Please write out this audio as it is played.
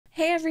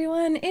Hey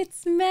everyone,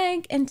 it's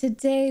Meg, and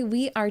today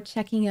we are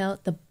checking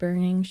out the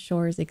Burning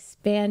Shores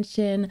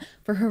expansion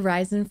for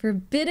Horizon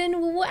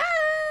Forbidden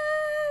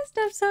West.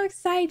 I'm so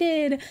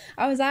excited.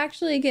 I was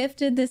actually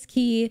gifted this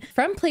key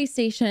from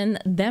PlayStation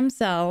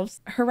themselves.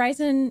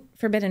 Horizon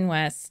Forbidden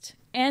West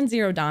and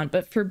Zero Dawn,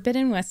 but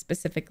Forbidden West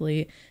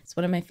specifically, it's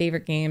one of my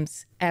favorite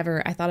games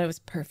ever. I thought it was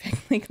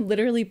perfect, like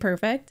literally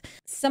perfect.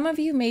 Some of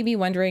you may be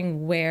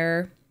wondering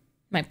where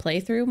my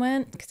playthrough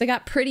went, because I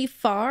got pretty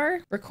far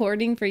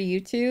recording for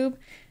YouTube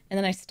and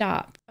then I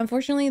stopped.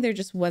 Unfortunately, there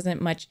just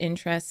wasn't much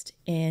interest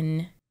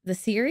in the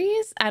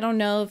series. I don't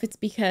know if it's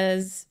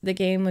because the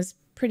game was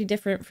pretty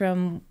different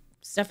from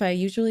stuff I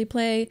usually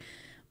play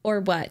or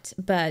what,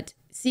 but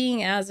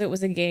seeing as it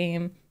was a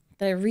game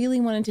that I really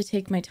wanted to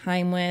take my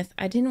time with,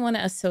 I didn't want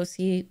to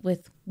associate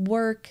with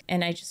work,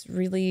 and I just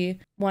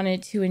really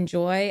wanted to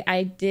enjoy.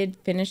 I did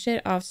finish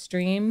it off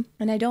stream,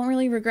 and I don't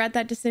really regret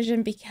that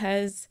decision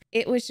because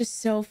it was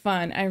just so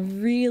fun. I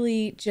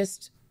really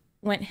just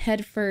went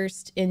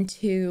headfirst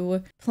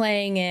into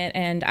playing it,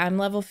 and I'm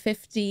level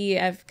 50.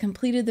 I've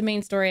completed the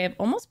main story. I've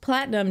almost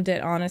platinumed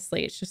it,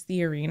 honestly. It's just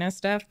the arena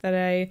stuff that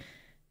I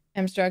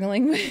am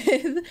struggling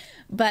with,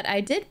 but I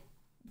did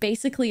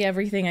basically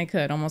everything I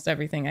could, almost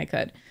everything I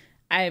could.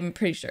 I'm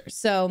pretty sure.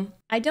 So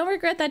I don't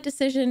regret that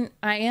decision.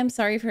 I am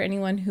sorry for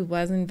anyone who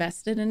was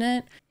invested in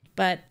it,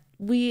 but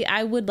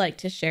I would like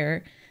to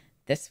share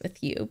this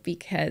with you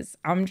because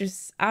I'm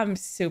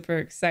super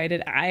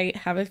excited. I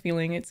have a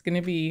feeling it's going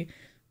to be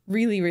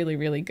really, really,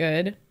 really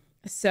good.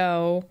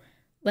 So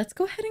let's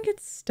go ahead and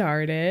get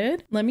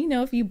started. Let me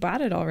know if you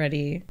bought it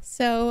already.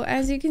 So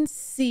as you can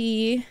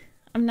see,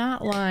 I'm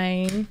not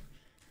lying.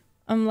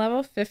 I'm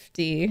level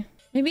 50.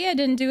 Maybe I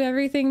didn't do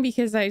everything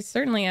because I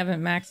certainly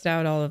haven't maxed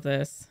out all of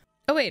this.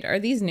 Oh wait, are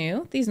these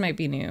new? These might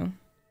be new.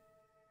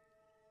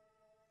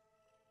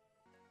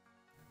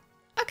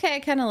 Okay,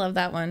 I kind of love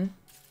that one.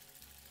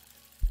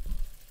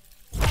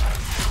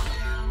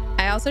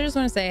 I also just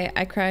want to say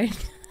I cried.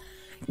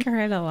 I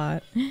cried a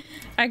lot.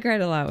 I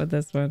cried a lot with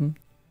this one.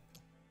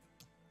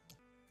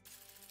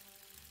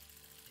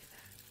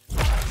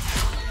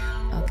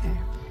 Okay.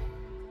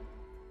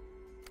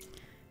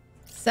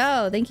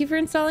 So, thank you for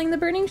installing the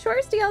Burning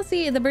Shores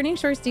DLC. The Burning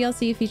Shores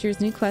DLC features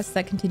new quests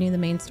that continue the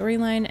main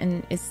storyline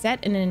and is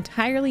set in an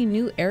entirely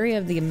new area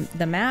of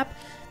the map,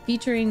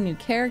 featuring new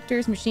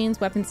characters,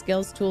 machines, weapons,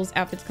 skills, tools,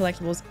 outfits,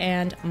 collectibles,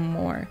 and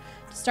more.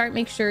 To start,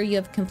 make sure you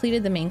have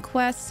completed the main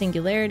quest,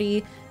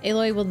 Singularity.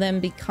 Aloy will then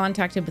be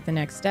contacted with the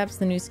next steps.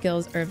 The new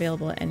skills are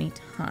available at any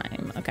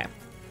time. Okay.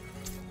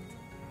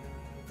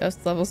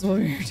 Ghost levels will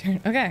be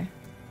returned. Okay.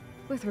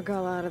 With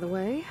Regala out of the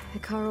way,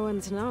 Hikaru and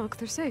Tanakh,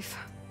 they're safe.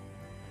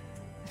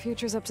 The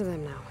future's up to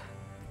them now.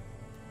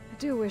 I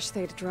do wish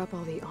they'd drop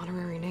all the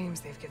honorary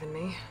names they've given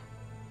me.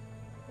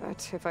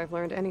 But if I've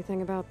learned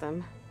anything about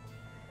them,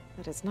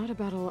 that it's not a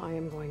battle I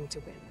am going to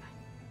win.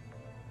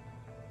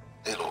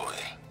 Aloy,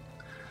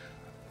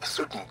 a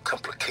certain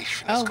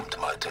complication has come to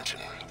my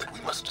attention that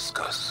we must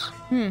discuss.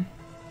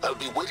 I'll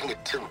be waiting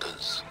at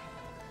Tilda's.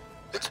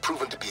 It's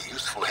proven to be a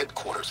useful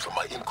headquarters for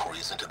my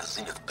inquiries into the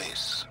Zenith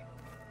base.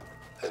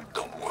 And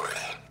don't worry.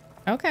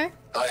 Okay.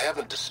 I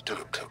haven't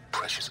disturbed her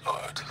precious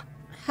art.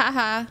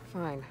 Haha.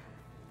 Fine.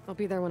 I'll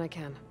be there when I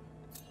can.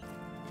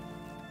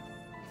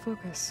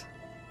 Focus.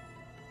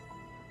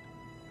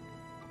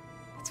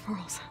 It's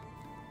pearls.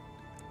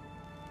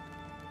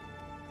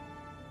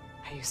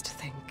 I used to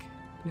think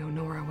no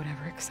Nora would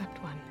ever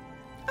accept one.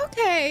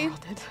 Okay. Pearl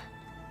did.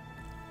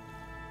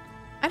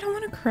 I don't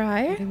want to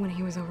cry. Even when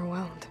he was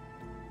overwhelmed,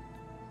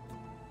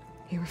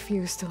 he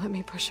refused to let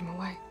me push him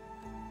away.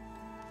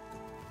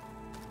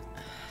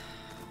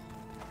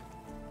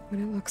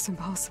 When it looks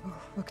impossible,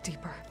 look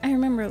deeper. I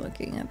remember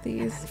looking at And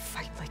these. then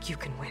fight like you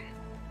can win.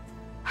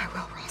 I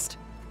will, Rost.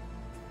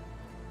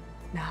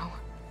 Now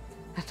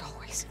and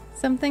always.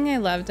 Something I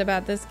loved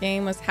about this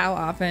game was how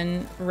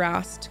often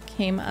Rost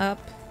came up.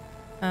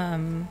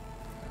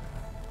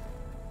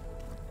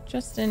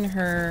 Just in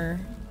her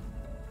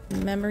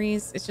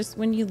memories. It's just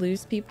when you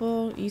lose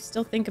people, you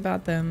still think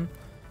about them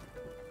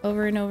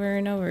over and over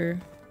and over.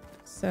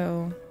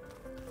 So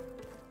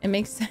it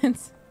makes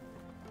sense.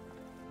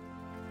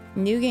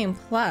 New Game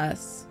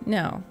Plus?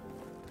 No.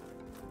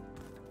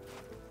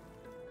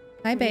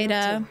 Hi,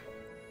 Beta.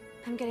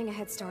 I'm getting a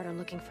head start on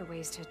looking for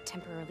ways to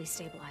temporarily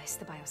stabilize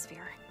the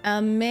biosphere.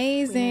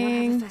 Amazing. We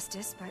may not have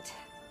Hephaestus, but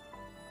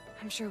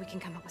I'm sure we can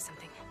come up with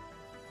something.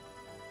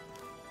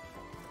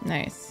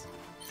 Nice.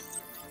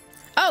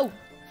 Oh!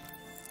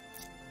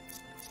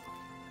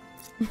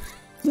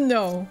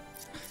 No.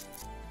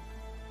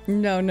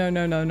 No, no,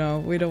 no, no, no.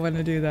 We don't want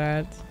to do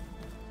that.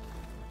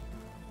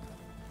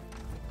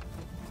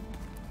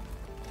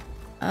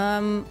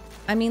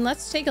 I mean,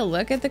 let's take a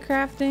look at the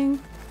crafting.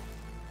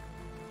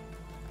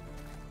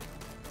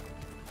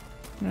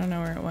 I don't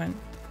know where it went.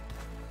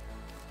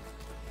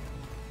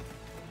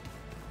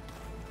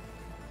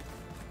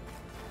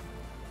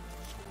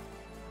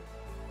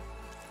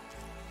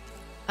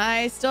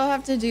 I still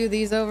have to do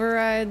these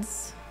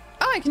overrides.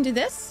 Oh, I can do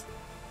this?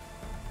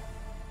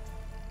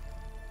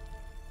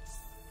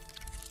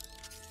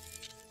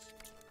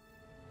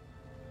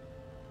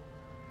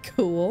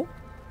 Cool.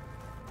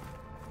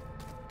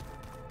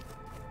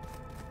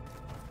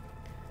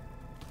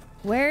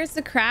 Where's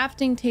the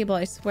crafting table?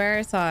 I swear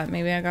I saw it.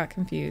 Maybe I got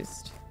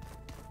confused.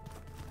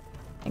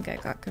 I think I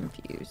got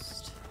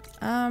confused.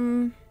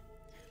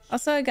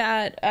 Also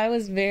I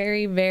was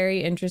very,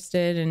 very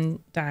interested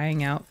in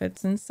dyeing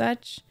outfits and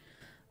such.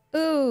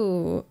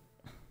 Ooh.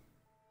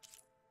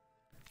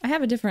 I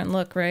have a different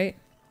look, right?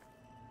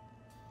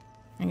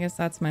 I guess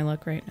that's my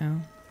look right now.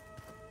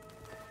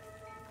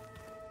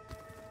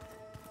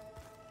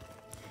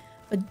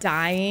 But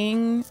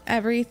dyeing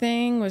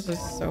everything was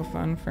just so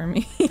fun for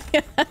me.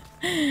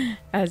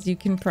 As you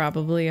can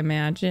probably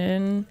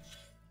imagine.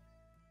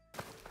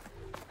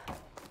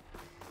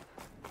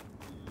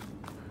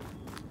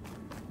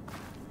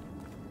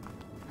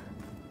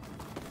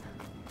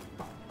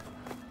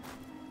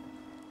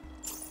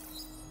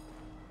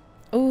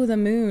 Oh, the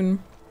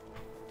moon.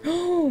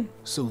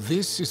 So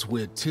this is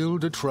where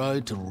Tilda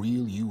tried to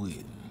reel you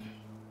in.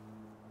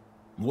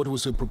 What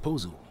was her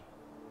proposal?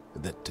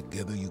 That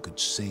together you could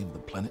save the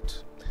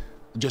planet?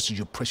 Just as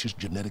your precious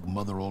genetic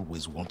mother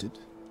always wanted?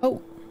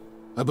 Oh.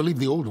 I believe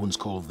the old ones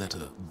called that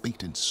a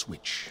bait and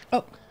switch.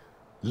 Oh.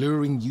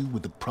 Luring you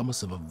with the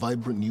promise of a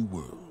vibrant new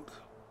world,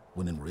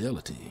 when in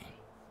reality,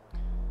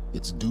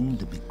 it's doomed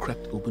to be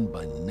cracked open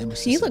by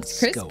nemesis. He looks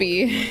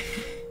crispy.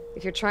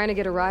 If you're trying to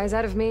get a rise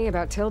out of me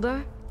about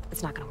Tilda,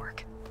 it's not gonna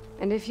work.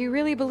 And if you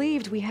really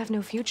believed we have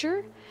no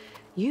future,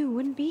 you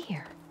wouldn't be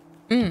here.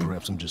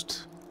 Perhaps I'm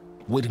just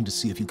waiting to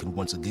see if you can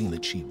once again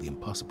achieve the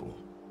impossible.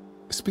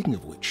 Speaking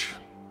of which,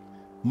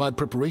 my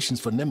preparations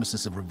for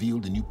Nemesis have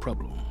revealed a new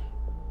problem.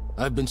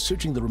 I've been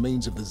searching the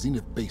remains of the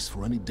Zenith base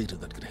for any data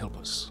that could help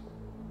us.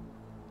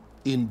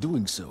 In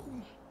doing so,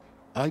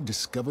 I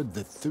discovered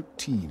that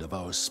 13 of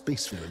our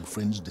spacefaring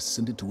friends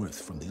descended to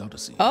Earth from the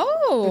Odyssey.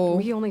 Oh.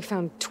 But we only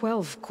found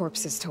 12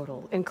 corpses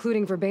total,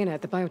 including Verbena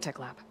at the biotech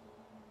lab.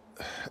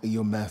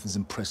 Your math is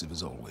impressive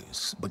as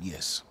always, but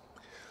yes,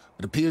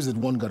 it appears that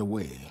one got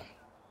away.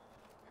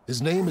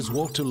 His name is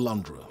Walter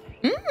Londra.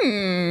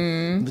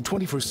 In the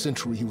 21st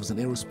century, he was an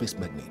aerospace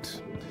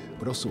magnate,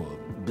 but also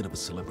a bit of a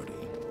celebrity.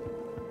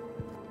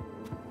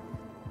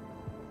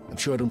 I'm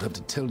sure I don't have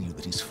to tell you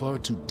that he's far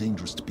too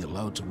dangerous to be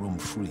allowed to roam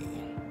free.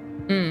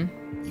 You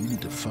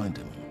need to find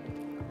him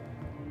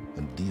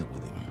and deal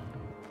with him.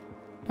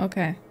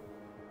 Okay.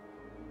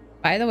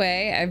 By the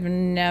way, I've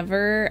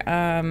never,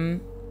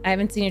 I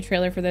haven't seen a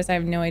trailer for this. I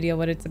have no idea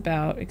what it's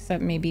about,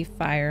 except maybe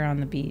fire on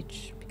the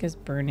beach, because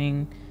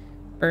burning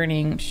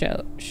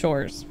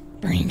shores.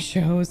 Burning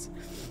shows.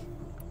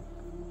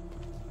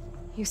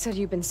 You said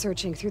you've been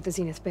searching through the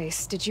Zenith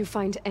base. Did you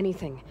find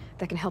anything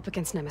that can help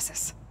against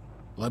Nemesis?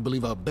 Well, I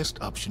believe our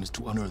best option is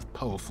to unearth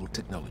powerful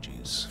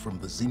technologies from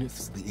the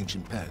Zeniths, the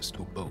ancient past,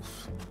 or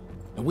both.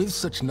 And with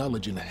such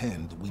knowledge in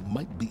hand, we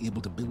might be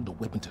able to build a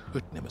weapon to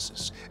hurt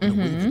Nemesis in a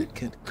way that it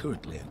can't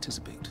currently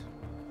anticipate.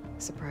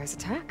 Surprise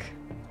attack?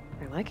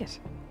 I like it.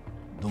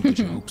 Don't get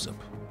your hopes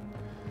up.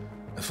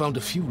 I found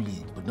a few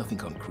leads, but nothing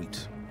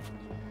concrete.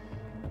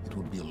 It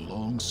will be a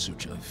long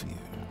search, I fear.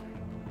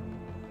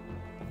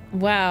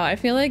 Wow, I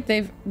feel like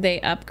they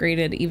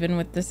upgraded even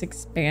with this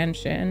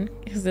expansion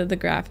because the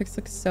graphics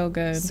look so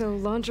good. So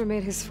Londra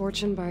made his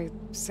fortune by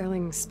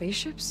selling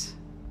spaceships?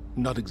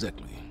 Not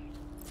exactly.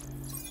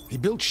 He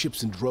built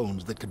ships and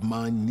drones that could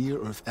mine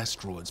near-Earth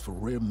asteroids for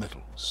rare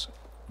metals,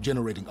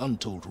 generating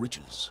untold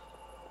riches.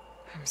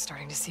 I'm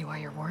starting to see why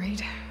you're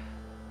worried.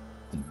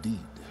 Indeed.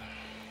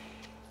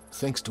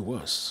 Thanks to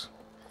us,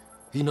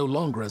 he no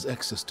longer has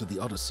access to the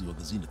Odyssey or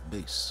the Zenith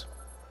base.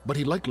 But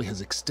he likely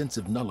has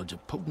extensive knowledge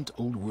of potent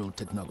old-world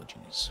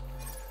technologies.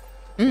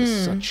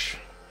 As such,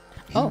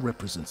 he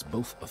represents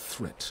both a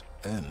threat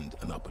and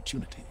an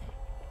opportunity.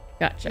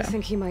 Gotcha. I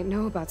think he might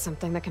know about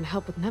something that can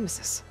help with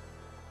Nemesis.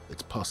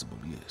 It's possible,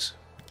 yes.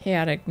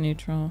 Chaotic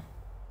neutral.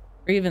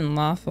 Or even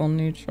lawful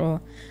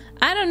neutral.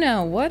 I don't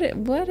know. What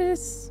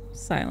is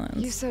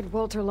silence? You said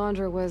Walter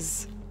Londra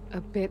was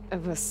a bit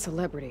of a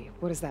celebrity.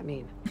 What does that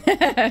mean?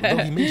 Although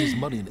he made his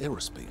money in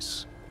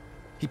aerospace,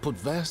 he put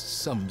vast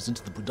sums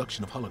into the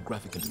production of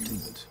holographic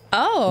entertainment.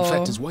 Oh. In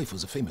fact, his wife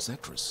was a famous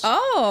actress.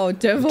 Oh,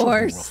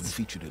 divorced. Often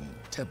featured in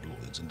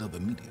tabloids and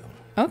other media.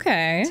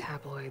 Okay.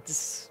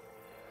 Tabloids.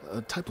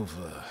 A type of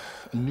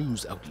a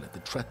news outlet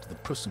that tracked the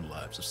personal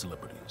lives of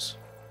celebrities,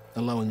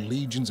 allowing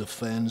legions of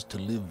fans to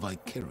live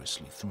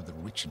vicariously through the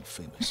rich and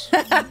famous.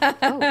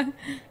 Oh.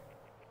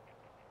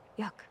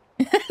 Yuck.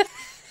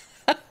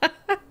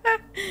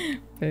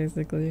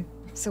 Basically.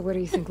 So where do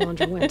you think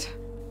Londra went?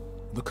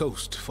 The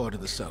coast, far to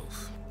the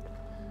south.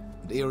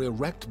 An area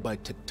racked by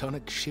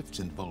tectonic shifts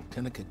and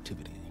volcanic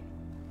activity.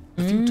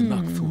 A few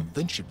Tanakh who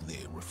ventured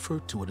there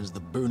referred to it as the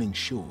Burning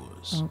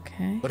Shores.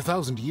 Okay. But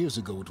 1,000 years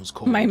ago it was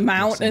called My Los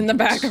mount in the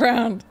Angeles,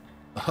 background.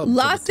 a hub for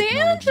Los the technology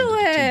and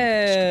entertainment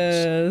industries.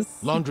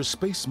 Angeles. Londra's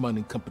space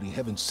mining company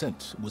Heaven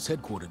Sent was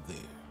headquartered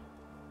there.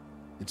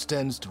 It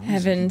stands to reason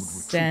Heaven he would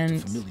retreat Sent.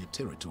 to familiar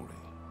territory.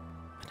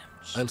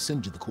 I'll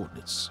send you the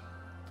coordinates.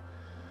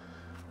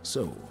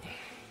 So,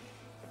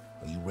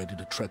 are you ready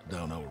to track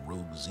down our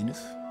rogue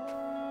Zenith?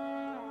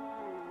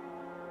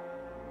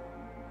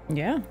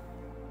 Yeah.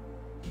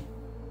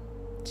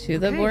 To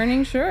the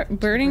burning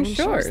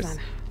shores. Then.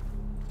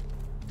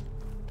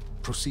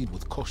 Proceed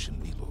with caution,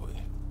 Leroy.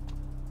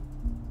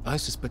 I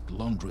suspect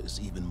Londra is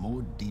even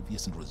more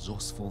devious and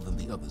resourceful than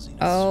the others.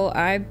 Oh,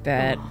 I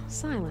bet. Oh,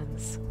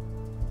 silence.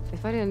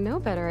 If I didn't know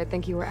better, I'd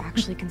think you were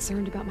actually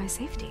concerned about my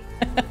safety.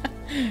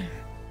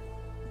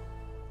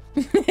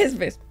 His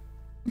face.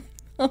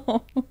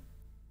 Oh.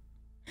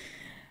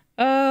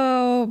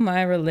 Oh,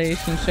 my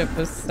relationship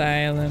with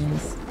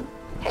Silence.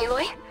 Hey,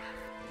 Loy.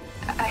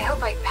 I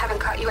hope I haven't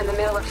caught you in the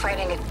middle of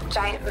fighting a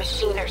giant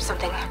machine or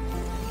something.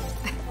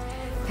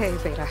 Hey,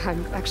 Beta,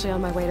 I'm actually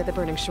on my way to the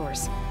burning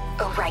shores.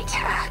 Oh, right.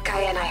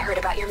 Gaia and I heard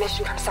about your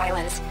mission from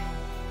Silence.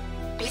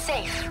 Be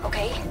safe,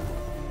 okay?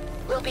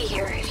 We'll be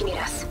here if you need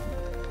us.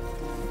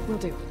 Will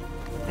do.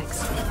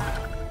 Thanks.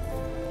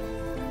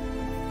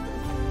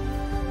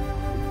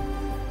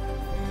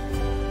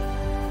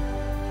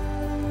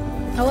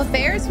 Oh, a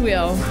Ferris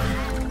wheel.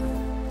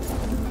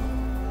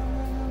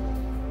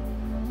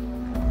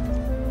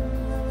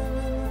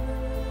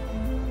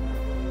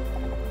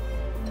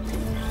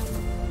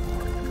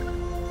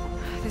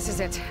 This is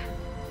it.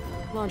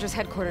 Londra's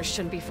headquarters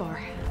shouldn't be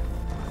far.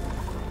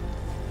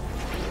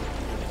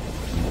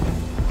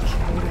 Okay,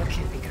 that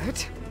can't be good.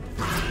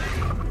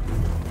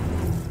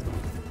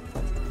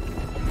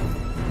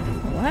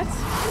 What?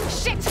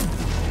 Shit!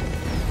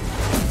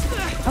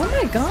 Oh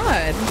my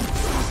god.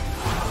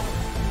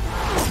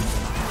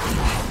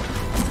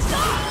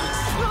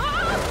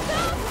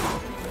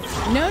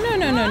 No, no,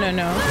 no, no, no,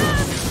 no.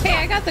 Hey,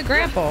 I got the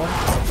grapple.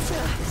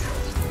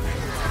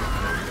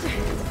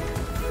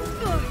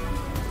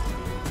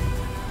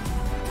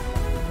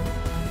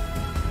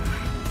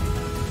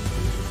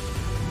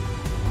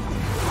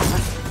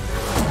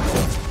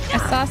 I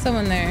saw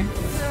someone there.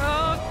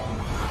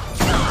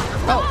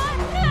 Oh.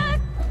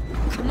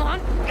 Come on!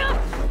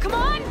 Come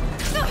on!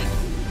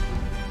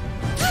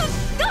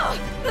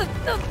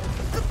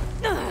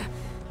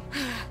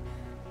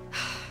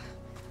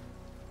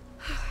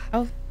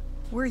 Oh.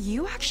 Were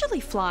you actually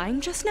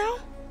flying just now?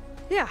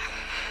 Yeah,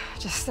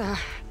 just,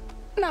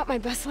 not my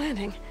best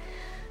landing.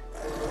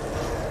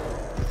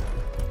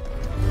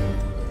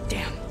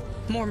 Damn,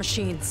 more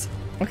machines.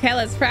 Okay,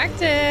 let's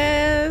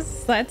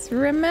practice. Let's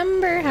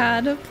remember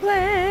how to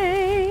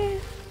play.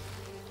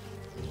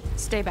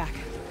 Stay back.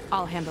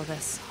 I'll handle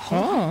this.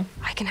 Oh,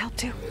 I can help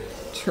too.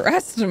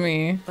 trust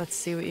me. Let's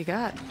see what you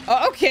got.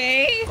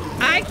 Okay,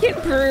 I can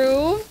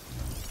prove.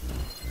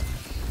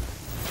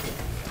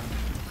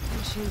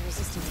 Machine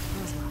resistance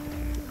plasma.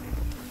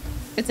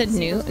 It's a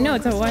new, no,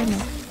 it's a wide.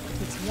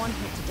 It's one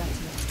hit to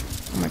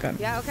detonate. Oh my god.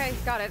 Yeah, okay,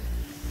 got it.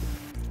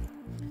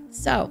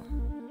 So,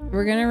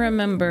 we're gonna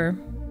remember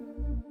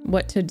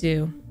what to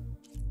do.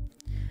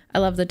 I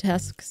love the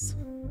tasks.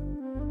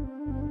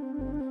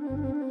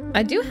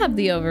 I do have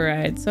the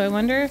override, so I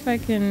wonder if I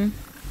can...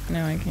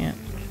 No, I can't.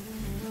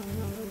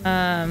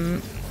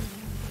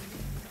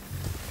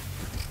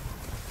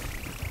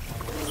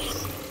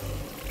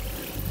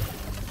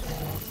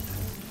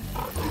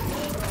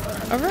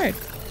 All right.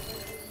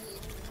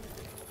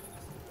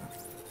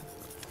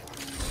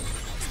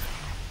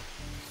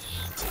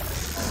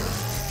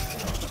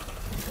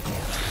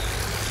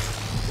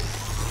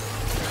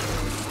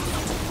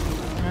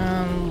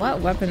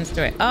 What weapons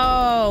do I...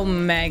 Oh,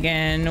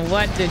 Megan,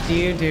 what did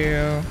you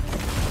do?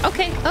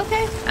 Okay,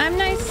 okay, I'm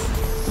nice.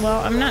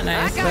 Well, I'm not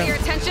nice. I got your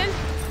attention.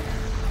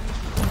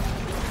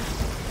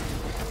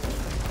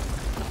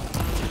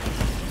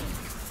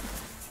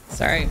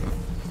 Sorry.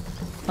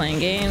 Playing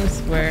games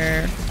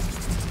where...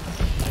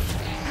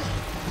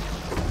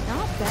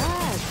 Not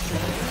bad.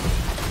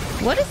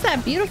 What is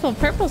that beautiful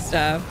purple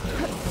stuff?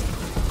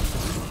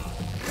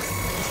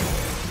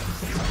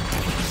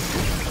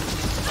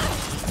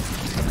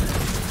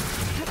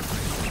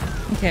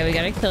 Okay, we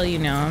gotta kill you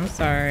now. I'm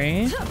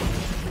sorry.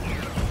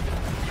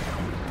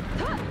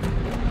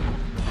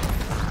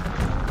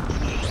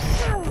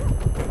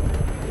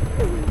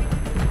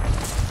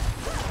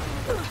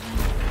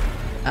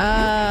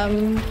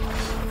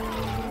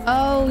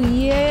 Oh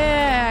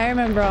yeah, I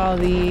remember all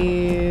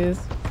these.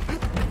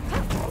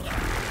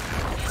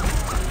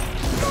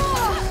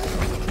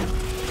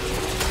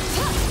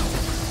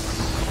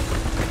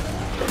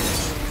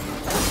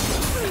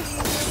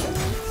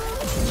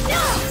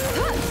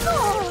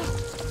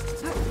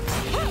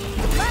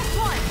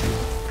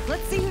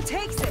 Let's see who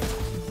takes it.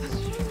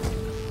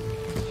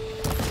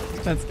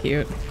 That's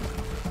cute.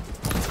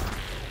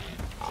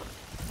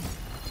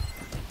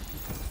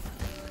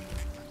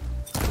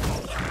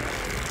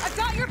 I've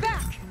got your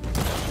back.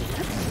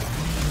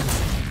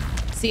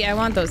 See, I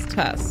want those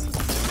tusks.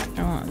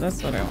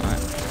 That's what I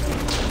want.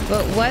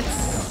 But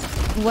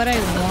what I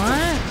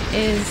want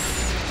is...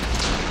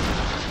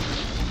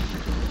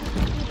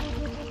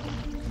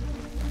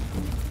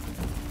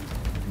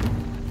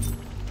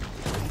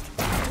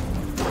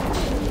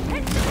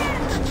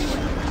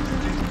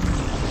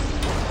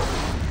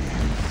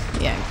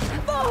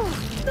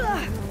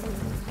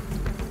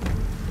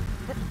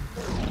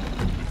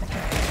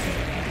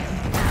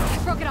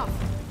 Broke it off.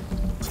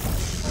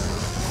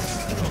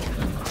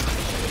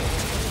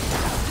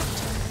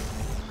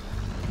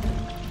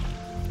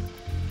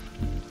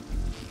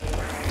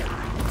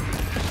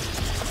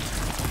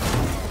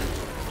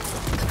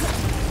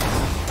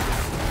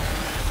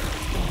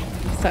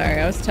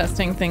 Sorry, I was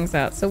testing things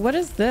out. So what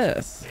is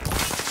this?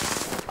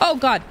 Oh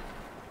god.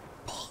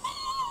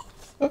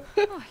 Oh,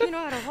 you know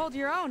how to hold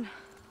your own.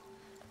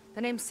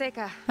 The name's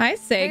Seika. Hi,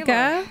 Seika.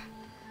 Aloy.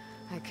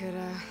 I could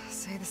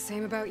say the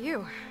same about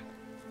you.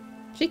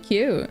 She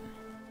cute.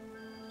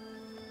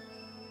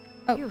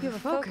 Oh, You have a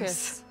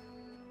focus.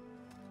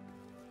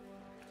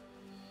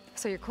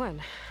 So you're Quinn.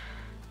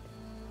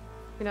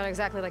 You're not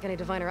exactly like any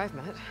diviner I've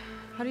met.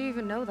 How do you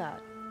even know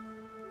that?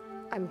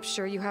 I'm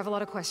sure you have a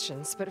lot of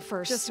questions, but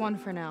first... Just one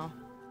for now.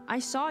 I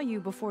saw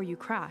you before you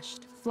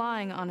crashed,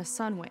 flying on a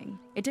sunwing.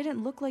 It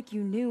didn't look like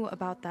you knew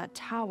about that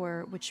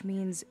tower, which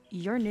means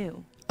you're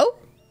new. oh,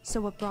 So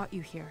what brought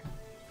you here?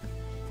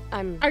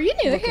 Are you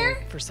new looking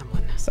here? for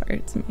someone. Sorry,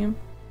 it's me.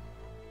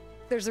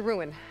 There's a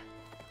ruin.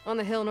 On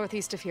the hill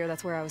northeast of here,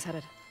 that's where I was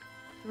headed.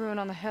 Ruin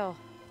on the hill.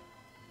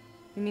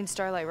 You mean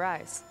Starlight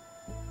Rise?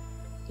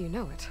 You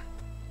know it.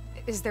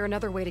 Is there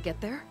another way to get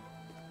there?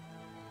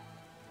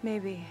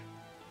 Maybe.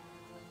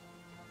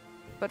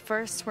 But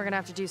first, we're gonna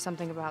have to do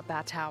something about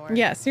that tower.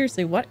 Yeah,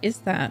 seriously, what is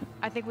that?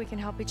 I think we can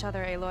help each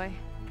other, Aloy.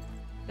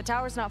 The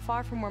tower's not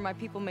far from where my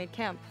people made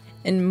camp.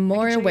 In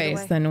more show you the ways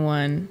way. than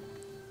one.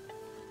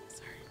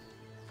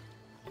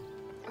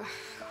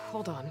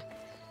 Hold on.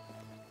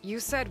 You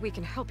said we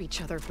can help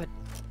each other, but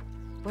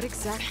what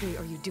exactly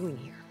are you doing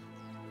here?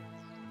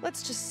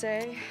 Let's just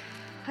say,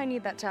 I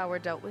need that tower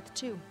dealt with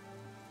too.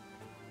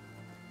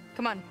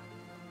 Come on.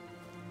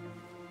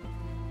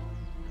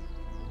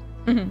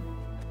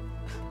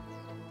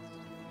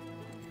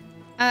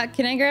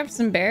 Can I grab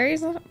some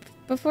berries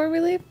before we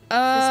leave? Oh,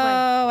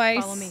 I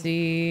Follow me.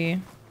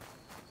 see.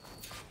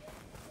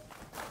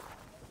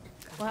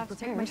 We'll have to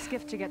take my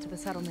skiff to get to the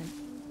settlement.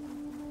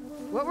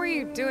 What were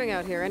you doing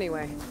out here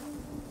anyway?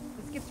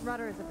 The skiff's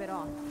rudder is a bit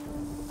off.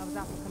 I was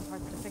after some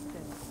parts to fix it.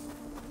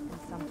 And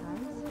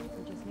sometimes,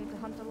 we just need to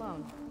hunt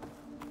alone.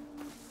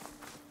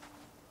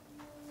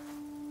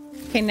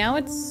 Okay, now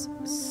it's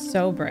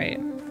so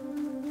bright.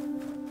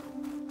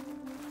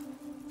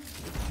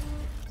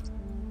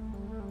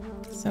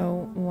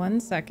 So, 1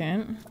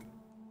 second.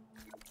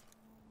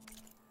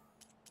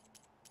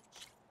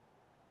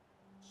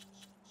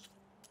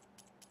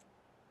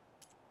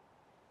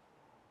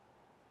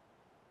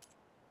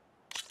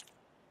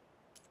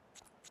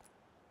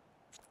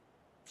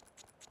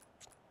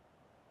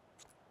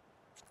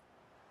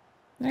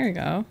 There we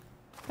go.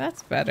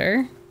 That's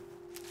better.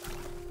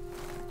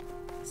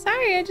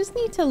 Sorry, I just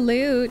need to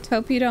loot.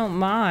 Hope you don't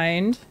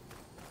mind.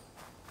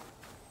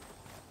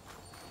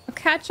 I'll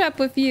catch up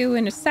with you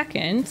in a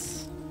second.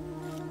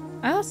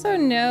 I also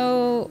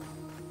know...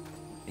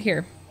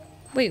 Here.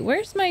 Wait,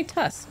 where's my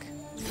tusk?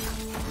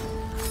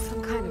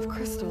 Some kind of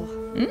crystal.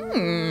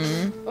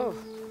 Mmm. Oh,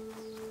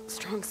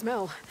 strong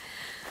smell.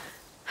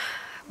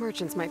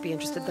 Merchants might be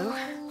interested, though.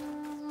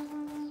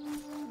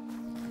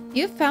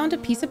 You have found a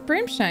piece of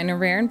brimstone, a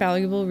rare and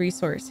valuable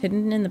resource.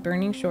 Hidden in the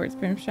burning shores,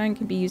 brimstone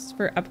can be used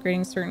for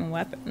upgrading certain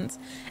weapons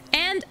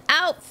and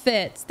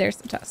outfits. There's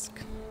the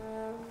tusk.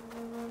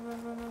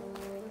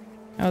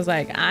 I was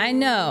like, I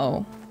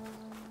know.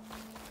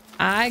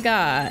 I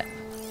got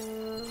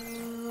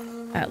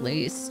at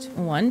least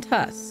one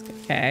tusk,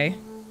 okay?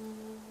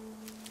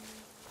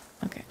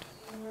 Okay.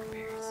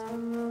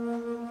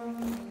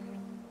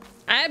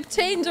 I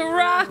obtained a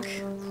rock.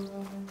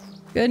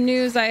 Good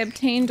news, I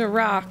obtained a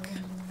rock.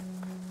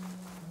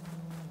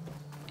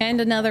 And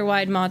another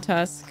wide maw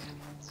tusk.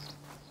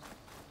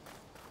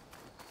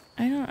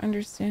 I don't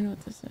understand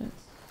what this is.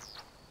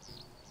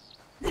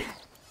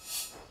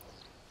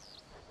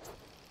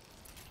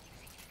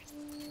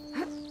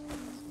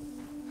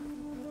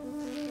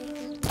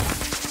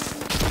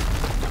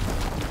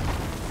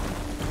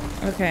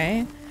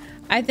 Okay.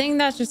 I think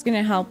that's just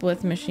gonna help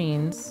with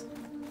machines.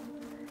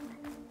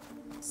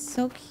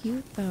 So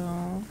cute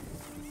though.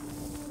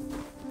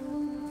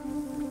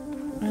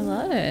 I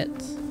love it.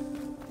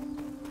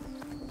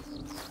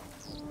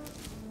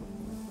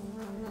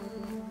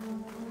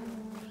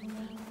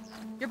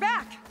 You're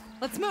back!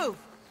 Let's move!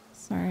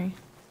 Sorry.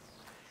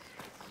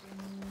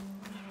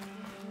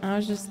 I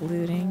was just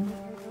looting.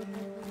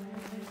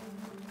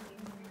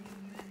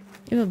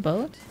 You have a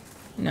boat?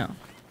 No.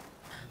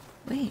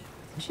 Wait,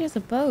 she has a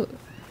boat.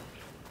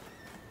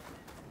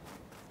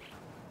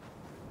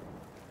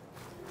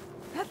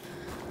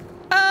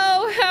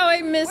 Oh, how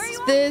I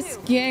missed this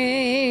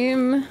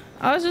game.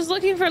 I was just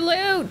looking for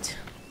loot.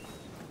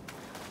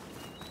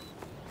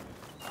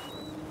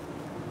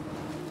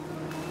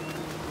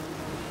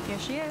 Here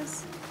she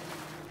is.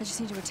 I just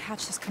need to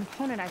attach this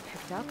component I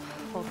picked up.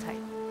 Hold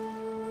tight.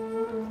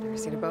 Never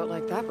seen a boat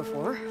like that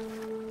before.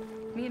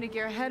 Me and a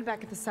gearhead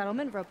back at the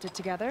settlement roped it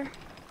together.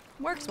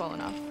 Works well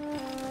enough.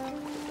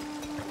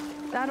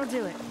 That'll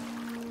do it.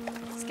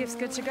 Skiff's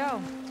good to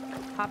go.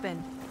 Hop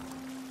in.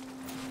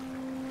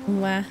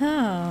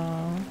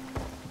 Wow.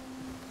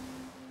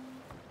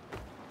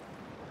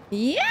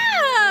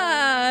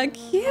 Yeah,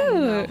 cute.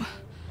 Oh, no.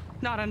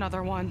 Not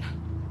another one.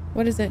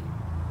 What is it?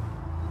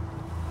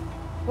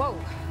 Whoa.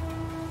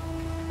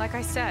 Like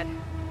I said,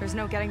 there's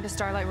no getting to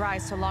Starlight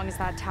Rise so long as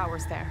that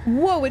tower's there.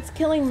 Whoa, it's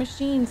killing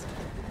machines.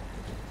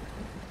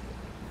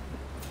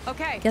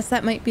 Okay. Guess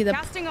that might be the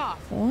Casting off.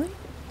 point.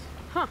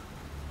 Huh.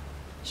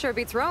 Sure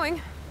beats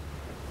rowing.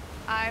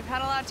 I've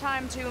had a lot of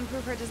time to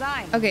improve her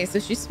design. Okay, so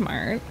she's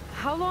smart.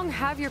 How long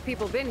have your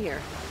people been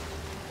here?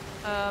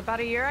 About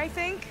a year, I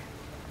think.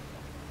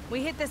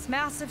 We hit this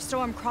massive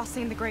storm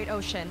crossing the Great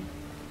Ocean.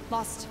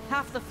 Lost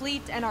half the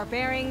fleet and our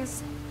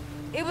bearings.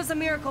 It was a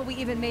miracle we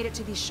even made it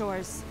to these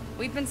shores.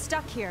 We've been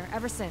stuck here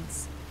ever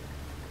since.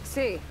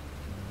 See.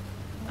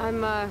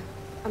 I'm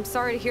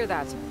sorry to hear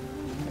that.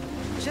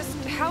 Just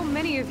how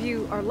many of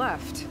you are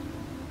left?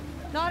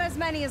 Not as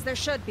many as there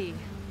should be.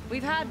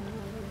 We've had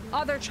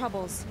other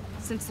troubles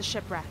since the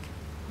shipwreck.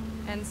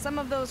 And some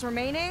of those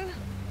remaining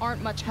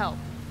aren't much help.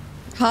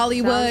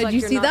 Hollywood, like you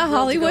you're see not the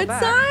thrilled to go Hollywood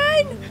back.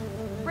 sign?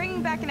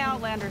 Bringing back an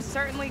Outlander is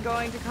certainly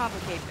going to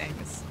complicate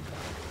things.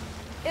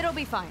 It'll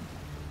be fine.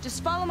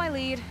 Just follow my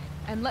lead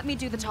and let me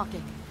do the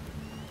talking.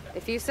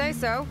 If you say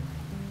so.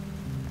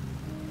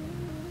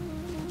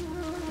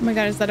 Oh my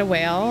god, is that a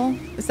whale?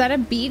 Is that a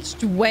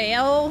beached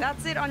whale?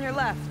 That's it on your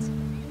left.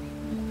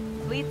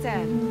 Fleet's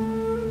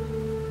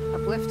End.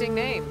 Uplifting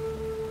name.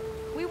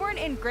 We weren't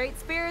in great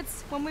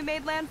spirits when we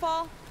made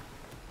landfall.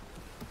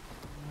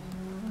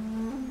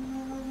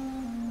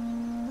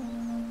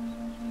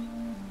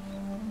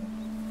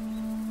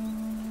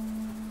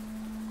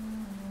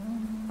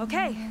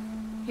 Okay,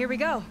 here we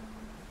go.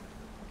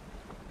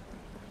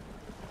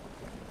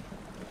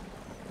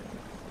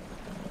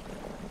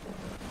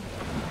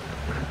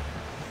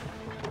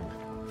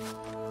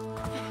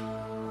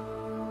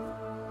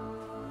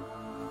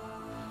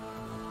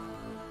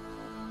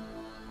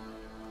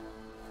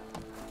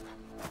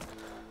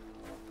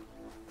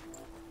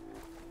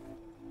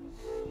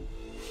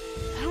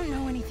 I don't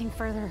know anything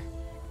further.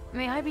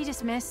 May I be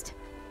dismissed?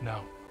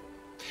 No.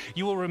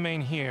 You will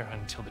remain here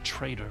until the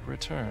traitor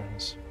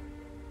returns.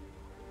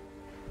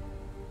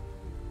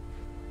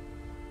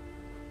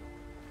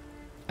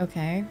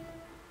 Okay.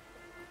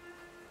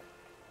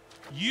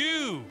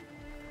 You!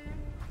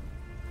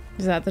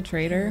 Is that the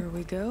traitor? Here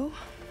we go.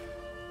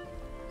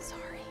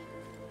 Sorry.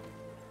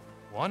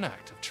 One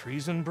act of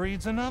treason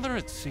breeds another,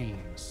 it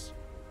seems.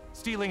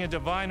 Stealing a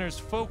diviner's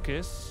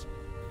focus,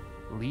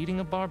 leading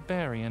a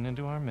barbarian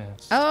into our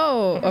midst.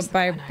 Oh, a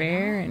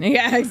barbarian.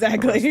 Yeah, Arrest them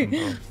exactly.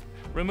 both.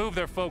 Remove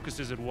their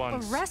focuses at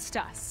once. Arrest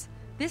us.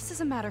 This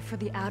is a matter for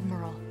the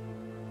Admiral,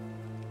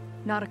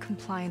 not a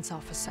compliance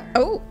officer.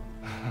 Oh.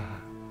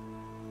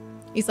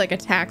 He's like a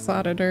tax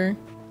auditor.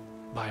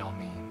 By all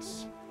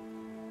means.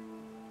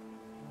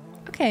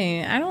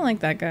 Okay, I don't like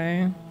that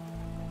guy.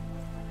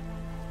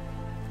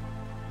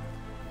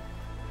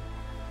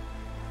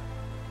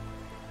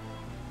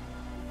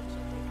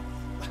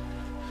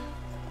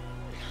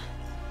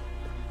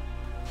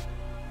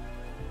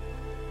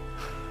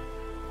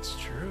 It's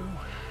true.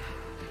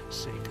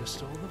 Seika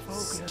stole the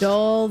focus.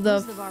 Stole the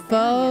Who's the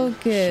barbarian?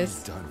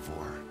 focus. Done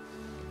for.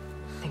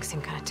 Things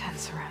seem kind of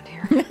tense around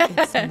here.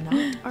 It's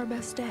not our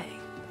best day.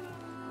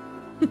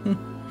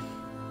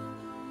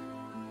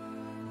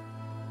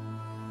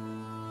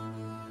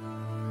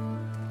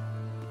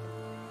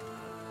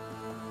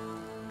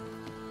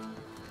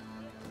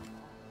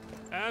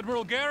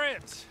 Admiral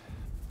Garrett!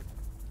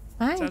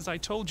 Hi. It's as I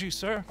told you,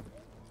 sir.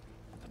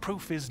 The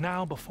proof is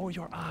now before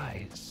your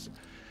eyes.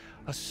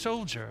 A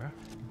soldier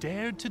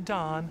dared to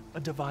don a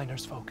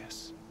diviner's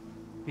focus.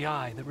 The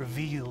eye that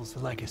reveals the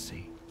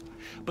legacy.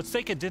 But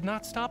Seika did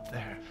not stop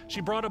there.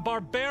 She brought a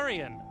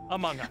barbarian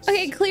among us.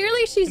 Okay,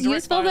 clearly she's In direct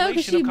useful though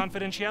because violation she of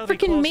confidentiality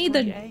freaking clause made the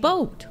 3A.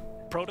 boat.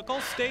 Protocol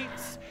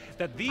states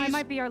that these... I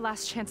might be our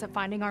last chance at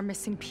finding our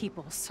missing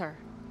people, sir.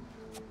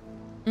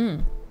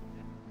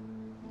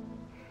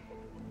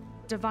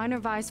 Diviner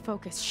Vi's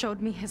focus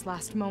showed me his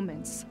last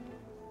moments.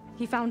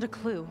 He found a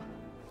clue.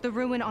 The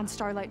ruin on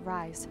Starlight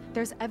Rise.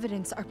 There's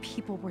evidence our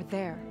people were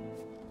there.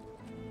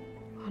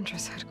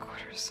 Huntress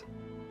headquarters.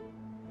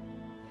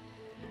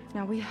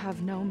 Now we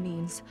have no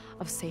means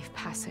of safe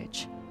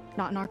passage.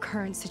 Not in our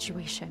current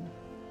situation.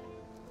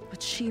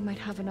 But she might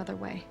have another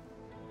way.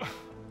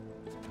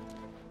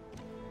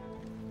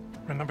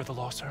 Remember the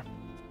law, sir.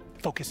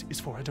 Focus is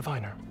for a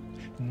diviner.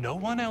 No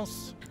one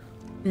else.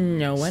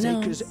 No one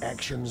Seika's else.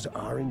 actions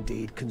are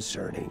indeed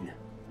concerning,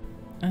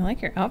 I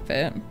like your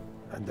outfit.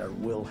 and there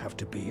will have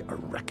to be a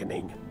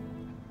reckoning.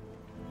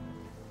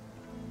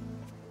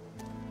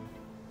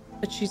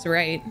 But she's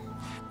right.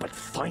 But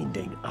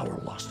finding our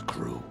lost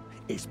crew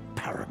is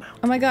paramount.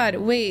 Oh my god,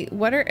 wait,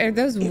 what are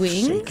those If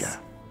wings? Seika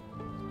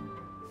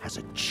has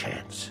a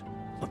chance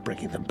of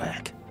bringing them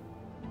back,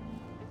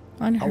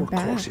 On her our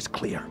back. course is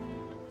clear.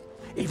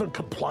 Even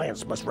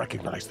compliance must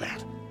recognize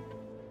that.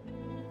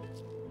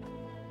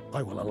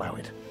 I will allow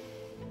it.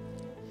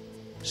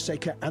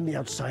 Seika and the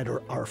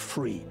Outsider are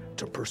free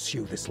to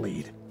pursue this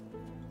lead.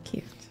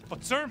 Cute.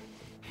 But, sir,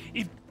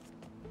 if...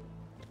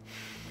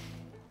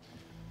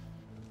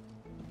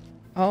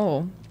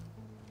 Oh.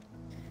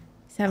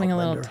 He's having a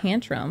little Outlander.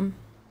 tantrum.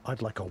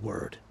 I'd like a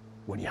word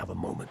when you have a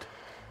moment.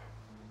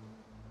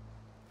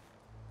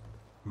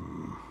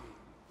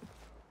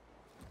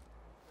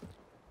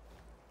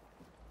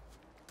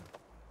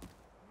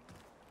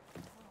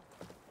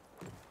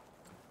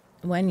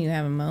 when you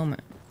have a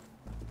moment.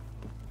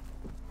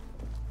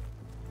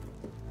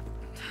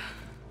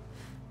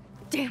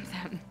 Damn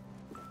them.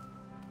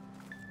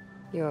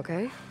 You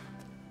okay?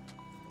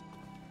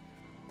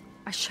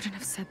 I shouldn't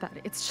have said that.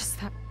 It's just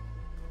that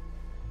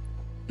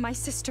my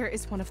sister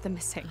is one of the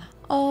missing.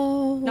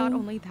 Oh. Not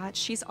only that,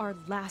 she's our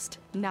last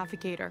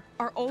navigator,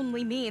 our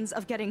only means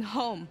of getting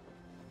home.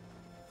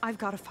 I've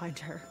got to find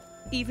her,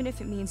 even if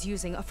it means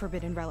using a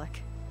forbidden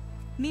relic.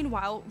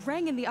 Meanwhile,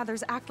 Rang and the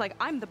others act like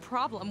I'm the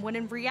problem, when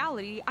in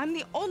reality, I'm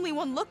the only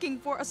one looking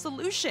for a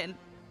solution.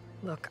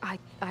 Look, I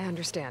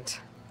understand.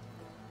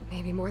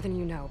 Maybe more than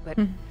you know, but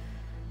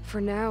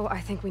for now, I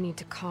think we need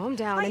to calm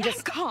down and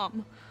just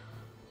calm.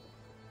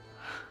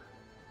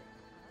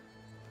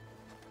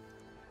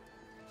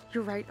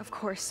 You're right, of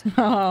course.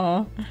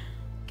 Oh.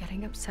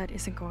 Getting upset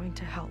isn't going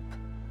to help.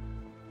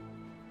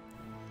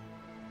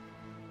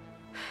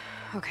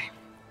 Okay.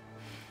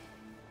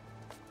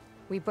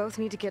 We both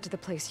need to get to the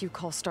place you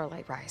call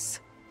Starlight Rise.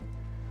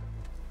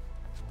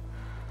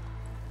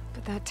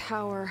 But that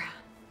tower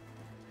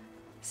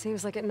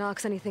seems like it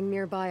knocks anything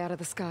nearby out of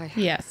the sky.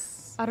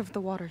 Yes. Out of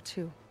the water,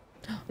 too.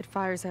 It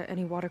fires at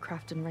any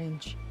watercraft in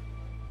range.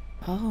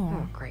 Oh.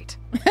 Oh, great.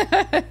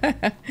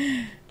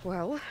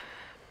 Well,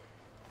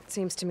 it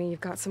seems to me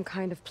you've got some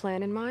kind of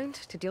plan in mind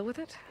to deal with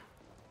it.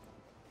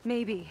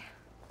 Maybe.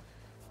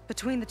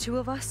 Between the two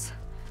of us,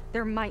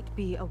 there might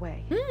be a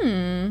way.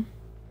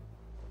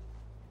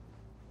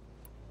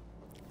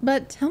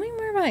 But tell me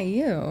more about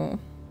you.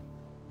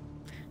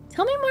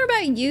 Tell me more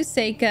about you,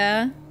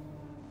 Seika.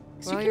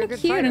 Well, You're you're a kind good of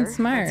cute fighter, and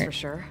smart. that's for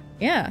sure.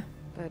 Yeah.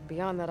 But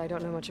beyond that, I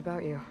don't know much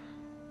about you.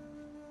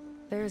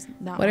 There's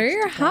not What are much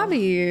your to tell.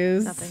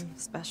 Nothing Nothing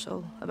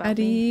special about How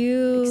do me.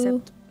 you...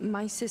 Except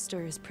my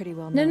sister is pretty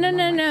well No, known. no,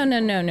 no, among my no, no,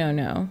 people. no, no,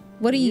 no.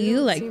 What do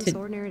you like seems to...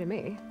 ordinary to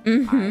me.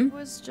 I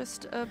was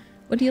just a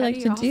What do you like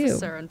petty to do?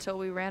 officer until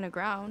we ran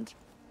aground.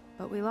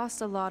 But we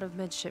lost a lot of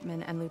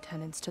midshipmen and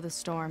lieutenants to the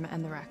storm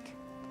and the wreck.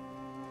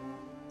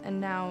 And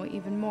now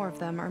even more of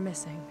them are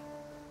missing.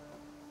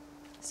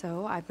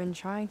 So I've been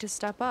trying to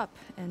step up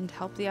and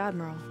help the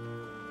Admiral.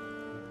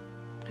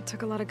 It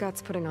took a lot of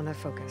guts putting on that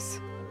focus.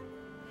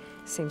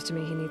 Seems to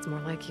me he needs more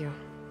like you.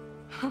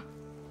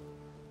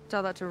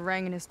 Tell that to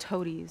Rang and his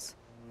toadies.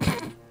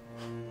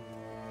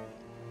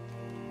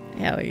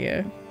 Hell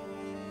yeah.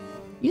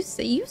 You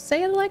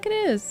say it like it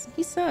is.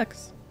 He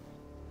sucks.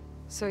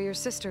 So your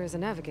sister is a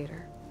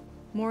navigator.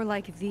 More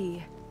like the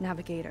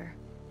navigator.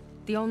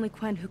 The only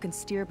Quen who can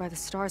steer by the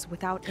stars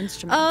without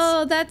instruments.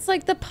 Oh, that's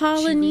like the She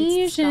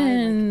reads the sky like a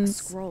Polynesians.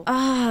 scroll.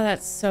 Ah,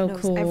 that's so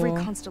Knows cool. every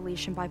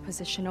constellation by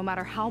position, no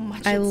matter how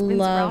much I it spins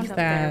love around up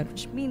there, that.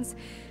 which means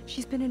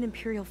she's been an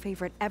Imperial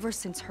favorite ever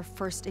since her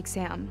first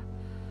exam.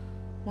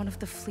 One of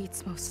the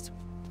fleet's most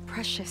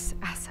precious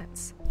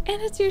assets. And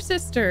it's your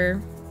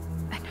sister.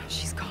 And now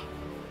she's gone.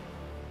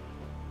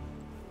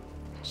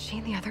 She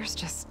and the others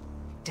just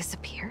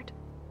disappeared?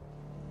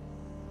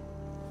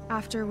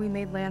 After we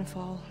made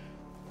landfall,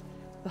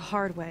 the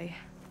hard way,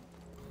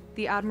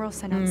 the Admiral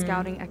sent out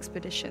scouting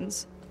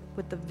expeditions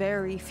with the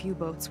very few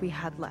boats we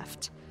had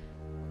left.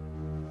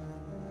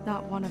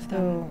 Not one of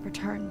them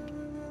returned.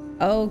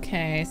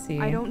 Okay, I see.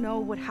 I don't know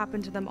what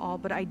happened to them all,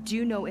 but I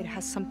do know it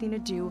has something to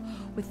do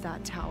with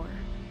that tower.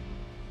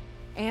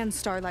 And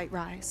Starlight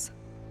Rise.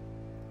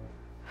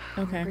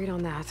 Okay. Agreed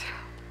on that.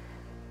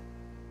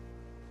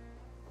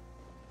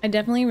 I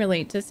definitely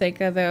relate to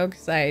Seika though,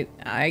 because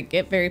I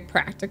get very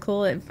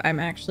practical if I'm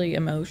actually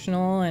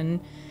emotional and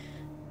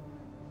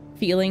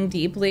feeling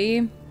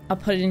deeply. I'll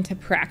put it into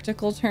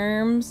practical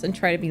terms and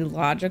try to be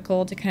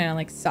logical to kind of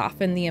like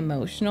soften the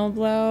emotional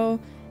blow.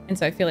 And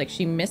so I feel like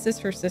she misses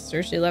her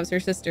sister. She loves her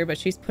sister, but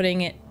she's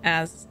putting it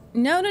as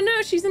no,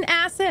 she's an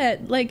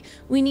asset. Like,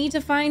 we need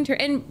to find her.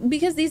 And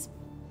because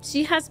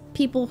she has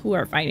people who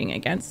are fighting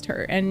against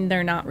her and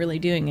they're not really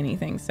doing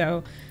anything.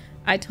 So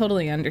I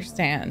totally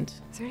understand.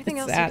 Is there anything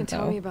It's else you sad, can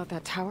tell though. me about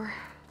that tower?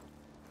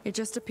 It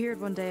just appeared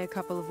one day a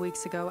couple of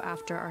weeks ago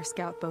after our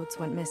scout boats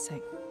went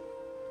missing.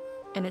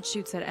 And it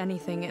shoots at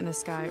anything in the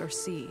sky or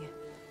sea.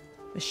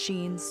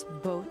 Machines,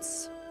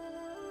 boats,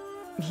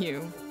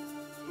 you.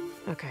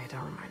 Okay,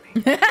 don't remind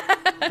me.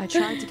 I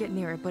tried to get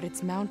near it, but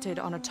it's mounted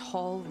on a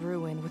tall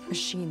ruin with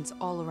machines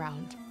all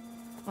around.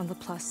 On the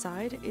plus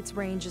side, its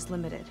range is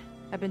limited.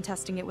 I've been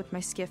testing it with my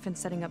skiff and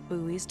setting up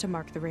buoys to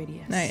mark the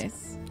radius.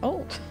 Nice.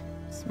 Oh,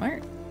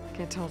 smart.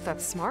 Can't tell if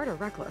that's smart or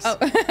reckless. Oh,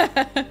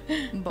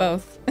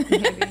 both.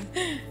 Maybe.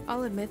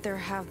 I'll admit there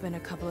have been a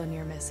couple of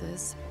near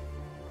misses.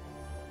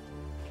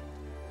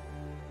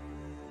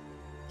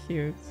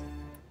 Cute.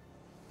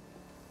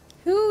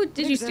 Who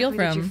did you steal What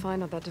from? did you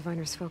find on that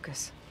diviner's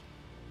focus?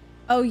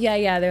 Oh,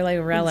 yeah, they're like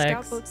When the relics.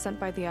 scout boat sent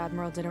by the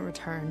Admiral didn't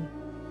return,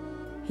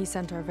 he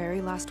sent our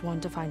very last one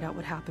to find out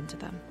what happened to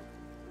them.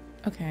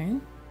 Okay.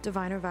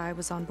 Diviner Vi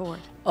was on board.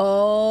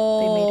 Oh,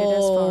 They made it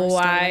as far as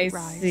I Starlight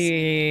Rise.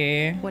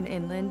 see. Went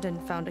inland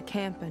and found a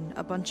camp and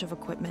a bunch of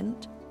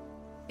equipment.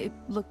 It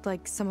looked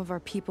like some of our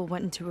people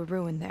went into a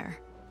ruin there.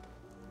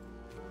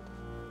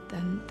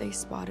 Then they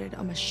spotted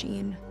a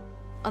machine,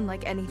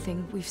 unlike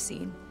anything we've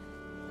seen.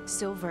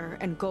 silver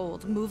and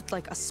gold, moved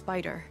like a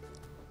spider.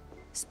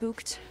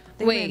 Spooked,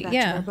 they ran back to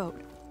their boat.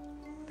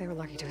 They were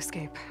lucky to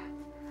escape.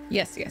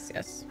 Yes, yes,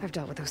 yes. I've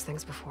dealt with those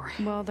things before.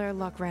 Well, their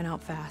luck ran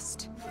out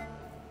fast.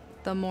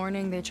 The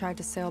morning they tried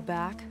to sail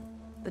back,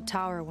 the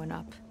tower went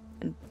up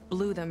and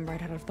blew them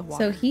right out of the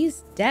water. So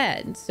he's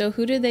dead. So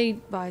who did they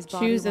Vi's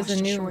body choose as a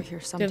washed new ashore here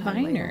sometime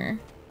diviner? later.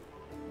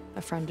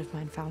 A friend of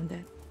mine found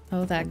it.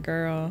 Oh, that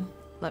girl.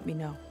 Let me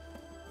know.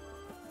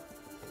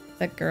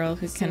 That girl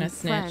who kind of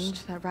friend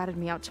snitched. that ratted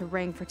me out to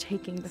Rang for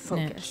taking the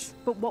Snitch. focus.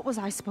 But what was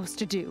I supposed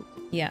to do?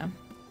 Yeah.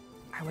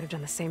 I would have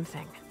done the same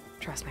thing.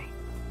 Trust me.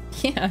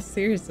 Yeah,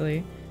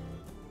 seriously.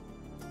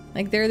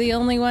 Like, they're the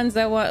only ones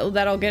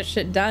that'll get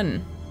shit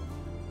done.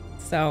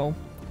 So.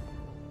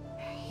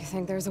 You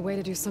think there's a way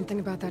to do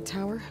something about that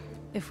tower?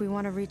 If we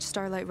want to reach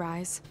Starlight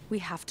Rise, we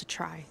have to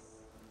try.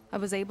 I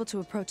was able to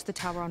approach the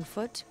tower on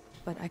foot,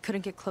 but I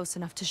couldn't get close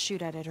enough to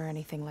shoot at it or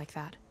anything like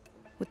that.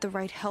 With the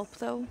right help,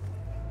 though,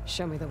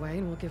 Show me the way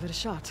and we'll give it a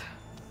shot.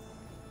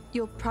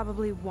 you'll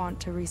probably want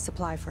to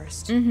resupply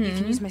first. You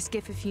can use my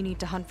skiff if you need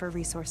to hunt for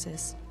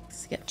resources.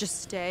 Skip.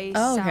 Just stay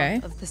okay.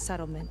 south of the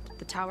settlement.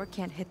 The tower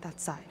can't hit that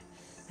side.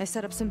 I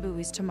set up some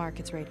buoys to mark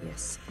its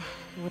radius.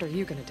 What are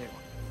you gonna do?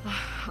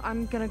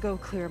 I'm gonna go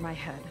clear my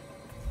head.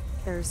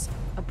 There's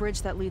a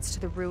bridge that leads to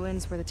the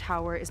ruins where the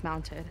tower is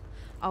mounted.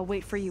 I'll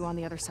wait for you on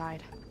the other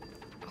side.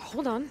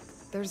 Hold on.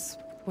 There's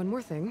one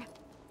more thing.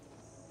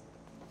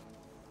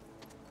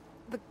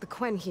 The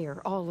Quen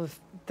here, all of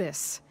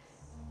this.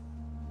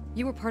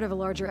 You were part of a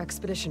larger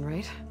expedition,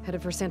 right?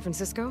 Headed for San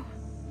Francisco?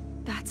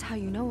 That's how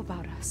you know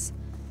about us.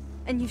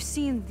 And you've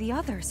seen the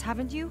others,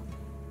 haven't you?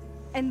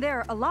 And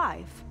they're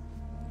alive.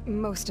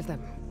 Most of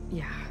them,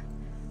 yeah.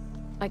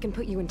 I can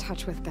put you in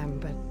touch with them,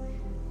 but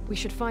we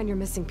should find your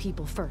missing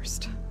people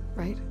first,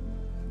 right?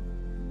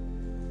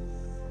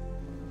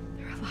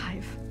 They're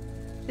alive.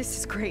 This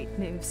is great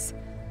news.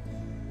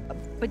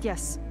 But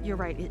yes, you're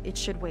right, it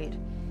should wait.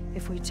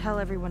 If we tell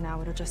everyone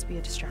now, it'll just be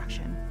a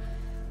distraction.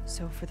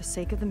 So for the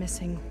sake of the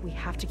missing, we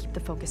have to keep the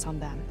focus on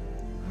them.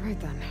 All right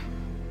then.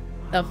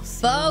 The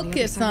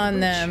focus on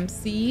them,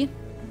 see?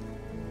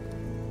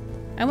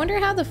 I wonder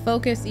how the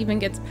focus even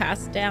gets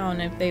passed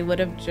down if they would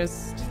have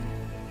just...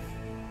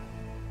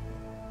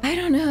 I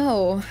don't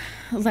know.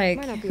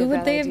 Like, who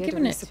would they have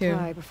given it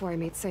to? Before I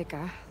meet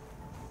Seika.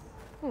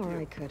 Or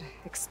I could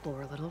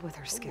explore a little with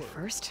her skiff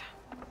first.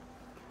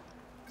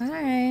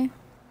 Hi.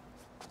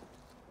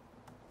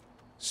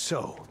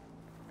 So,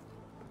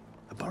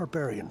 a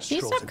barbarian Can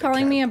you strolls stop into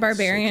calling me a camp with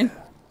barbarian?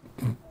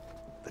 Seika.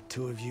 The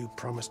two of you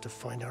promised to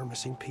find our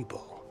missing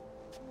people.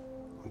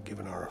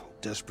 Given our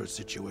desperate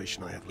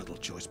situation, I have little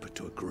choice but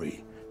to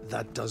agree.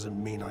 That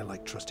doesn't mean I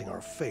like trusting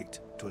our fate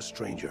to a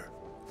stranger.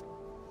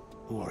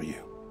 Who are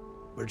you?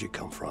 Where'd you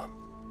come from?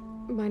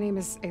 My name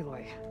is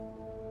Aloy.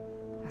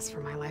 As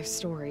for my life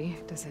story,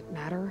 does it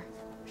matter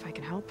if I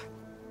can help?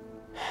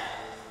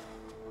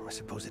 I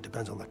suppose it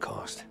depends on the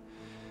cost.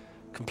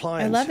 I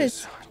Compliance love his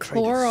is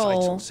traded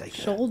coral sights on Seika.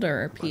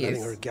 shoulder By letting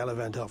piece. her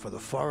gallivant off with a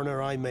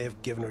foreigner, I may have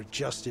given her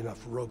just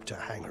enough rope to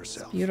hang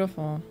herself.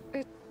 Beautiful.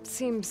 It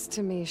seems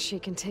to me she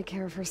can take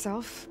care of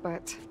herself,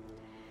 but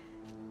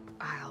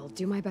I'll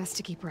do my best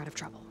to keep her out of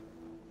trouble.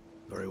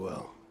 Very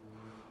well.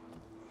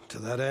 To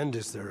that end,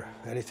 is there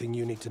anything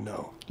you need to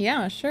know?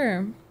 Yeah,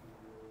 sure.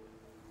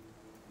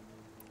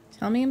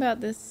 Tell me about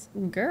this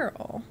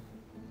girl.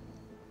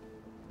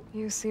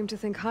 You seem to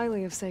think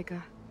highly of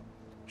Seika.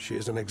 She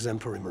is an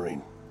exemplary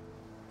Marine.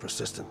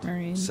 Persistent,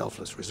 Marine.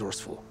 selfless,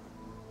 resourceful.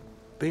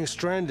 Being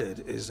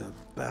stranded is a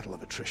battle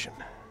of attrition.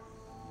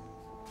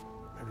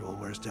 Everyone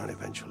wears down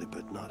eventually,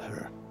 but not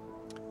her.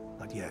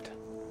 Not yet.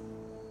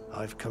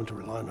 I've come to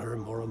rely on her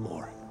more and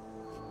more.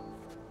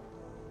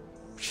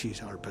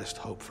 She's our best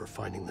hope for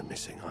finding the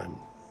missing, I'm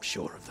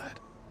sure of that.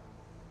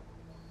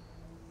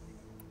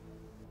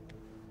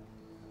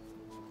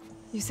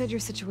 You said your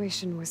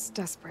situation was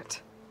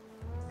desperate.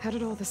 How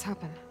did all this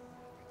happen?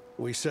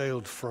 We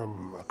sailed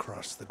from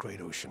across the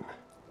Great Ocean.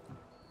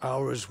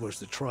 Ours was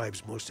the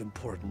tribe's most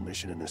important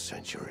mission in a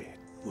century.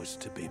 It was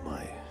to be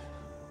my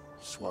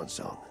swan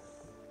song.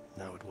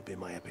 Now it will be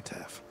my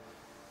epitaph.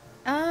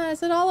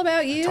 Is it all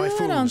about you? I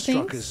Typhoon don't struck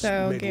think us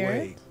so, midway,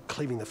 Garrett.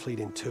 cleaving the fleet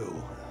in two.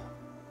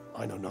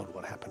 I know not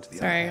what happened to the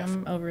Sorry, other half.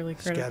 I'm overly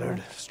critical.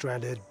 Scattered,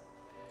 stranded,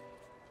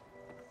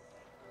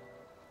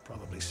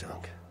 probably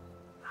sunk.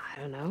 I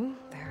don't know.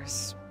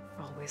 There's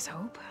always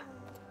hope.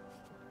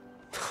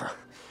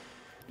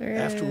 There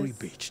After we is.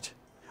 beached,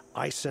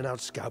 I sent out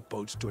scout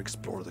boats to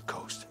explore the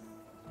coast.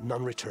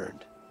 None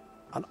returned.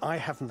 And I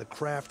haven't the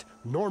craft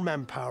nor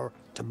manpower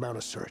to mount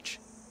a search.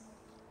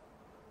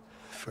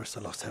 First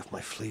I lost half my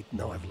fleet,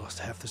 now I've lost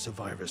half the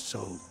survivors,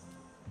 so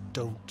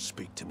don't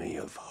speak to me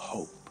of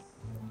hope.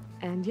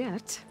 And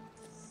yet,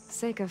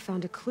 Seika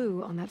found a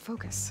clue on that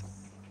focus.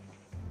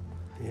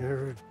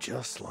 You're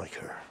just like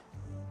her.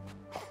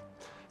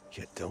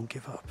 Yet don't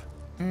give up.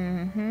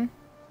 Mm-hmm.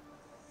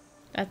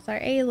 That's our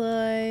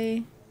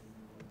Aloy.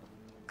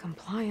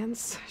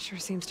 Compliance sure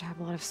seems to have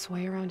a lot of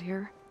sway around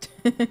here.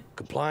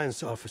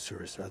 Compliance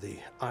officers are the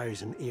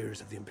eyes and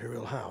ears of the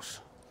Imperial House.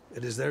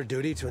 It is their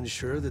duty to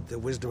ensure that the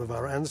wisdom of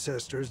our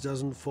ancestors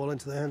doesn't fall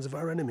into the hands of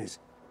our enemies.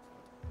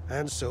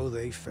 And so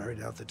they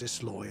ferret out the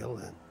disloyal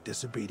and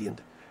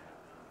disobedient.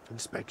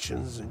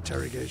 Inspections,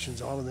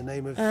 interrogations, all in the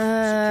name of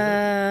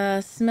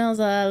security. Smells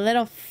a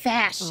little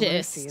fascist. All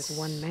I see is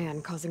one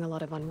man causing a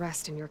lot of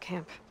unrest in your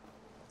camp.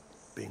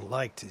 Being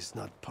liked is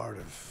not part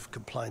of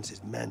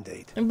compliance's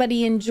mandate. But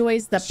he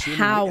enjoys the Assuming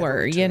we power,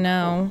 ever you return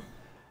know. home,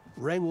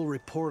 Rang will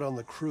report on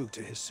the crew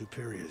to his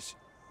superiors.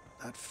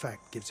 That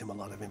fact gives him a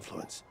lot of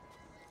influence.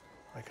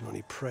 I can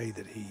only pray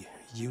that he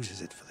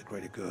uses it for the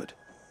greater good.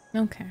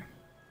 Okay.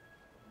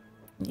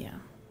 Yeah.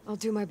 I'll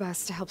do my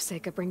best to help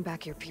Seika bring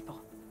back your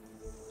people.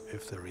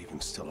 If they're even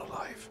still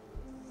alive.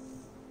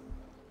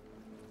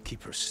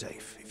 Keep her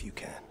safe if you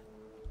can.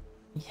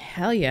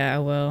 Hell yeah, I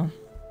will.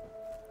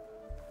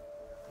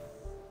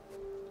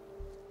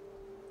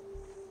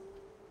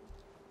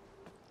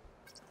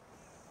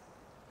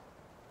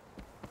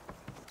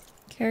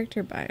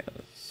 Character bios.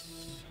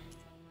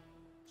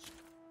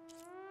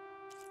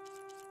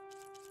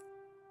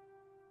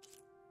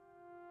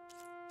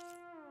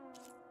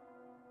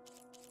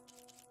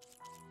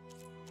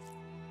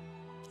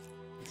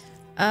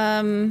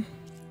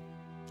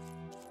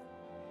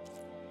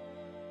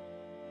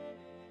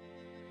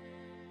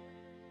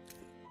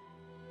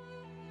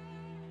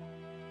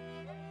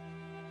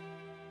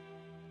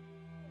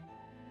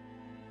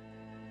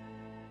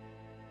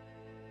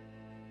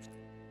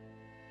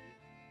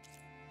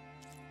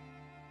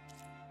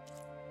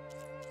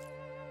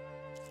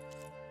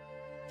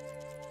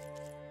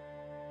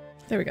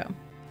 There we go.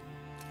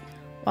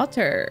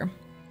 Walter.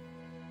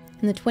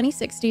 In the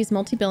 2060s,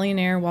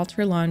 multi-billionaire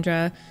Walter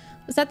Londra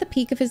was at the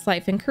peak of his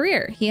life and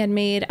career. He had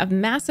made a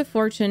massive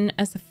fortune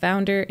as the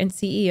founder and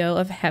CEO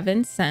of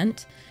Heaven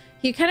Sent.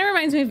 He kind of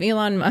reminds me of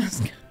Elon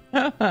Musk.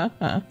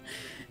 An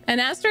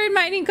asteroid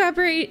mining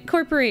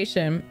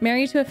corporation.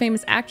 Married to a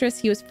famous actress,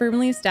 he was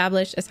firmly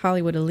established as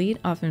Hollywood elite,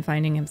 often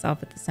finding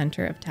himself at the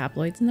center of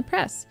tabloids and the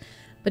press.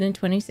 But in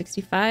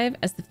 2065,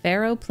 as the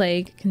Pharaoh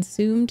plague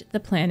consumed the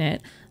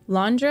planet,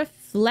 Londra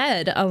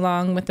fled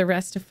along with the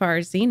rest of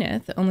Far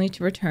Zenith, only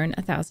to return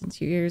 1,000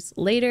 years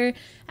later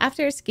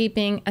after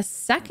escaping a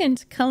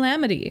second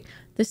calamity,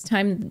 this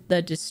time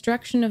the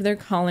destruction of their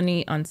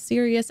colony on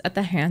Sirius at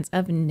the hands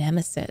of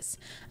Nemesis,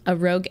 a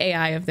rogue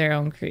AI of their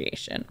own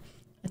creation.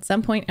 At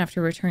some point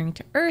after returning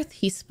to Earth,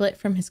 he split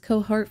from his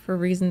cohort for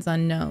reasons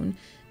unknown.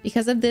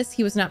 Because of this,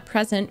 he was not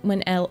present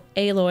when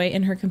Aloy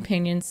and her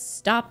companions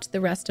stopped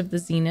the rest of the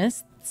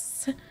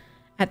Zeniths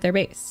at their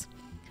base.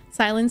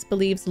 Silence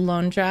believes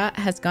Londra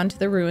has gone to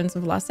the ruins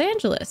of Los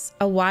Angeles,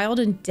 a wild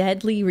and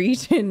deadly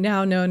region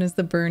now known as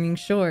the Burning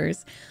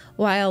Shores.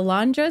 While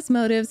Londra's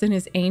motives in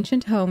his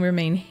ancient home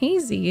remain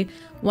hazy,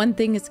 one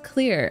thing is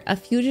clear: a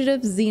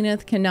fugitive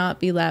Zenith cannot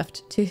be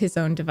left to his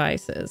own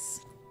devices.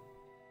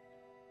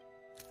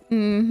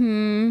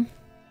 Seika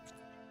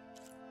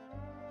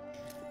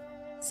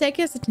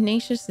is a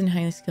tenacious and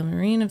highly skilled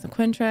marine of the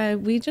Quen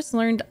tribe. We just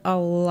learned a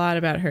lot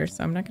about her,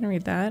 so I'm not going to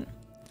read that.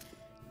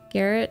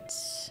 Garrett,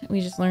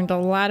 we just learned a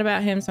lot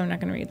about him, so I'm not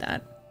going to read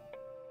that.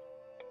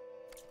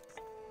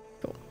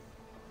 Cool.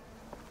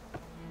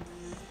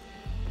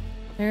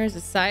 There's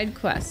a side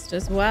quest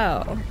as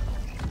well.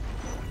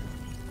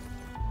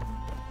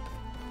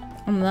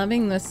 I'm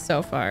loving this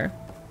so far.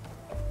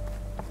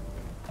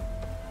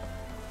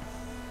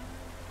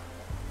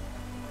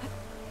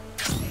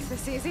 Is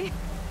this easy?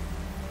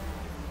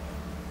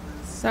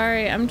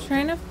 Sorry, I'm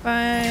trying to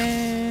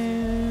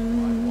find...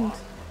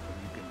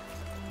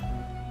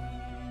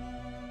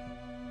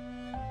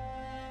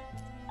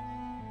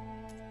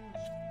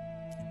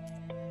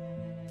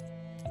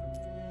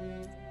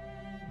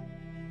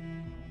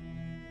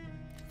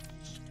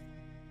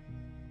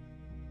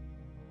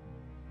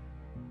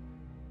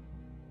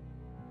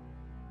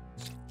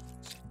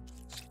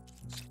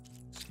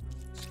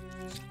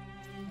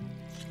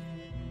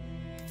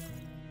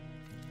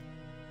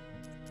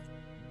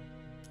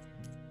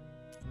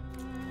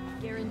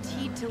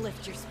 Guaranteed to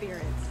lift your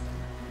spirits.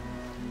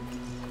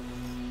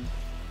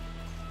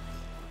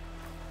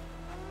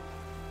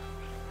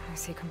 I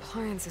see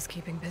compliance is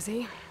keeping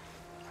busy.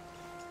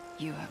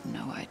 You have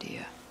no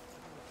idea.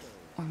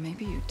 Or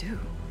maybe you do.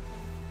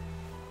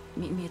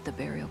 Meet me at the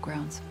burial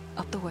grounds,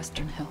 up the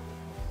Western Hill.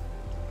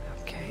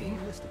 Okay.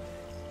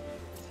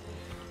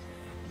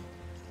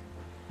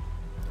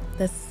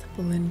 The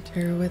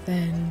splinter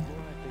within.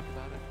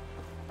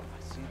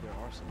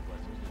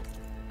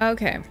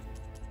 Okay.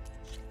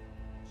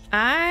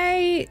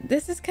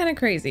 This is kind of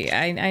crazy.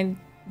 I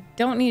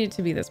don't need it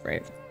to be this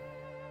bright.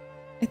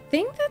 I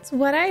think that's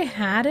what I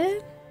had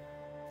it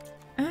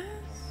as.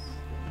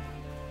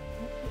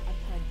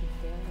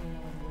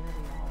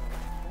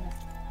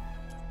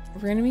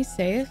 We're gonna be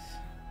safe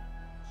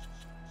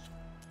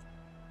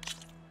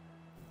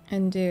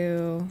and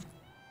do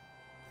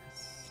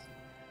this.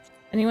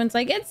 Anyone's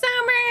like, it's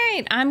not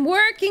right. I'm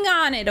working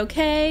on it,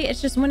 okay?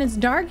 It's just when it's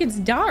dark, it's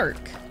dark.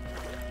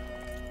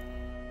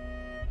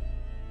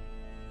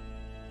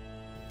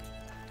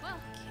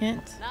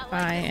 Can't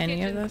buy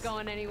any of this.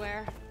 Going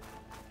anywhere.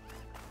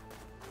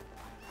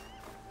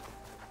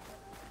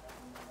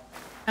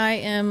 I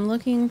am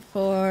looking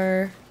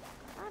for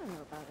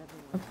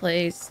a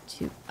place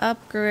to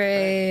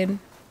upgrade.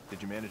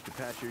 Did you manage to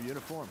patch your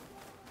uniform?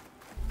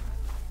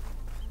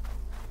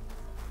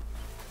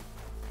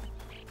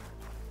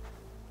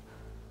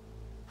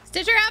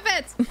 Stitch your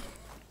outfits!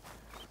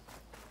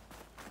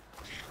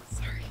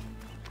 Sorry.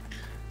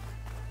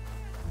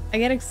 I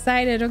get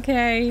excited,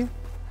 okay?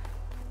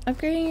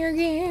 Upgrading your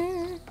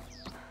gear.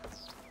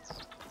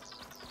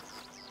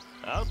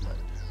 Outlet.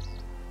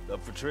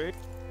 Up for trade?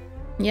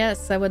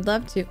 Yes, I would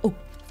love to. Oh.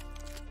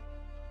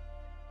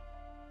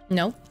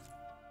 Nope.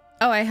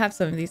 Oh, I have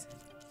some of these.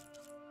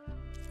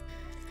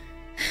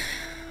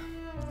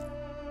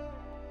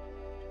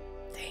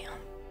 Damn.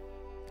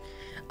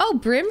 Oh,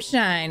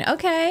 Brimshine.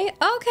 Okay. Okay.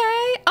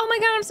 Oh my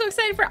god, I'm so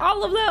excited for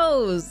all of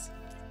those.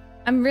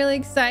 I'm really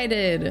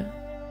excited.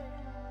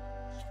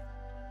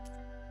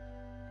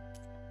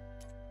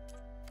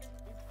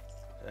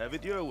 Have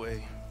it your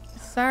way.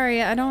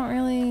 Sorry, I don't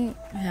really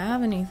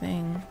have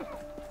anything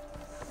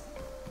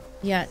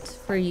yet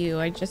for you.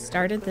 I just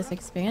started this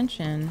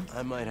expansion.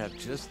 I might have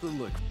just the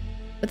look.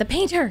 With a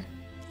painter.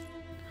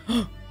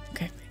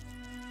 Okay.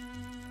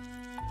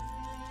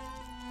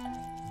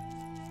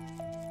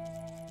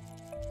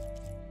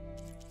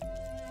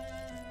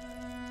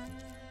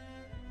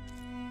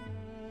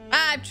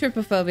 I have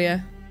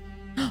trypophobia.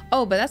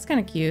 Oh, but that's kind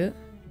of cute.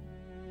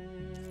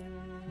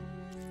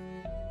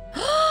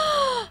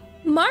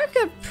 Mark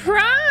of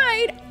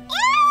Pride.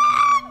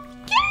 Oh,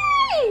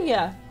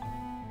 yay!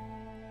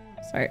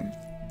 Sorry.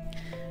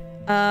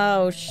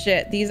 Oh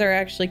shit, these are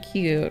actually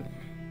cute.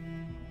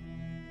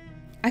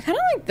 I kind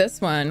of like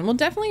this one. We'll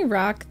definitely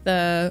rock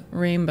the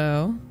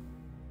rainbow.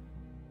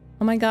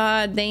 Oh my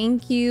god,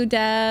 thank you,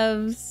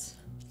 devs.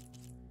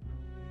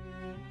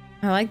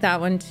 I like that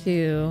one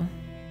too.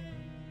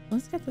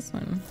 Let's get this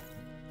one.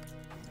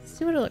 Let's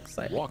see what it looks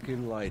like. Walk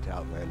in light,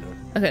 Outlander.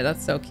 Okay,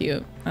 that's so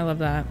cute. I love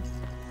that.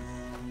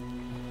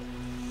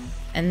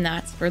 And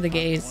that's for the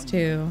gays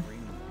too.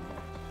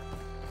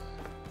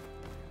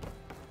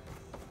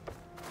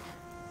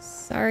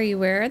 Sorry,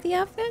 where are the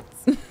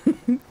outfits?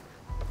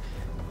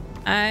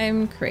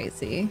 I'm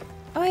crazy.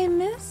 Oh, I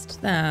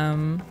missed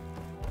them.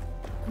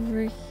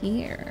 Over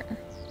here.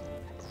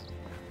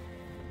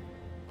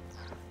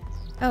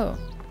 Oh.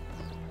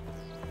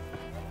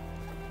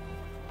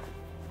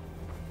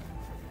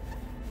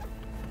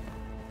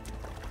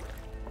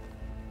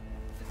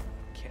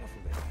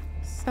 Careful there.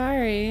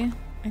 Sorry.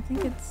 I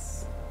think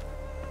it's...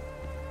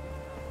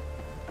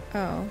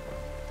 Oh.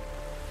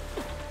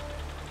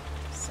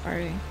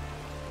 Sorry.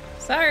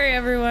 Sorry,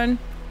 everyone.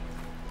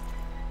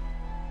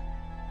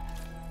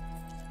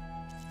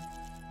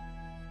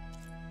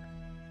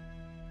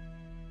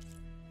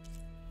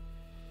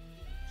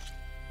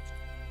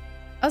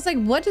 I was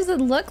like, what does it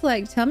look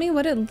like? Tell me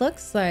what it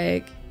looks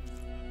like.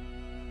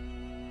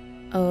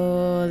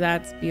 Oh,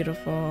 that's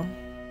beautiful.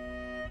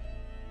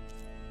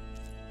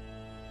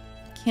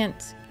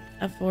 Can't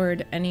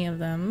afford any of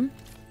them.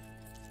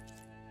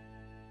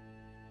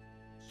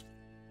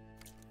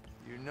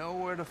 You know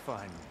where to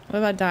find me. What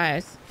about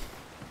dyes?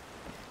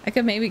 I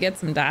could maybe get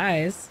some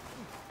dyes.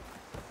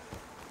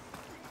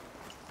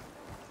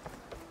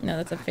 No,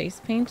 that's a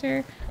face painter.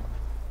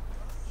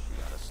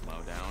 You gotta slow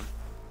down.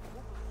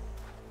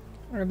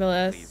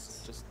 Herbalist.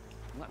 Please, just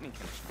let me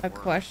finish A my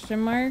work. question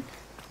mark.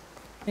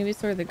 Maybe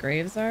it's where the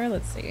graves are.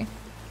 Let's see.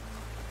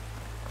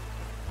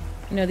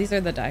 No, these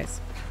are the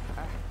dyes.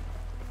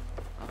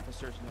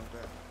 Officer's no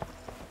good.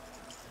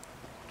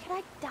 Could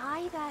I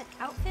dye that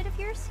outfit of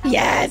yours?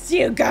 Yes,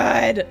 you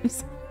could.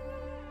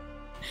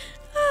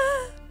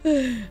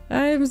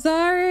 I'm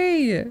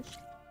sorry. I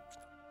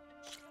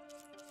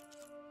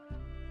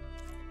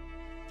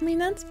mean,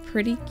 that's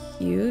pretty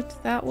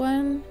cute, that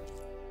one.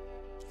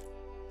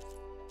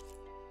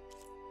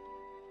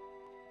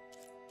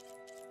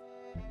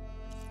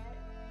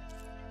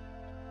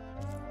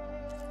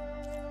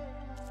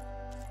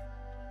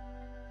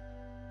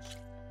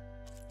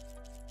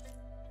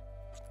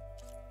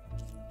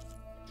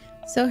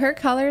 So her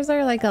colors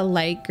are like a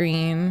light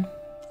green.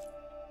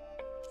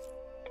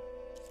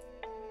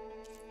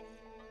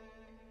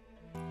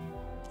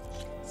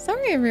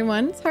 Sorry,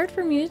 everyone. It's hard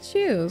for me to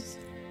choose.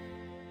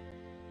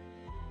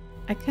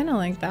 I kind of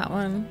like that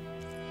one.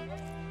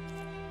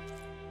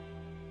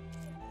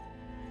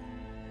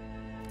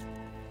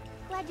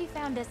 Glad you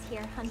found us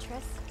here,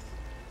 Huntress.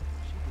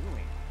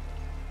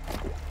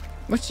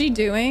 What's she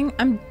doing?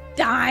 I'm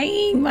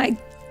dying my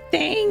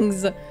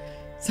things.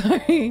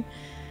 Sorry.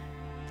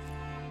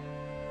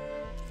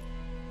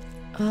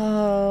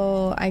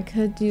 Oh, I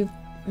could do...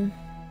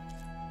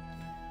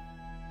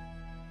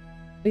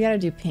 We gotta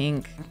do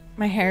pink.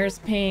 My hair's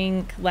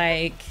pink.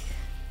 Like,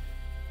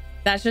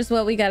 that's just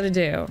what we gotta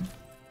do.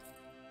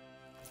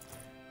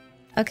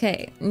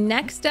 Okay,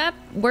 next up,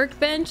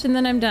 workbench, and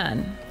then I'm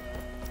done.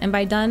 And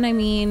by done, I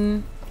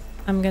mean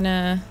I'm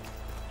gonna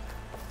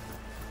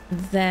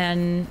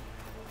then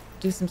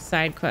do some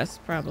side quests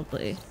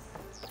probably.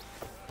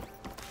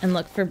 And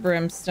look for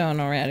brimstone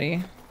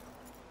already.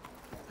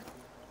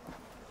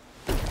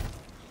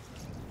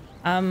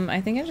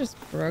 I think I just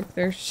broke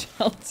their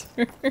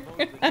shelter.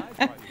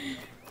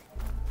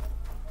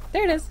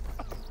 There it is.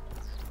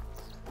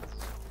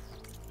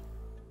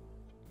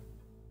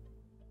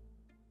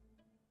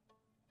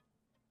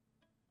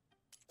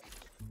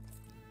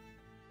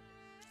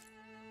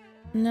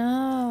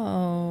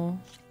 No.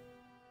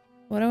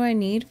 What do I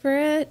need for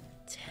it?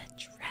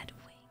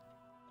 Dreadwing.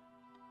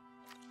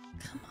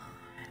 Come on.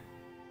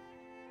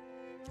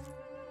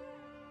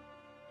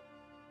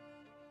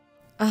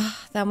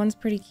 Ah, that one's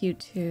pretty cute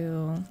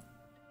too.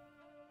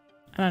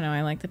 I don't know.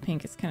 I like the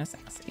pink. It's kind of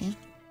sassy.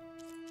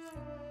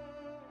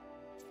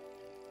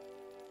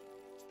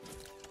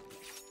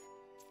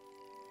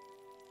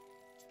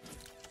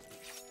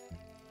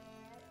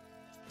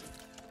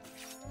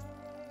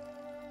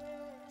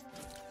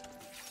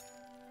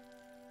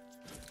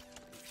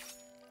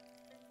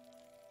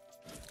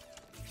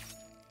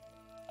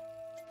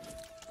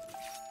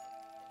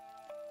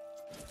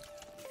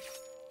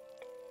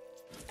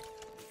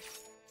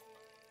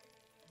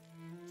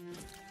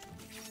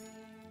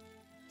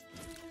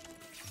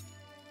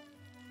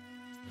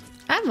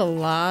 I have a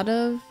lot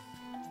of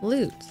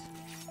loot.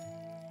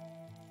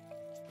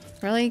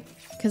 Probably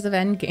because of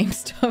endgame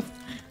stuff.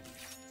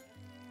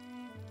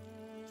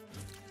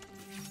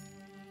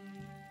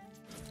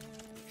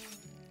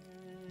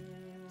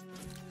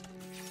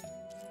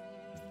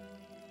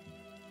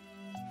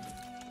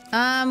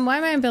 Why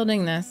am I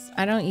building this?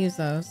 I don't use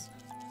those.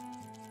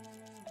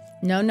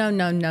 No, no,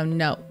 no, no,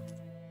 no.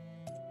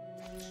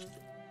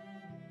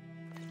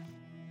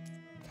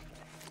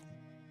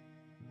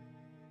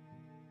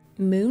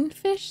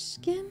 Moonfish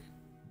skin?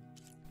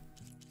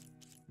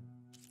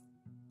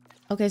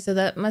 Okay, so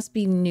that must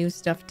be new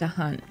stuff to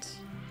hunt.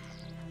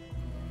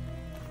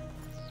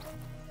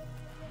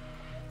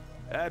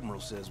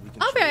 Admiral says we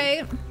can.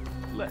 Okay.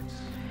 Let's.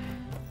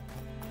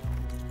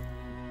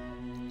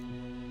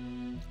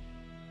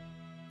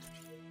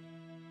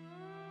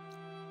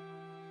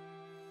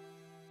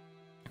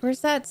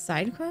 Where's that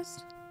side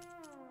quest?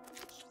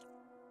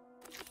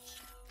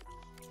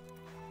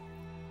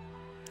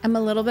 I'm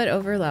a little bit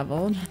over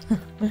leveled.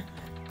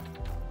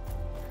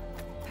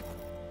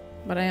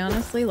 But I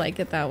honestly like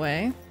it that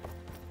way.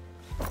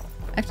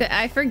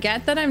 I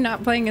forget that I'm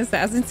not playing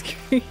Assassin's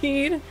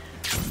Creed.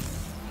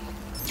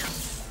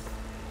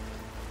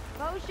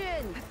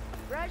 Potion!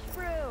 Fresh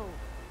brew!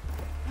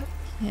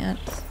 Can't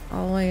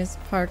always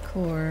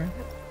parkour.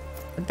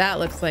 But that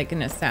looks like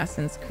an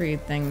Assassin's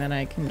Creed thing that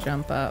I can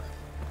jump up.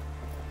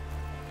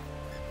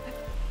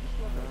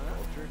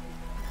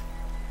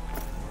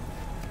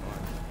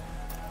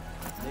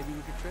 Maybe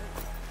we could trade.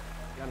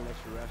 Got an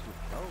extra ration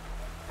of kelp.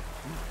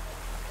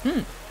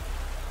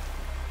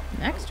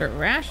 An extra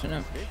ration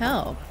of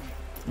kelp.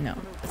 No,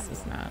 this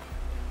is not.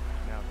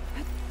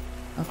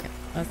 Okay,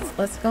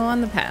 let's go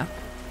on the path.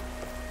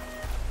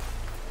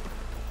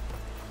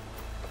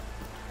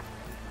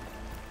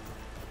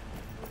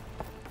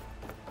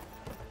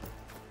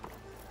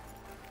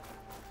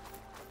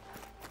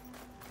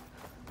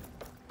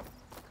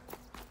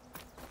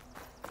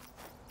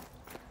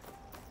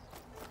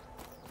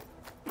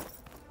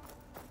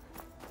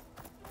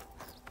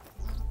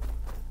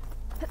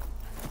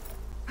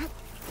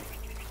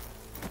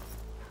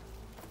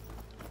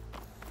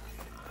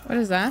 What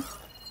is that?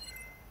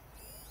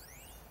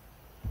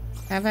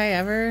 Have I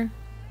ever?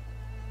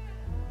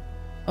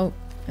 Oh,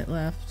 it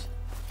left.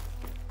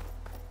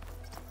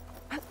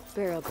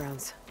 Burial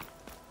grounds.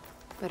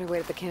 Better wait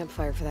at the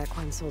campfire for that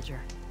Quen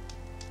soldier.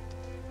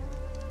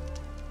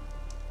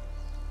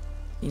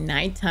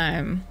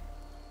 Nighttime.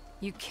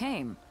 You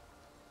came.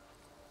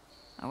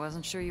 I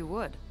wasn't sure you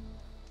would.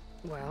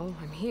 Well,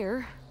 I'm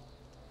here.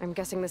 I'm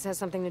guessing this has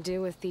something to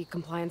do with the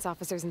compliance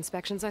officer's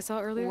inspections I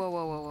saw earlier? Whoa,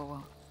 whoa, whoa, whoa,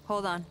 whoa.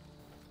 Hold on.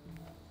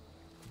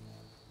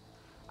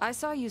 I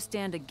saw you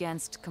stand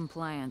against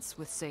compliance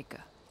with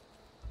Seika.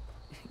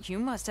 You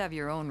must have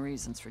your own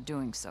reasons for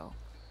doing so.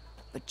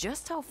 But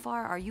just how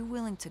far are you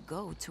willing to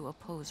go to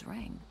oppose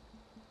Rang?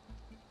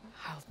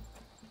 I'll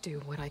do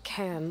what I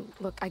can.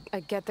 Look, I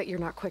get that you're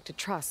not quick to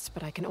trust,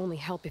 but I can only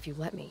help if you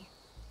let me.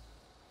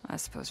 I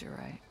suppose you're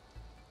right.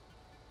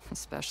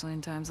 Especially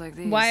in times like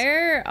these. Why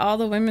are all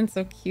the women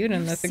so cute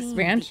in this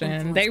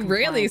expansion? They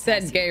really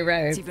said gay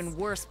rights. It's even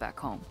worse back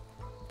home.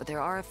 But there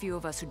are a few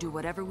of us who do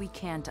whatever we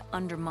can to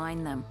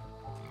undermine them.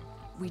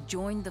 We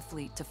joined the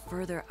fleet to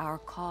further our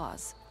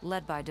cause,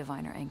 led by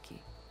Diviner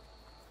Enki.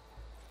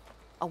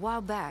 A while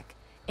back,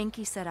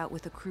 Enki set out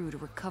with a crew to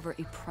recover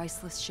a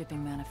priceless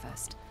shipping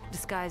manifest,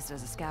 disguised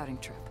as a scouting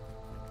trip.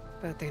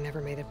 But they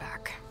never made it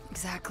back.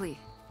 Exactly.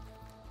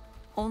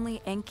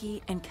 Only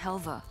Enki and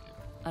Kelva,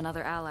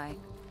 another ally,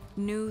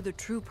 knew the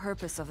true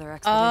purpose of their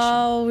expedition.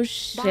 Oh,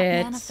 shit.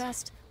 That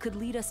manifest could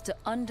lead us to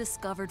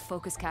undiscovered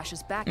focus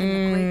caches back in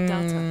the Great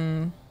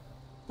Delta.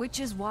 Which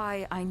is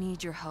why I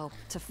need your help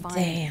to find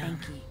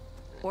Enki,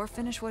 or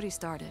finish what he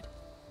started.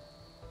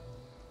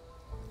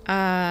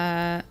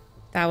 That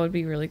would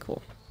be really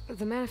cool.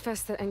 The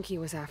manifest that Enki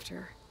was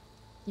after,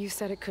 you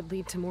said it could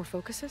lead to more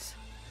focuses?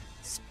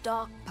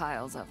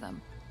 Stockpiles of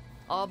them,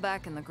 all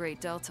back in the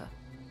Great Delta.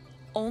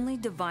 Only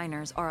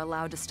diviners are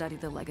allowed to study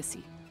the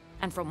legacy.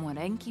 And from what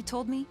Enki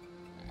told me,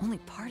 only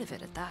part of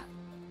it at that.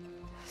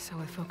 So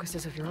with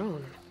focuses of your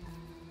own,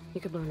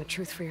 you could learn the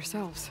truth for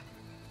yourselves.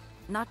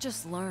 Not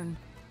just learn,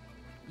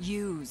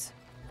 use.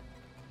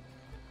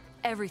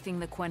 Everything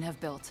the Quen have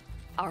built,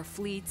 our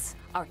fleets,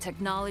 our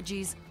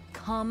technologies,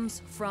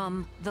 comes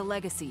from the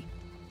legacy.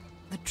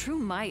 The true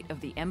might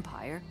of the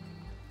Empire.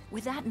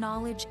 With that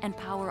knowledge and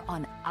power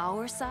on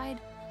our side,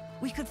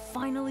 we could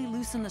finally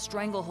loosen the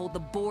stranglehold the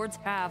boards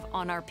have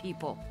on our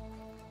people.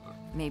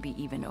 Maybe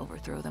even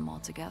overthrow them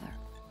altogether.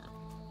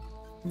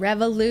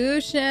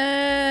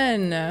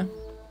 Revolution!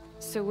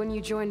 So when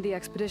you joined the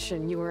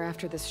expedition, you were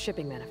after this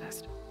shipping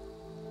manifest?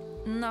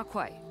 Not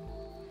quite.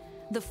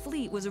 The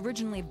fleet was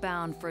originally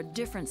bound for a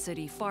different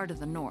city far to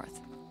the north.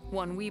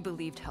 One we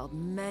believed held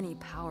many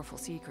powerful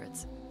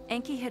secrets.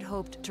 Enki had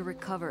hoped to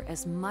recover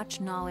as much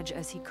knowledge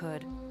as he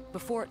could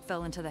before it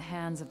fell into the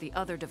hands of the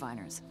other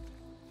diviners.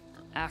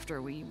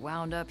 After we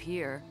wound up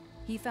here,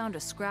 he found a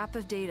scrap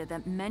of data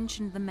that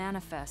mentioned the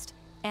manifest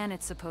and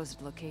its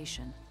supposed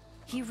location.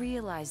 He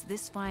realized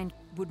this find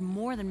would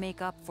more than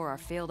make up for our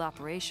failed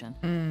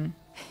operation.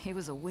 It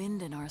was a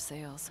wind in our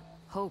sails.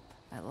 Hope,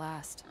 at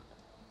last.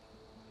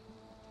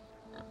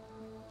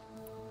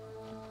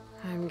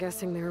 I'm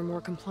guessing there are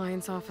more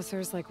compliance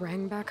officers like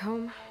Rang back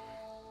home?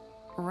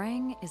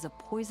 Rang is a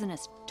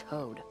poisonous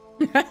toad.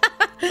 But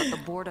the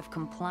Board of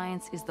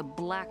Compliance is the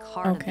black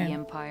heart of the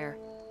Empire.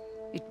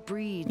 It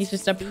breeds. He's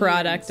just a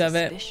product of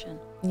it.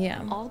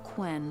 Yeah. All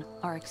Quen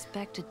are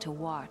expected to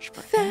watch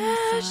for any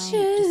sign of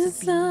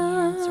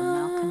disobedience or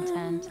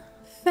malcontent.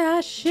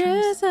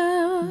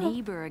 Fascism.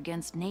 Neighbor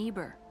against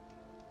neighbor.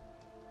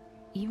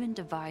 Even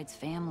divides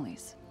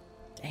families.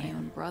 Damn. My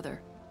own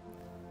brother,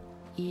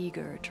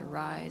 eager to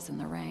rise in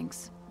the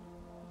ranks,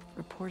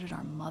 reported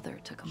our mother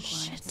to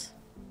compliance. Shit.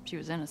 She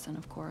was innocent,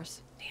 of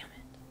course. Damn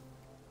it.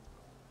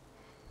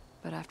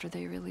 But after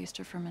they released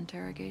her from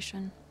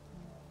interrogation,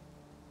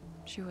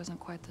 she wasn't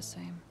quite the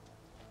same.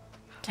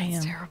 Damn.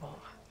 That's terrible.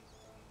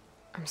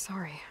 I'm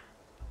sorry.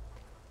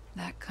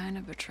 That kind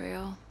of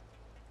betrayal,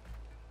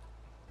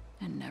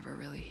 it never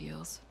really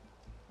heals.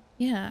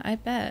 Yeah, I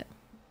bet.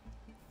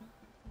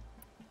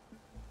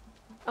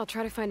 I'll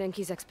try to find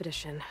Enki's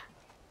expedition.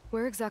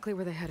 Where exactly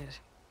were they headed?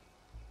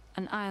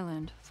 An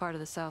island far to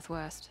the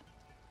southwest.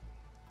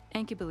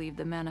 Enki believed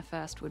the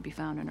manifest would be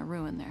found in a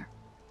ruin there.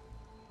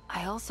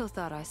 I also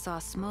thought I saw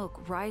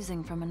smoke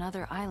rising from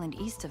another island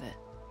east of it.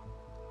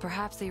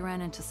 Perhaps they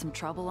ran into some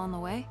trouble on the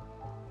way?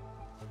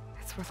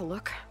 It's worth a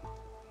look.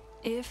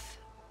 If,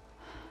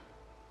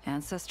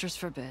 ancestors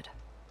forbid,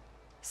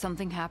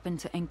 something happened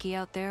to Enki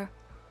out there,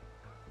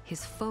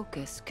 his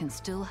focus can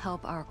still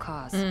help our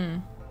cause.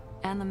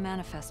 And the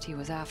manifest he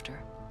was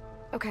after.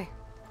 Okay,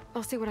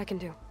 I'll see what I can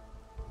do.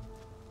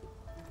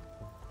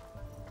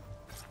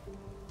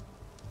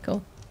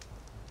 Cool.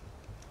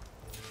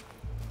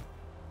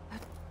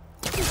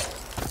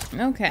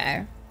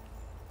 Okay.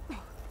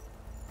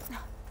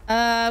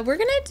 We're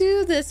gonna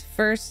do this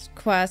first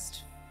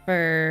quest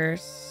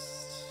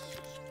first.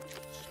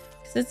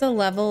 'Cause it's a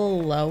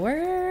level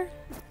lower.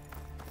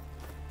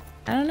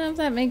 I don't know if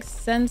that makes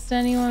sense to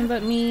anyone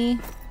but me.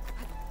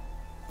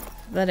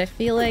 But I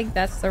feel like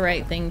that's the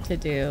right thing to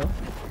do.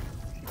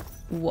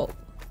 Whoa.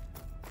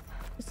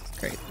 This is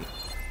crazy.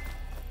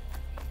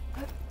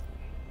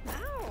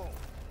 Ow!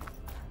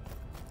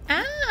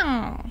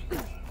 Ow!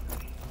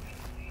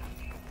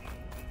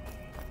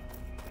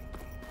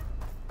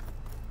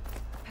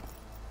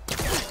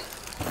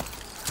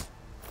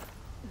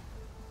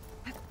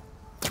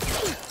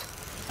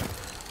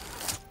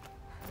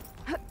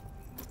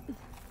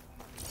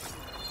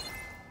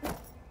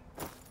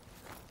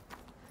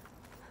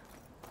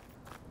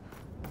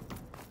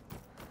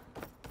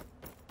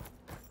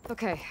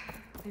 Okay,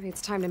 maybe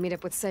it's time to meet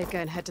up with Seika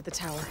and head to the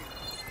tower.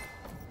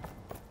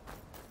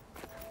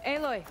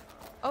 Aloy,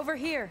 over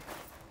here.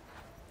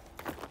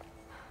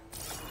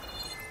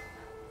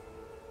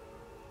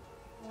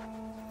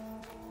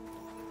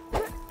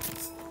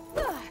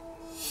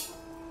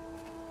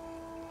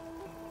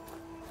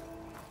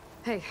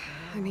 Hey,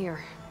 I'm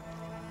here.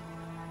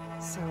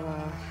 So,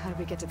 how do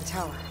we get to the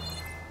tower?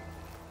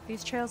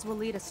 These trails will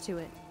lead us to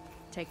it.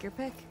 Take your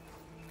pick.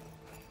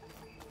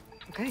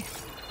 Okay,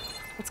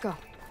 let's go.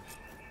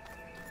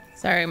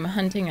 Sorry, I'm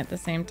hunting at the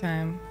same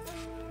time.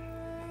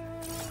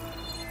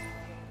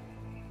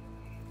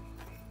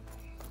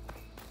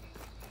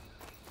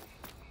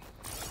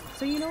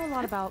 So you know a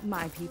lot about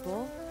my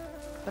people,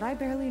 but I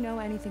barely know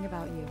anything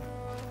about you.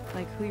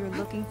 Like who you're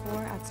looking for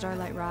at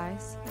Starlight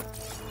Rise.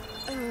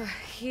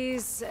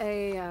 He's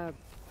a,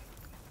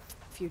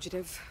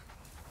 fugitive.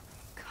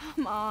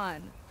 Come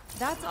on.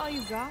 That's all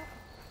you got?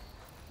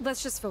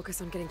 Let's just focus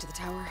on getting to the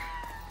tower.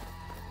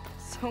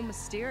 So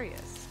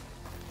mysterious.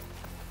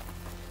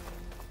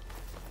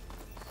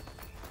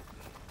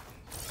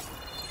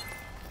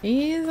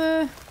 He's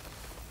a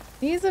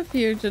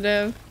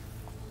fugitive.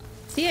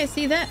 See, I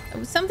see that.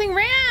 Something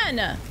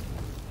ran!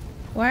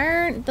 Why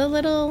aren't the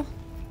little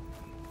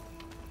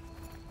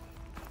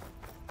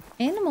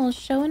animals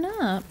showing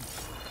up?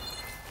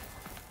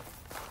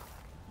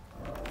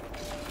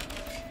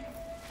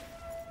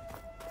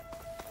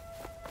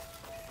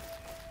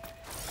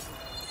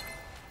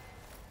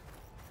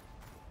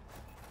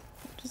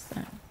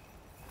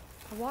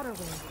 water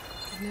wing.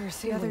 I've never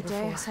seen The one other day,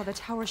 I before. saw the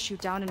tower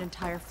shoot down an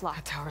entire flock.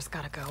 That tower's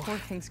gotta go. Poor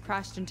things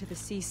crashed into the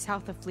sea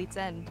south of Fleet's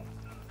End.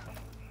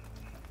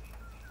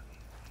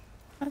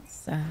 That's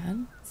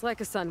sad. It's like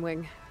a sun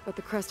wing, but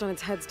the crest on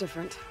its head's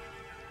different.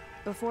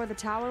 Before the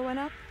tower went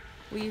up,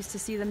 we used to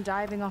see them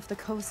diving off the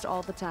coast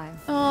all the time.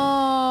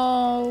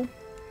 Oh.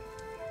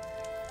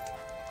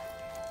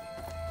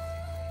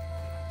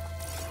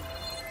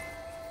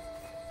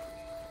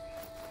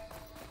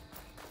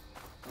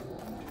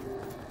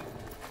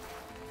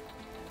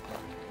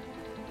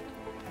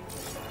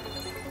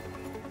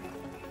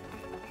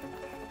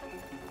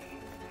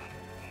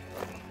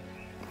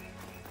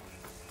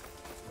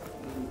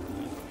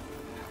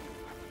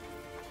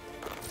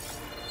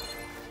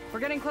 We're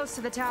getting close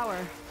to the tower.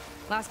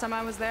 Last time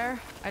I was there,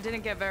 I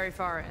didn't get very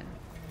far in.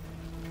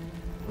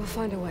 We'll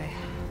find a way.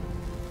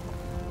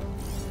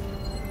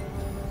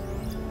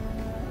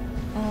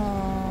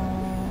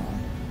 Oh.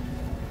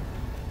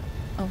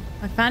 Oh,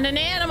 I found an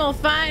animal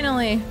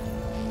finally.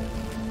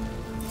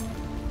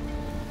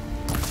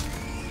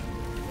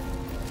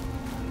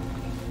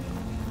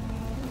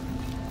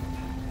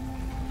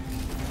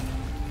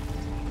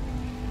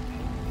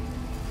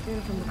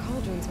 Data from the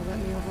cauldrons will let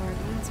me over our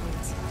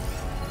landslides.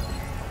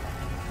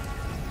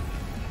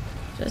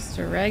 Just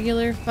a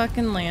regular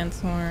fucking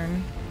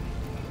Lancehorn.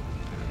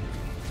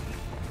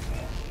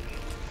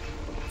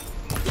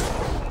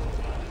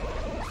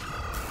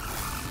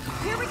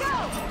 Here we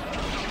go!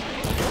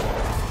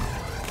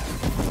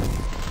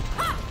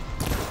 Ha!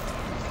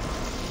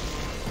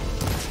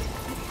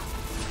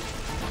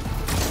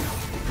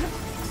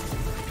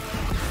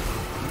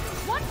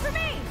 One for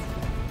me!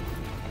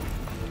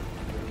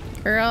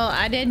 Girl,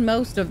 I did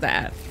most of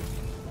that.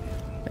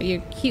 But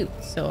you're cute,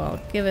 so I'll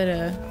give it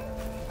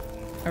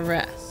a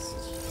rest.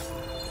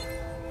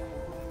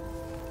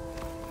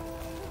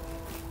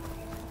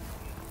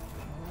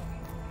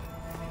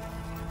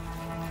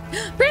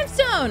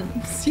 Brimstone!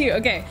 Cute.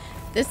 Okay,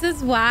 this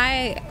is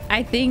why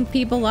I think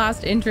people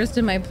lost interest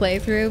in my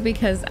playthrough,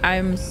 because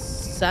I'm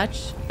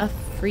such a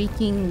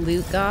freaking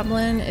loot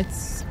goblin.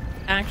 It's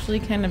actually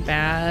kind of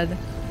bad,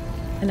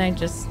 and I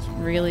just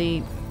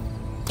really...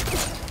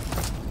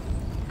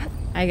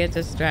 I get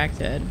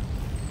distracted.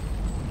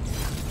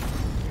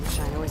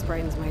 Shine always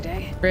brightens my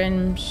day.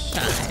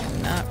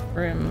 Brimshine, not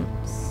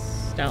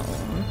brimstone.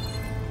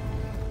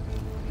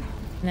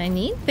 And I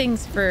need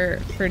things for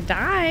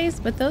dyes,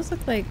 but those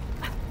look like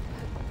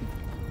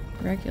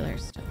regular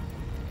stuff.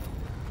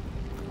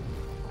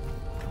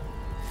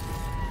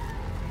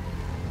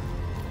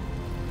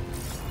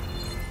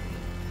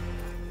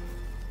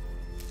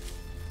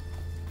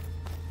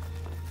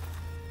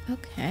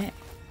 Okay.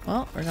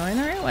 Well, we're going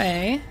the right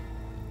way.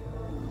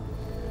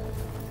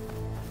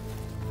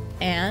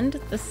 And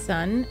the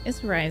sun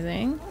is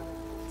rising.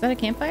 Is that a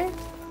campfire?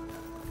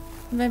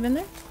 Have I been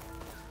there?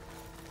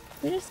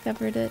 We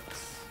discovered it.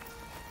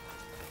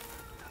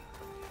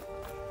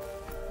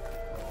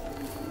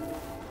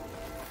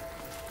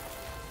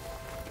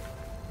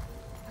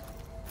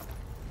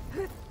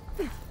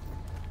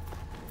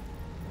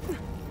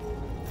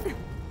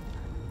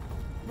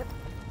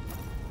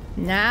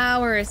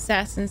 Now we're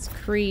Assassin's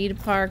Creed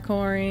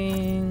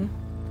parkouring.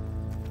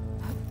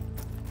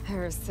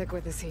 Hair is thick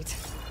with this heat.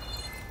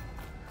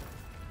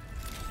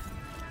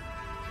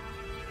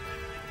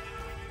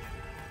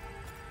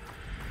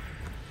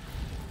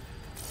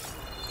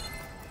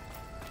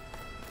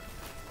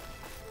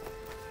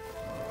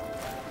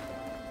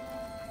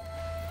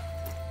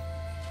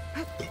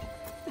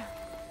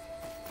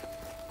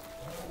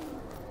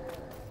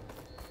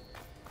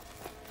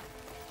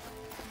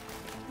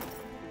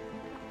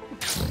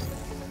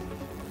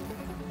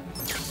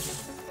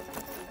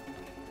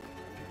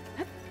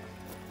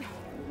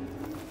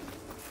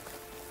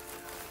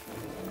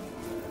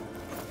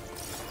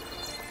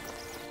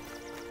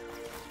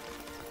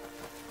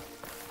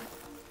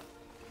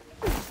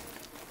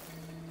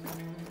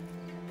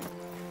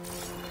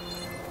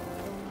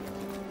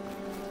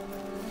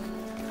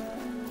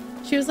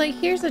 She was like,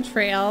 here's a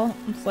trail.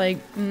 It's like,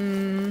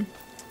 I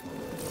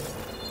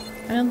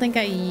don't think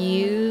I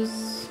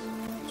use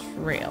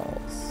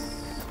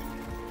trails.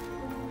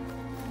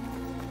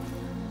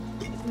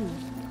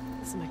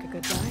 This will make a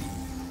good dye.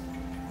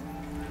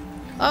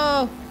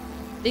 Oh,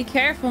 be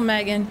careful,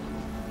 Megan.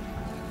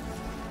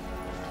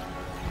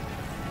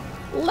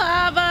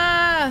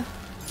 Lava!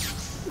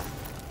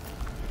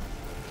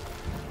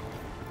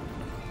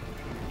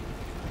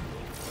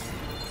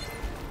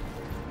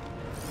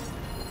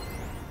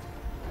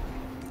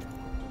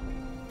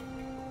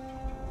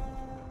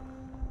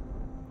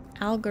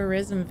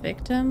 Algorithm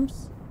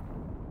victims.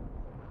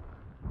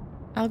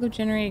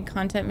 Algo-generated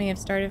content may have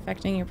started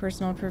affecting your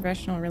personal and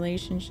professional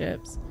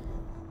relationships.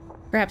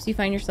 Perhaps you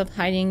find yourself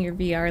hiding your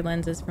VR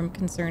lenses from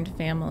concerned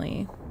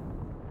family.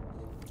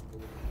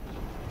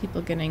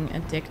 People getting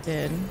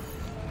addicted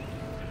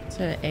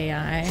to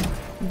AI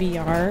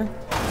VR.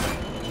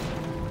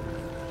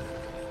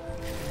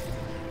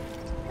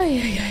 Ay,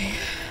 ay, ay.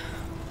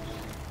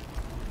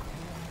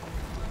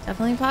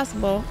 Definitely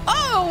possible.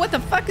 Oh, what the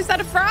fuck? Is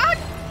that a frog?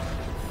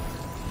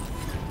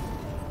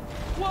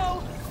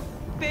 Whoa!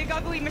 Big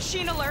ugly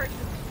machine alert.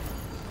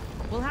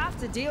 We'll have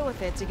to deal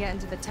with it to get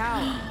into the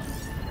tower.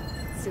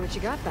 See what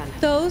you got then.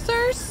 Those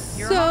are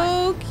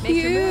so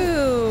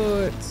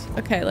cute.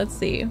 Okay, let's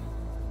see.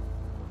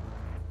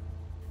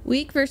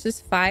 Weak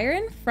versus fire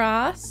and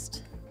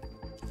frost.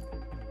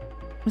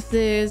 This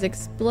is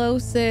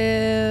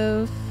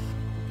explosive.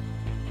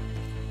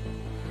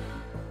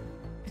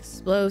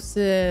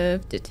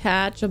 Explosive,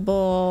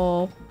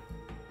 detachable.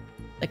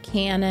 The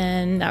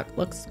cannon, that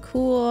looks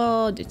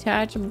cool.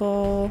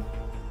 Detachable.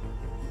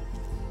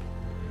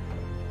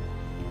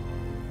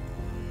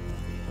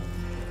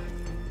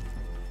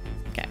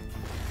 Okay.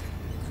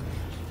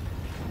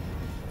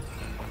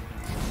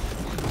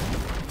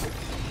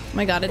 Oh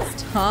my god,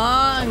 it's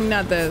tongue,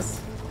 not this.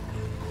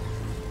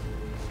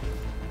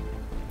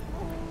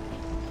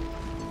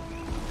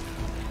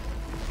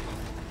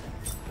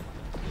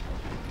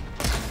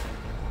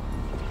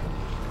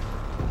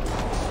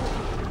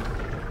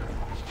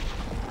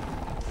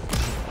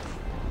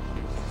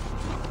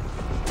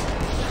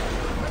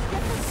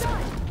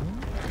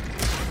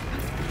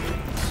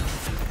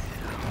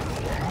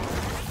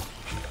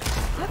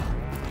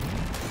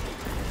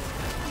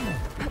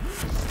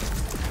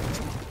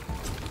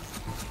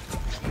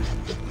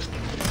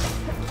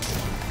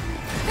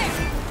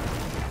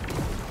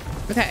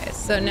 Okay,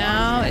 so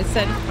now it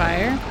said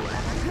fire.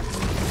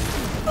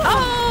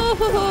 Oh!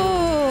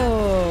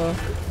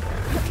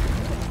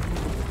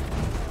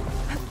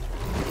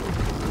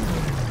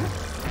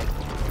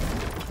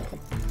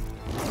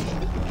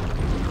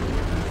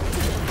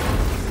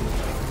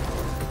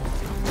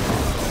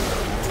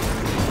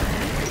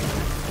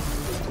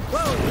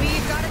 Whoa, we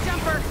got a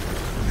jumper.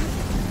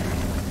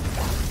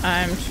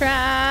 I'm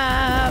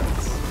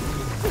trapped.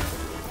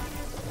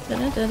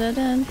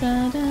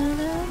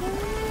 Da-da-da-da-da-da-da-da.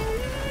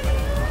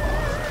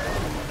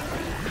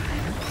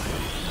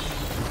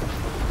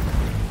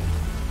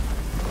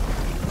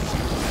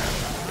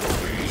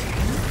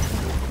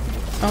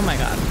 Oh my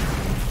god.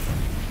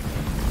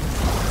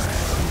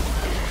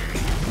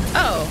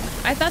 Oh,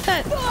 I thought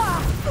that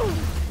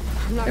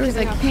there was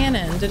a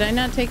cannon. Did I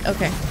not take?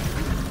 Okay.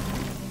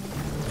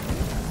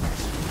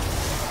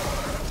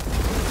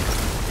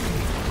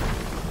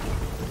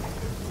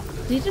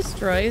 Did he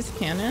destroy his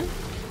cannon?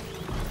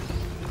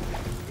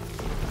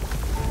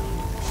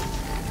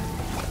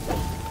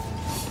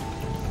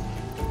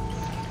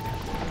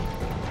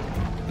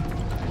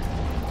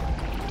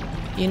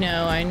 You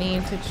know, I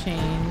need to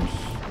change.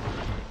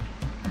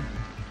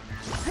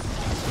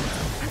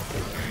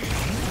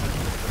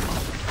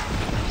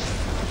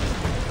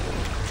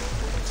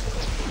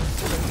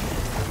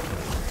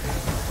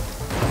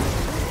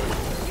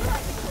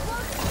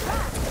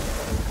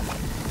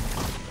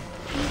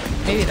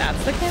 Maybe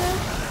that's the cannon?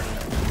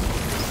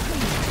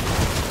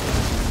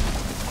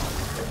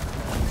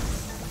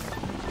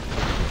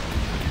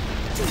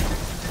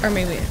 Or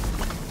maybe...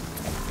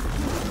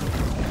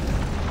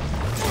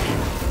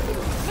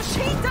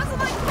 Machine doesn't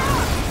like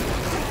frost.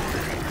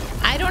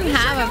 I don't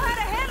have know how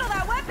to handle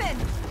that weapon.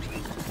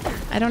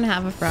 I don't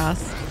have a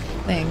frost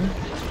thing.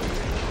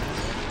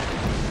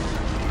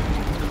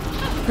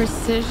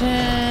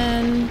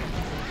 Precision...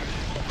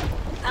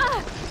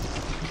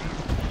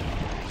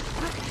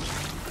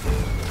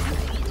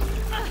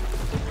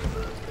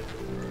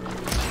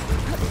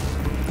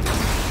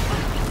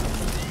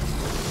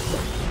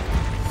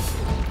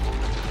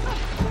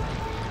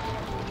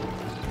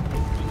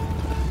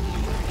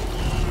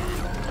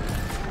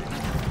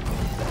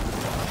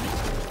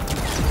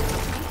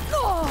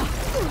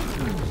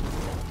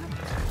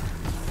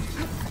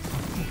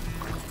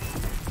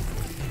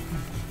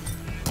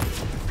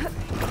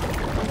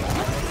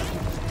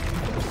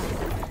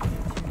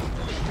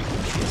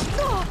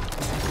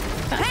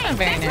 That's not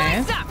very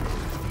nice.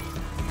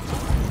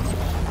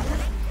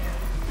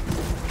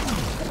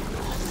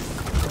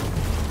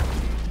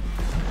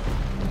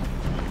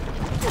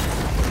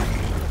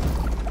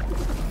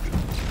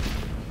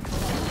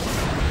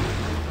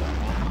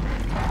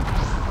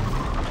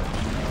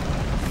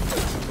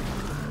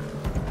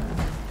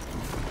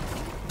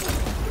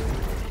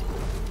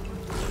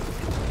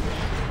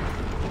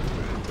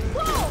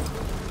 Whoa!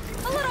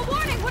 A little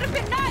warning would have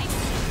been nice.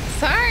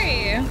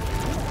 Sorry.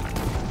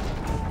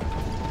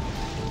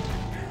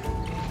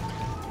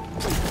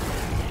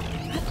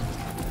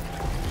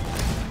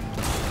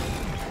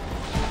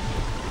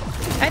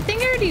 I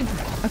think I already...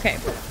 Okay.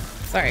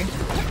 Sorry.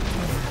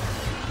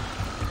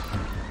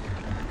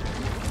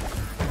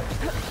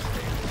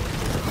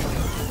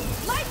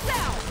 Lights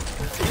out.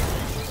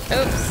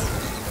 Oops.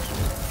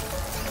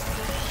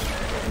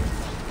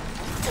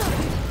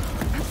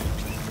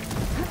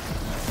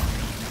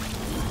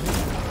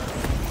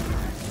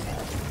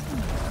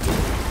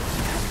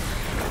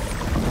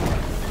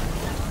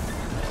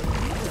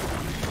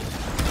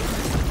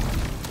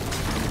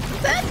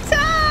 That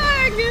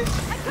tag!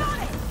 I got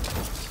it.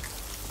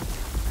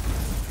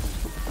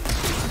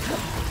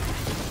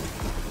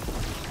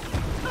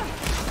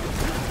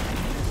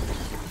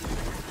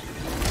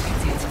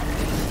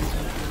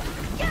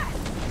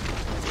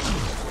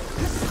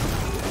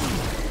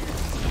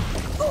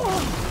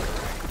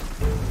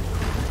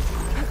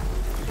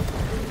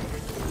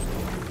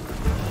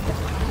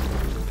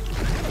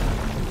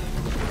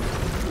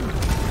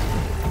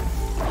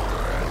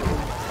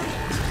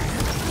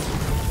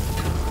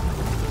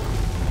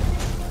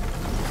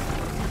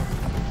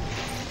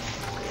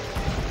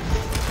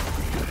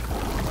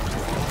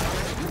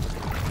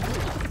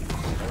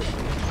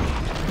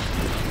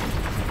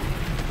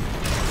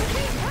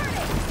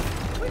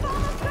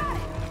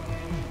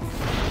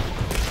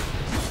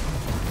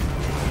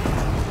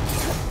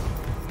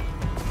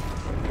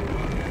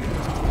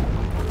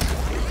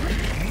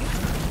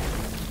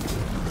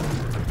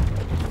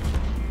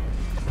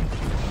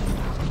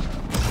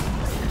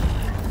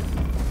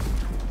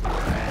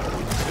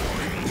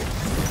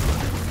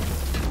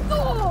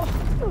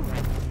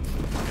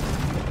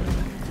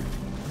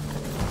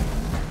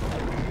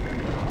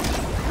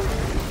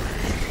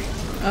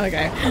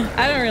 Okay.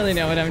 I don't really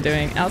know what I'm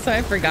doing. Also,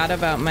 I forgot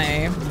about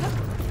my...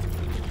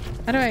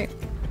 How do I...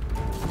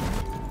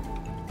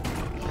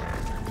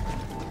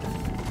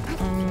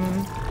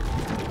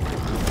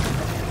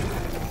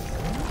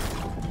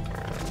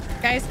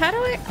 Guys, how do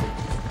I...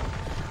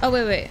 Oh,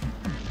 wait.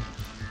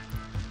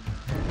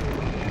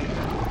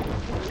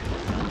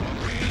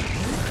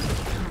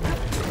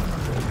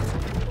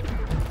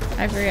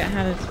 I forget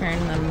how to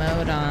turn the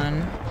mode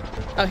on.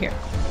 Oh, here.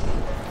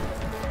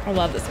 I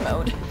love this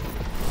mode.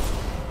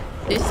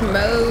 This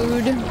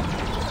mode.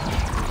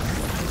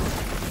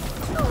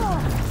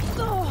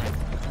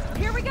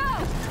 Here we go.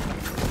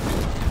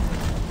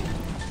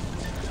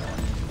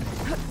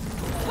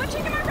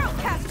 Switching to my rope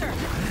caster.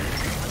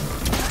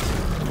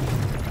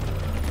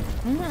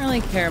 I don't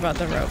really care about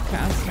the rope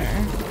caster.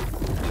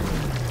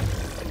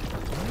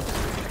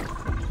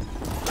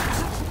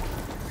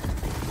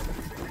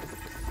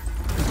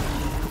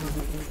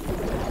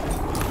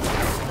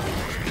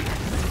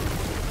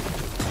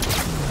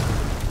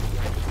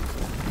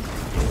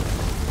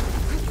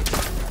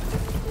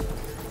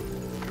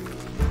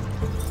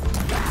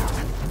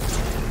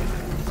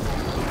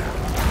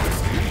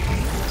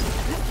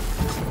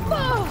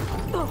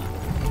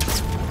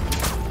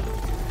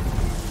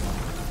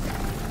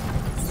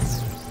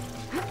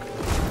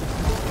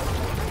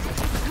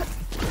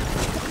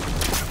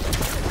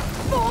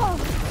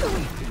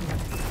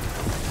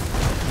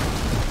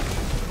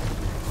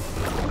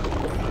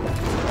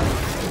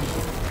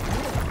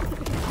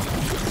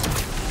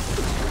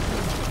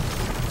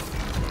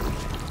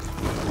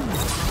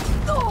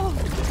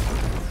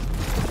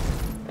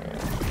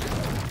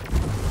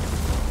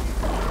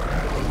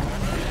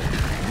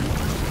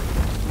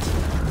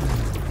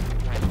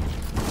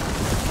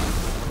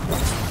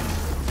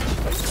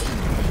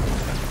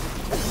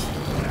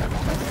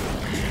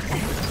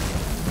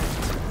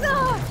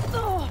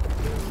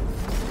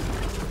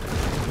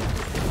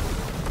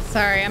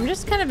 Sorry, I'm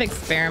just kind of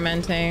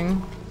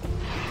experimenting.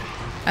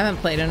 I haven't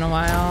played in a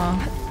while,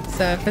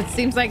 so if it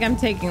seems like I'm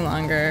taking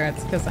longer,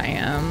 it's because I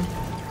am.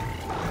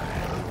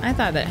 I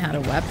thought it had a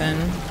weapon.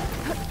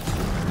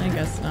 I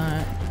guess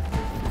not.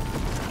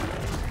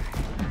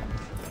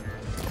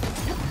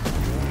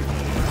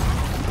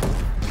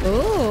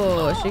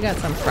 Ooh, she got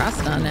some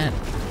frost on it.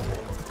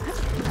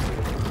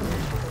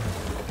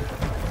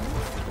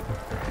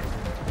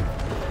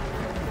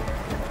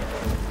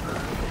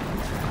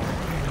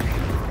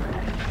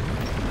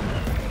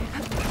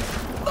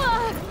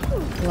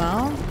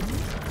 Well,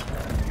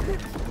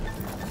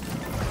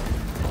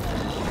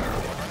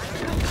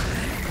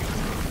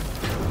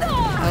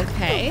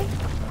 okay.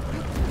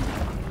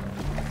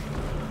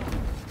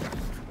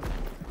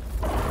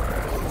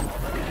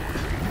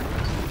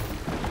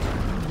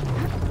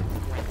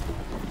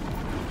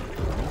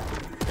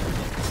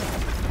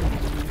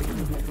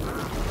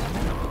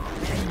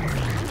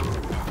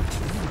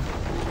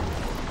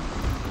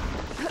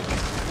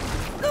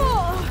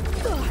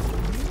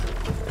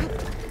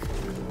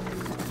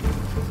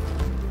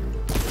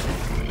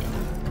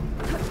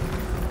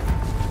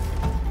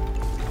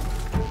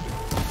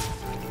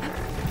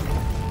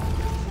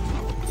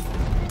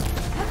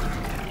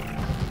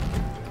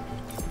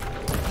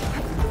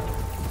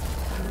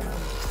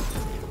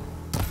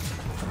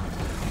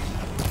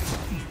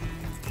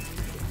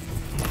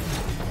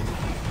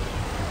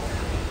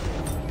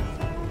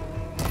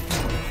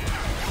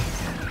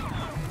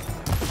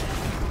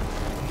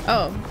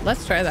 Oh,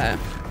 let's try that.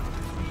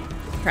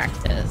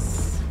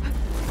 Practice.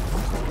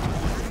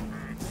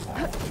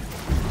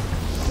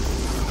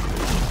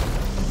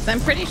 So I'm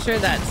pretty sure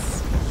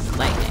that's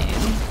lightning.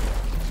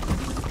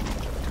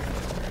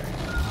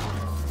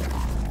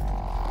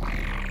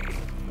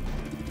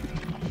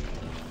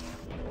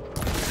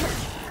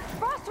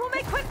 Frost will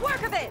make quick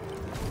work of it.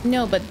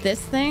 No, but this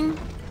thing,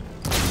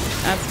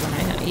 that's when I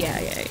had, yeah.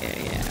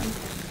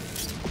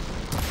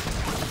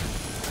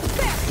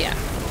 Yeah.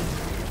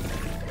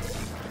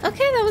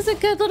 Okay, that was a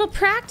good little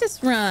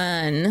practice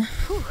run.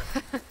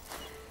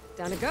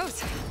 Down it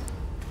goes.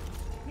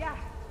 Yeah.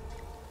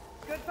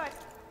 Good fight.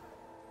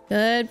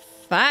 Good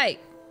fight.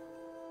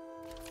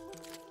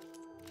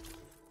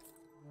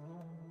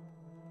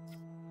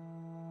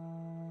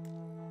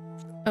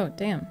 Oh,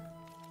 damn.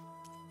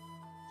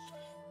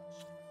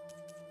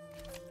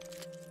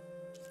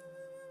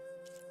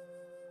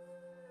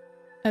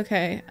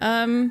 Okay,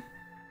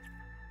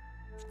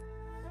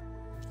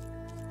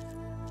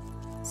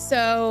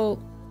 so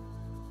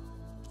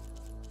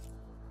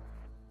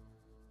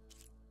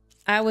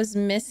I was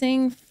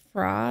missing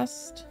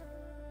Frost.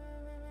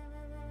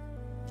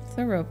 It's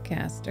a rope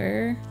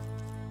caster.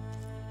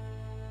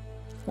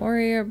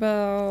 Warrior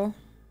bow.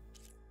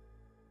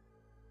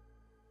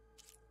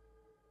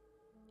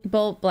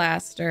 Bolt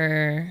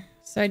blaster.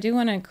 So I do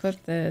want to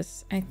equip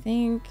this. I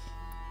think,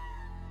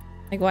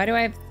 like, why do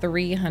I have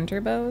 3 hunter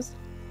bows?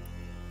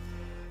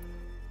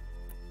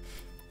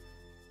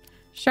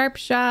 Sharp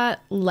shot,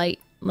 light.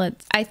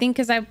 I think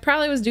because I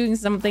probably was doing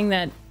something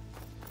that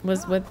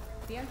was with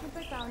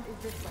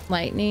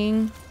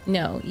lightning.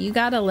 No, you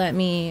gotta let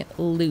me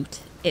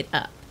loot it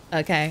up,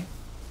 okay?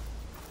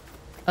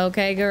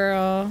 Okay,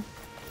 girl.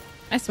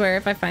 I swear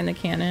if I find the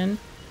cannon.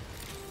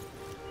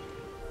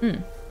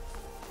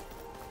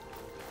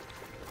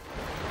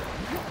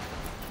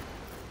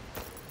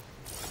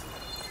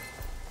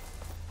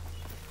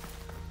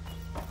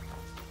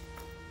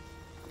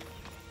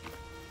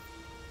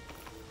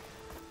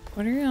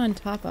 What are you on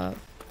top of?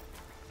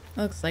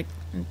 Looks like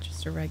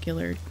just a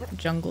regular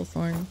jungle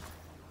thorn.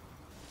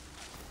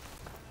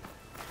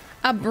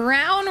 A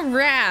brown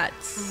rat.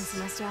 I'll see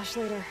my stash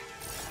later.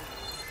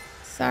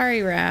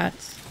 Sorry, rat.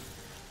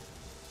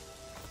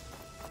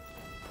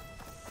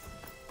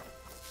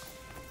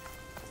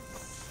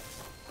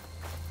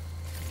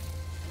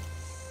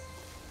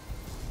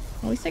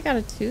 At least I got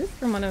a tooth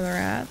from one of the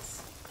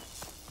rats.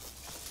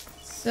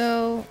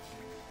 So,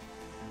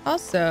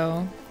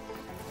 also,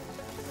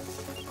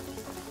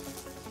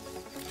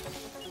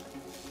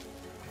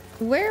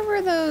 where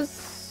were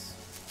those?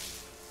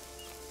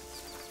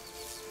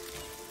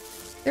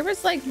 There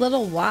was like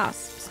little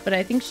wasps, but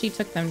I think she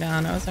took them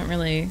down. I wasn't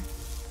really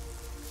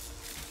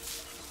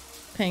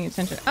paying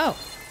attention. Oh.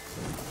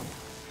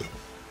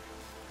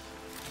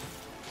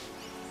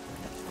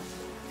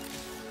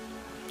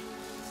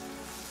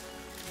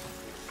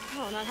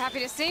 Oh, not happy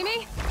to see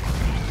me?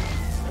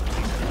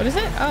 What is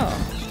it? Oh.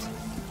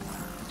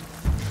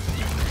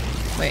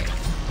 Wait.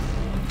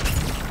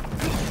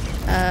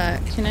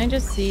 Can I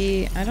just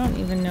see? I don't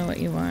even know what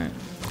you want.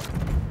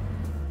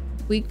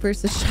 Weak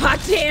versus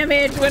shock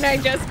damage when I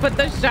just put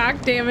the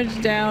shock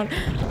damage down.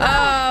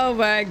 Oh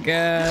my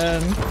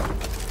god.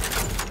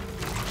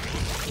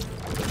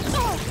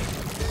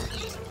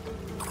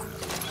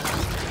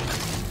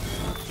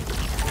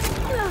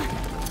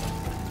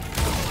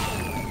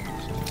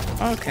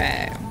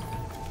 Okay.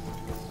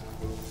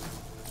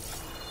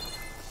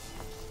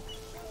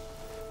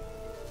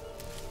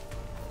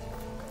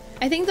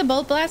 I think the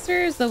bolt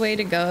blaster is the way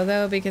to go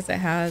though, because it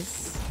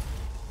has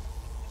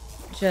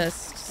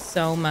just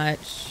so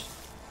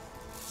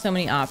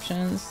many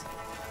options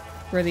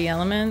for the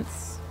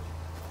elements.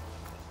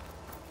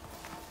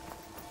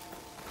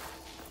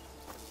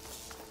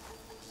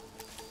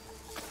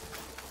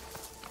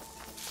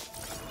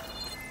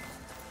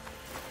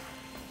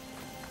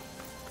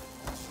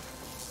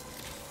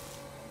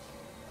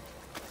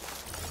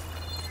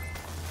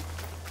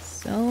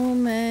 So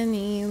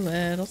many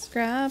little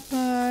scrap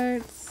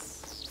parts.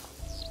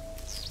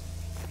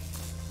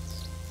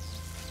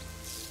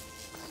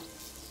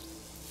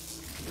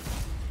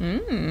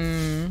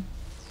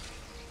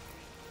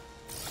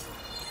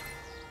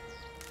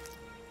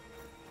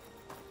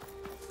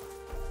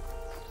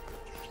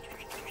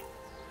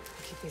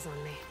 Keep these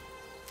on me.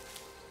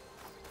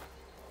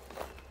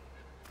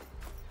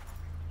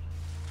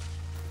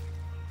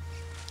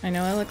 I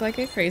know I look like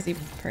a crazy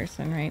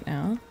person right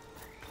now,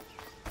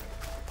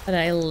 but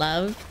I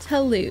love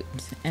to loot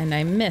and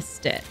I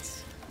missed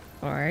it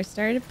before I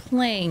started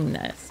playing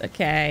this,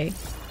 okay?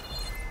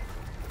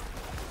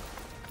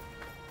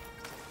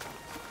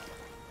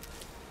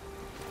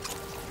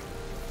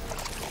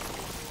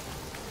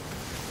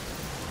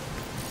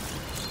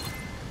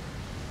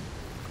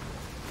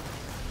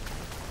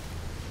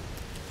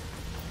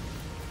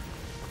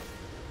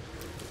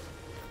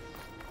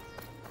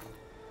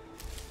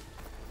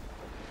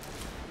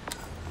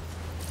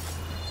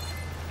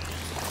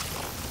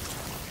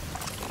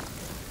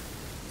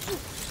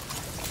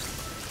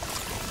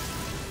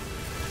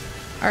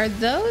 Are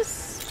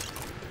those...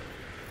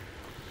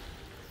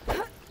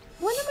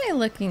 What am I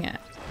looking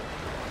at?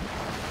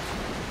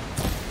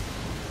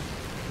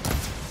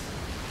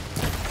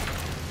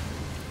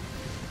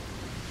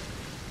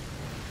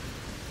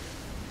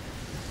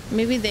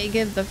 Maybe they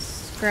give the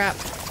scrap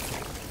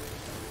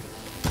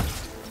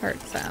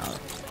parts out.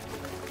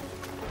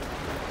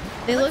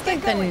 They look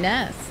like the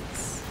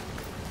nests.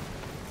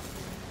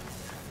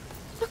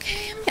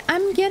 Okay,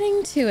 I'm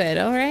getting to it,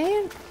 all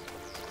right?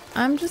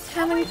 I'm just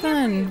having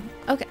fun.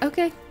 Okay,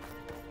 okay.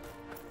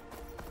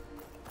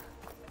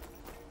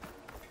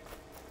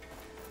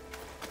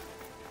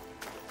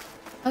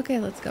 Okay,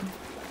 let's go.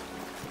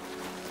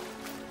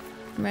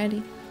 I'm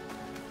ready.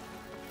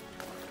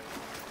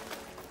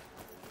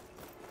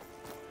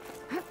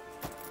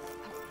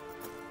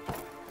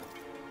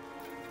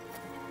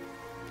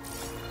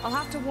 I'll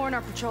have to warn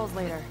our patrols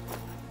later.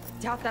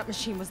 Doubt that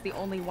machine was the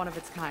only one of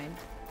its kind.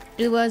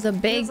 It was a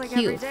big, Feels like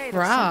cute every day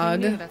frog. there's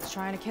something new that's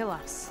trying to kill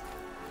us.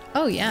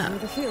 Oh yeah. I know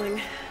the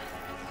feeling.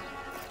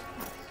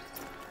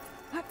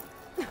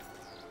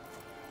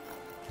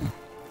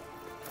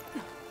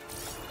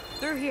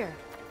 Through here.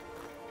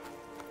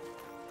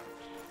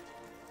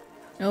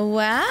 Oh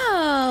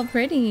wow,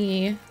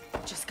 pretty.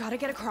 Just gotta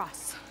get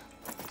across.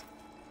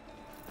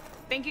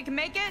 Think you can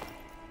make it?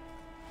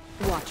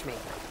 Watch me.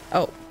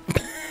 Oh.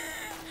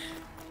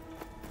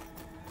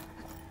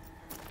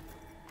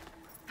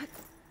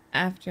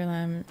 After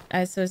them.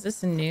 So is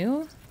this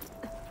new?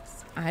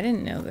 I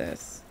didn't know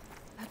this.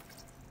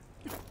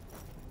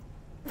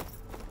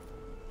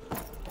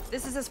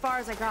 This is as far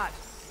as I got.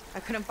 I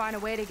couldn't find a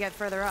way to get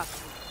further up.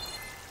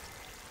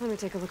 Let me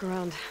take a look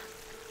around.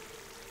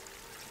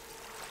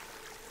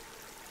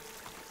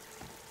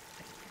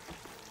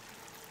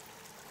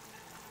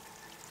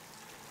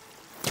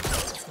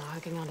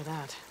 hooking onto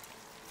that.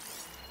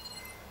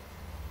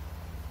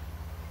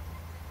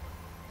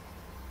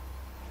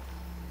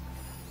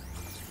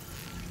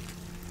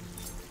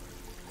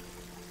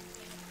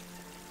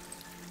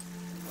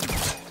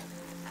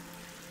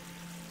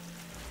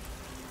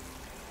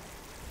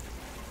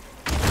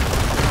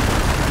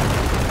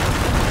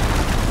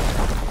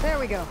 There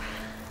we go.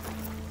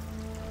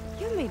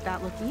 You made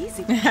that look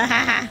easy.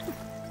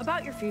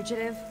 About your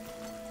fugitive,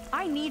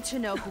 I need to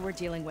know who we're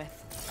dealing with.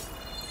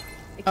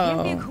 It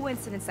can't be a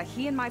coincidence that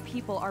he and my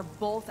people are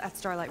both at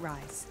Starlight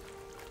Rise.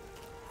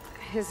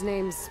 His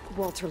name's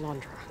Walter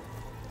Londra.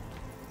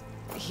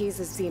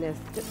 He's a Zenith.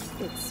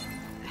 It's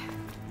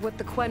what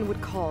the Quen would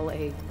call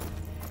a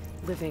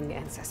living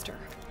ancestor.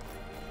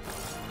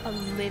 A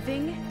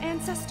living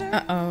ancestor?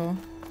 Uh-oh.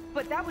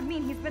 But that would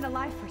mean he's been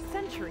alive for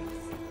centuries.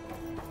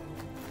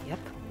 Yep.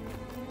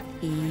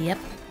 Yep.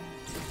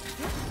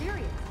 You're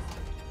serious?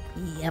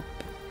 Yep.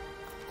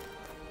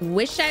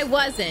 Wish I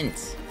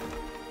wasn't.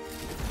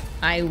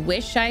 I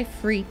wish I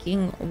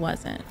freaking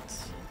wasn't.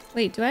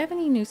 Wait, do I have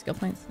any new skill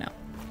points? No.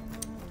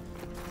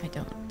 I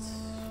don't.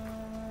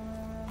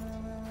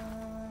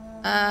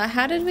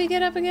 How did we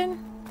get up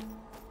again?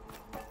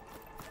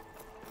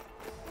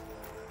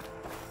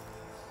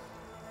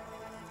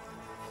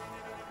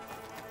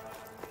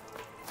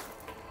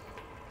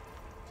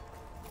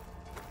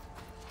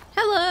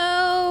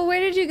 Hello, where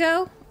did you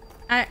go?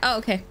 Oh,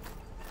 okay.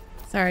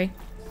 Sorry.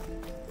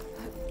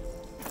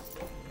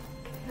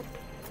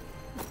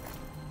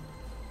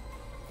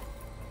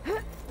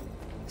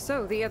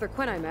 So, the other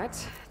Quen I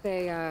met,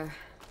 they,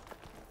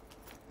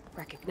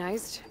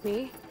 recognized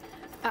me.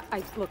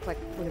 I look like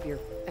one of your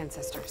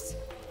ancestors.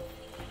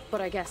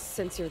 But I guess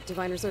since your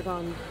diviners are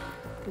gone,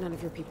 none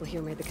of your people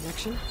here made the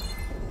connection?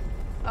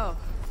 Oh.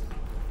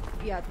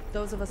 Yeah,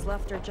 those of us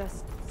left are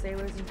just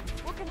sailors and...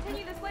 We'll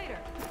continue this later.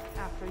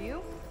 After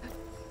you.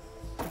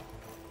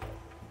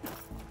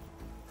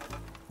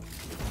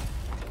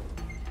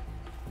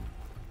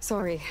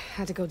 Sorry,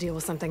 had to go deal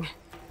with something.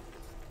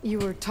 You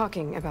were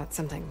talking about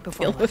something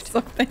before Deal I with left.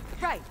 something.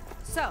 Right.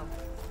 So.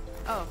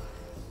 Oh.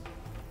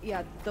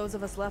 Yeah, those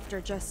of us left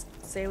are just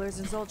sailors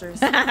and soldiers.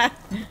 I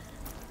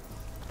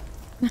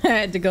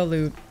had to go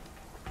loot.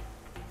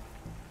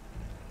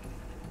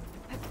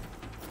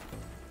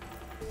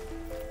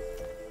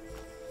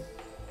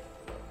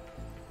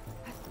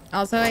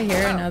 Also, I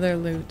hear another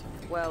loot.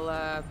 Well,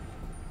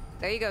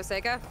 there you go,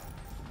 Seika.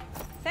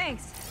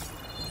 Thanks.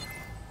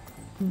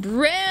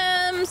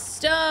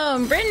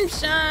 Brimstone!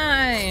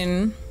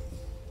 Brimshine!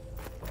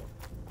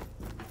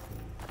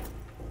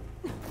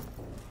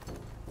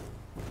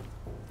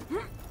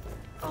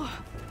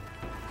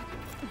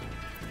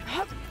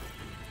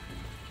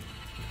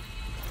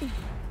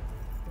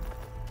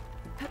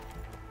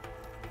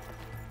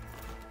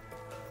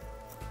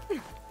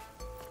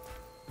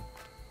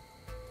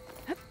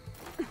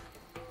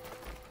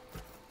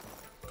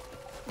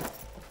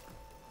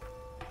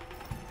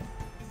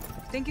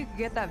 Think you could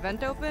get that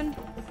vent open?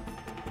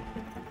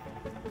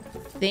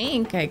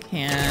 Think I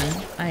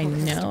can. I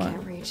know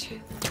Can't reach.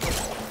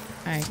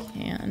 I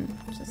can.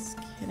 Just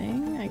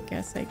kidding. I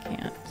guess I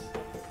can't.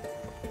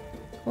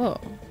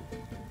 Whoa.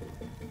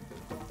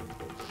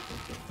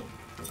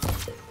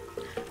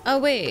 Oh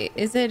wait,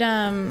 is it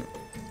no,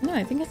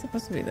 I think it's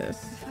supposed to be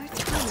this. If I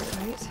time it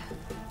right,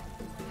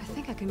 I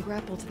think I can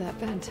grapple to that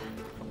vent.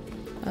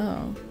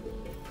 Oh.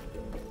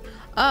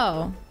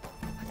 Oh.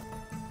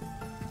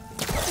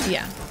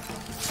 Yeah.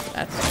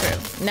 That's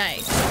true.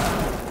 Nice.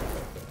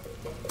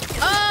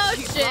 Oh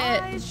She shit!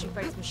 flies, she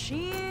fights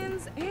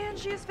machines, and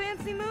she has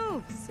fancy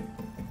moves.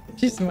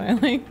 She's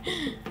smiling.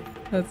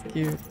 That's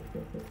cute.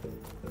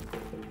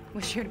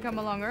 Wish you'd come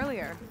along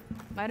earlier.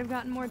 Might have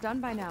gotten more done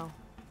by now.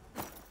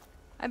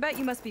 I bet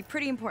you must be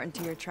pretty important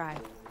to your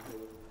tribe.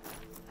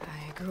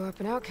 I grew up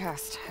an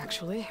outcast,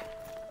 actually.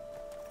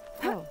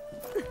 Oh.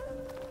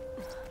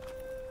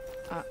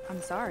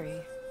 I'm sorry.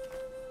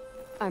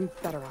 I'm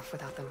better off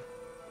without them.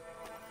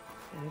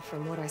 And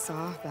from what I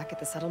saw back at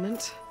the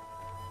settlement,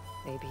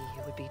 maybe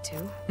you would be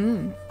too.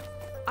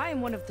 I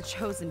am one of the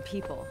chosen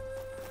people.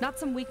 Not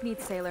some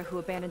weak-kneed sailor who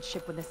abandons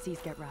ship when the seas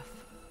get rough.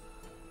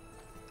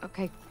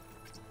 Okay,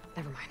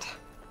 never mind.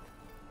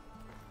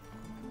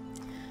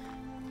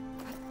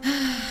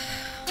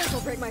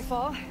 This'll break my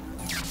fall.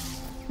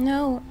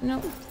 No,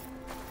 no.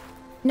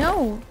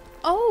 No.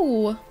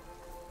 Oh.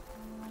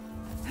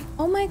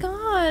 Oh my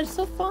god,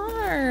 so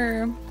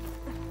far.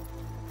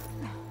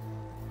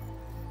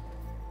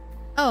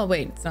 Oh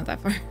wait, it's not that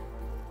far.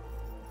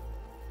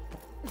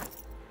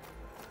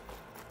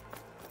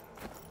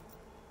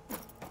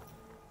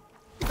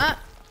 Ah.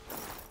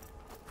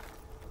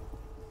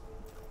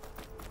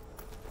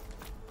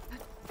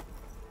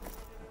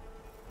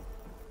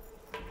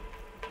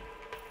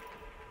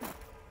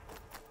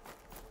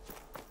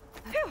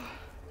 Phew.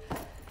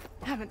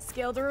 Haven't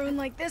scaled a ruin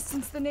like this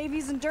since the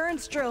Navy's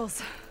endurance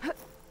drills.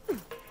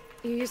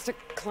 You used to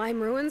climb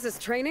ruins as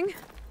training?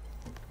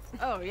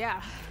 Oh,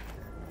 yeah.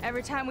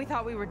 Every time we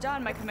thought we were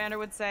done, my commander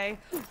would say,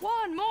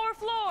 "One more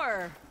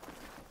floor!"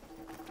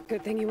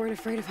 Good thing you weren't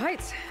afraid of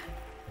heights.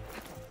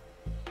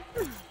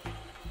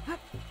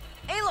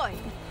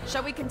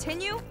 Shall we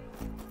continue?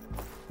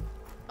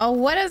 Oh,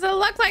 what does it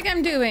look like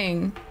I'm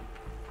doing?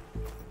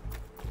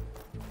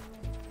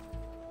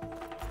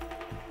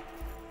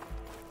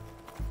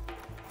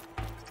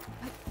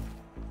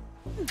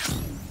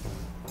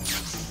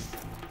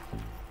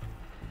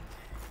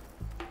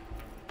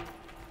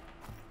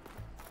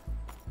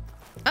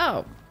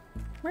 Oh,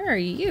 where are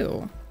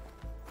you?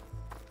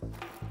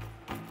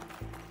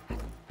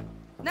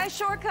 Nice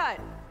shortcut.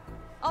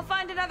 I'll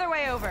find another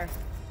way over.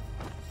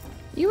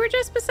 You were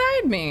just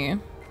beside me.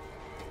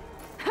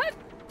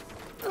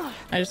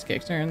 I just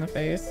kicked her in the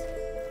face.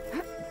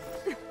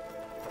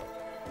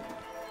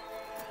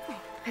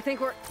 I think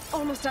we're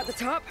almost at the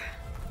top.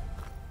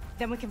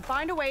 Then we can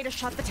find a way to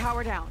shut the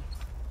tower down.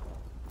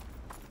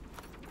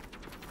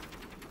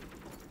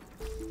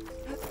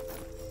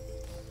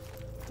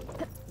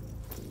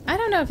 I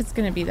don't know if it's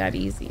gonna be that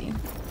easy.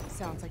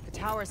 Sounds like the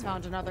tower's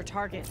found another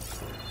target.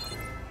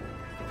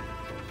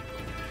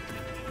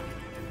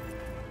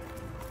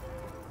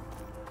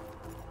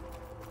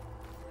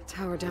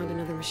 Tower downed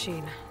another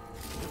machine.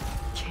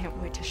 Can't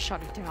wait to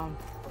shut it down.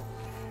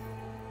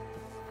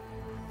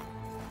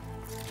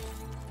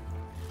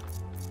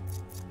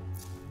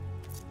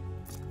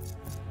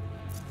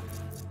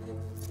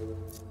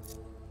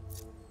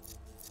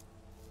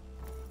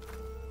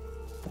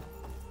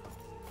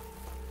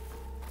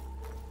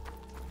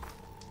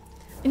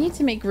 I need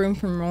to make room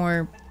for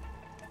more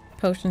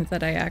potions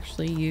that I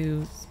actually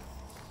use.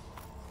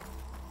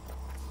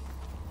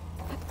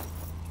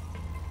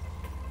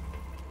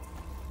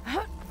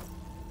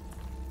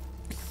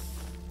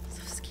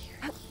 So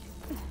scary.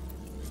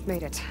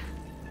 Made it.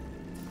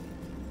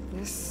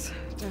 This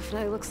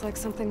definitely looks like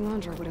something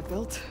Landra would have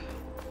built.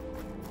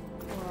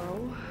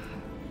 Whoa.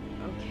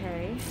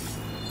 Okay.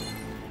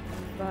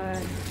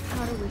 But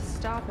how do we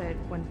stop it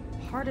when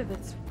part of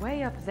it's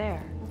way up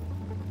there?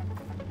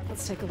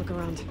 Let's take a look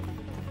around.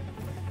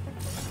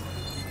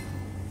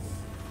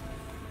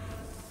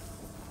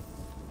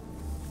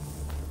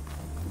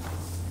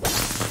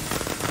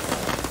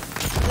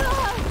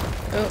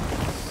 Oh.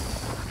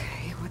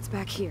 Okay, what's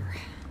back here?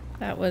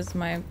 That was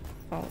my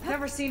fault.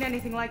 Never seen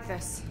anything like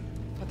this,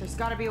 but there's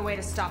got to be a way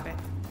to stop it.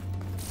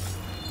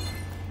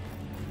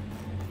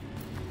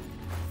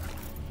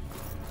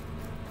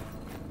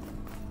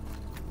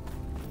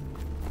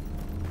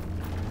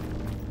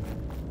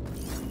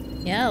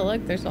 Yeah,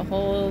 look, there's a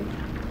whole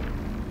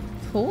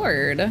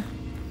cord.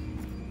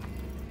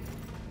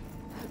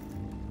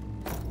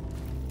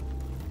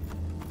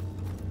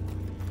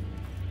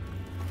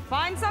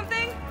 Find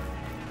something?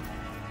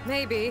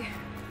 Maybe.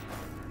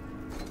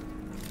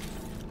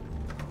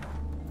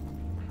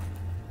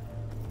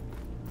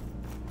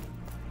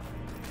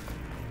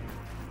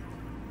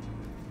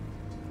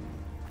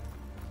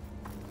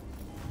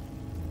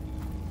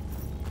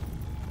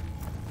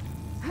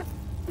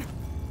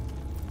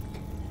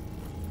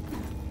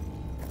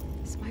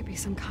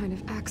 Some kind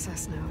of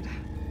access node.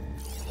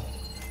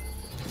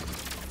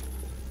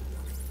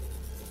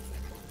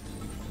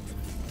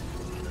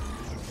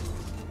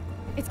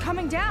 It's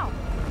coming down.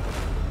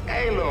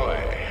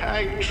 Aloy,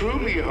 I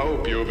truly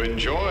hope you've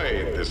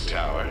enjoyed this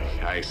tower.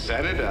 I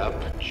set it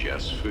up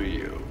just for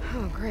you.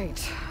 Oh,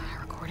 great. A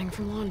recording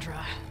from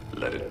Landra.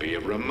 Let it be a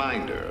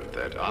reminder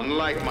that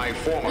unlike my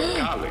former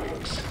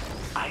colleagues,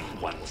 I'm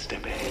one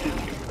step ahead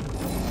of you.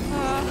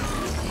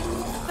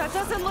 That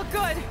doesn't look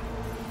good.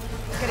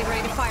 Getting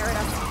ready to fire at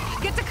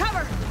us. Get to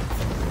cover!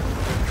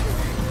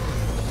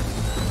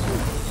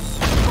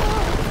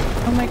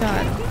 Oh my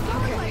god.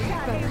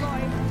 Okay,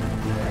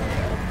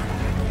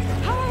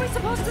 how are we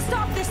supposed to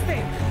stop this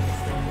thing?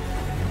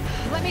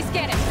 Let me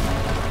scan it.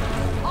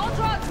 All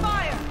drones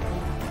fire!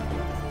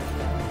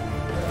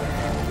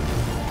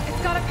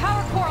 It's got a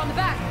power core on the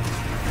back.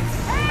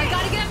 Hey! I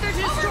gotta get up there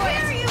to destroy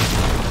it.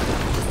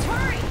 Just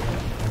hurry!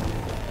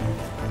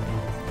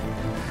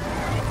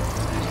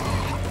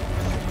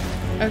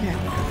 Okay.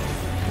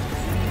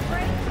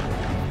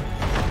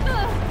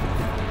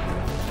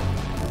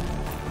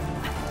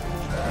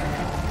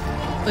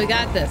 We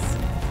got this.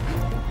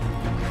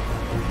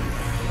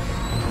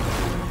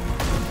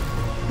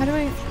 How do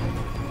I...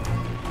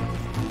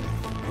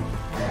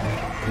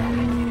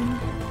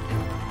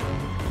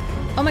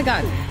 Oh my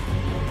god.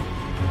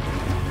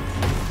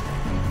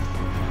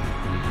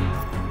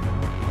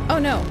 Oh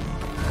no.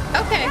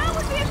 Okay. Now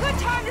would be a good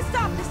time to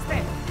stop this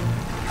thing.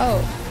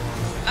 Oh.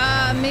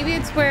 Maybe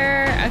it's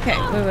where... Okay,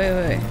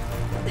 wait.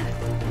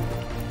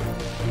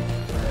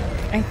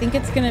 I think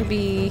it's gonna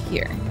be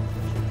here.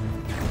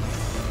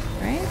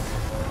 Right?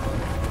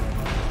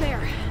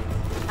 There.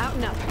 Out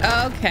and up.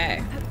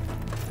 Okay.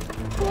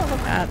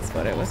 That's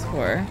what it was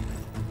for.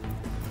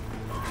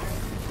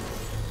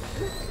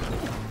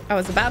 I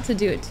was about to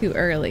do it too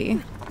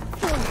early.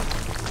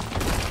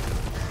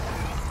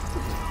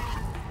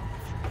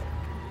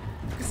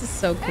 This is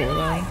so cool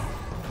though.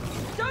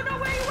 Don't know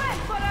where you went,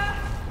 but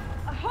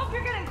I hope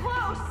you're getting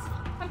close.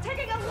 I'm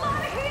taking a lot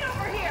of heat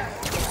over here.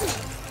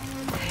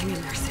 Hang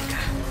in there, Sika.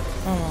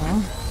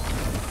 Aww.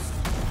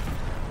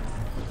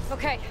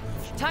 Okay,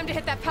 time to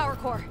hit that power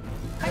core.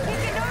 I think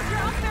it knows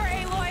you're up there,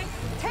 Aloy.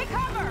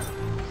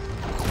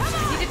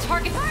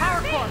 target the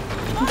power core.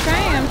 I'm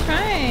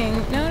trying.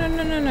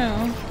 No.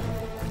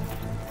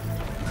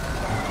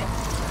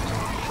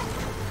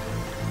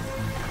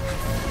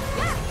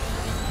 Yeah,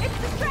 it's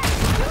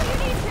distracting. Do what you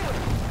need to.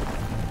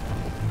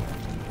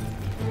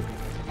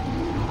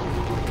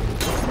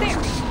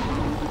 There.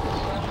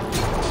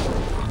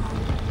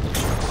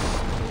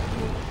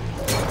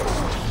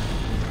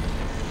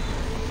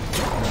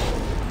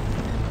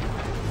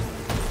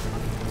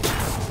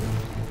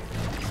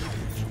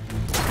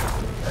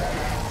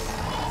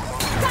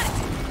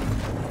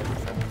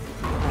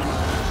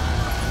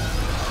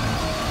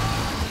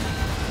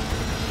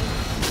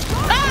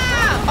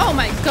 Oh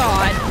my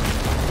god.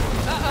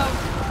 Uh-oh.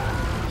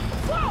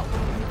 Whoa!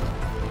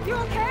 You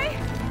okay?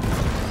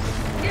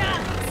 Yeah,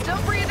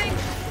 still breathing.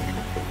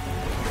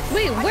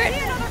 Wait, I where? see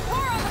another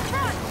car on the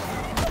front.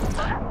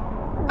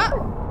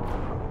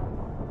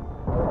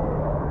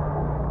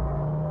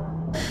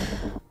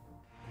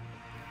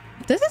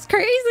 This is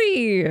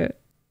crazy.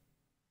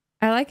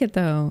 I like it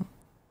though.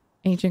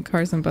 Ancient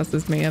cars and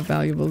buses may have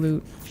valuable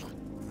loot.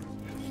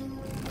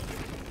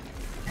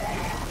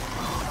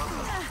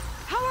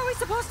 How are we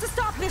supposed to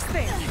stop this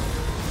thing?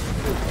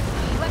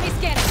 Let me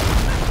scan it.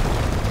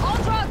 All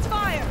drones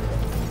fire.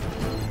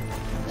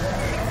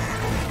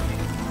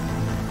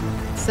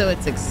 So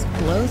it's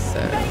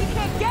explosive. Bet you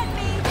can't get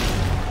me.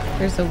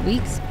 There's a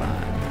weak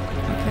spot.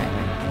 Okay.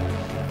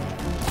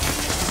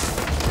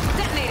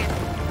 Detonated.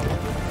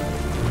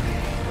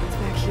 It's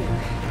back here.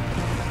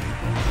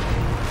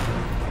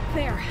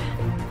 There.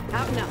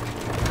 Out and up.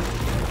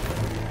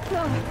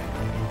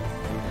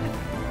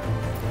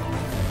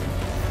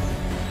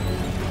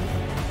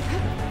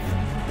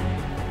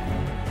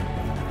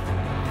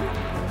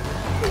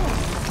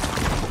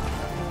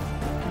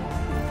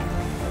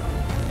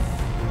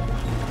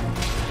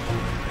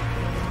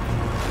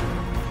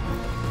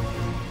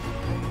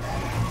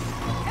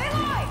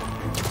 Aloy!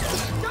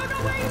 Don't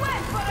know where you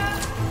went, but I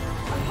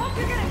hope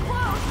you're getting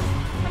close.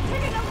 I'm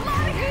taking a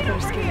lot of heat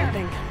over here.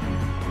 Thing.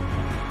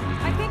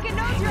 I think it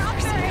knows you're up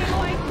there,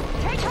 Aloy.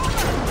 Take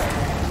cover.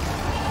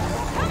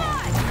 Come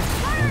on!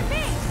 Fire at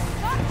me!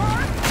 Not her!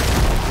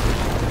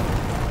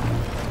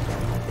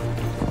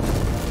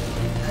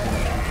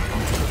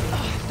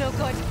 No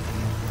good.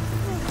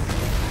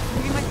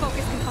 Maybe my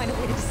focus can find a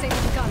way to disable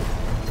the gun.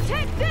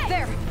 Take this!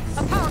 There! A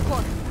power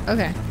core.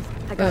 Okay.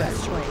 I gotta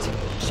destroy it.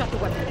 Shut the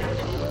weapon down.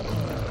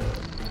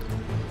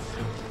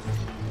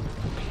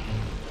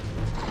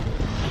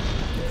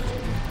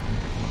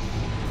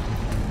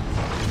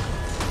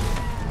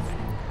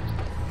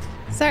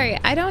 Sorry,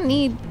 I don't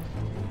need...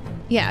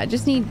 Yeah, I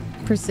just need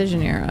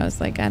precision arrows.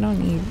 Like, I don't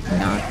need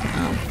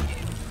knockdown.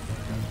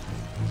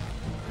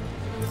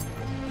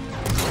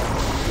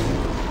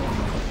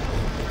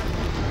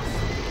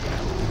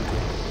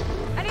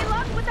 Any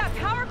luck with that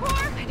power core?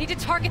 I need to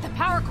target the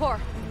power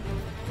core.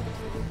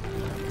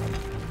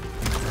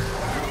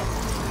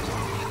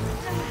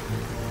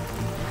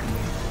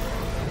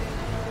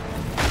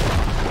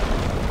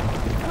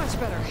 Much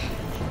better.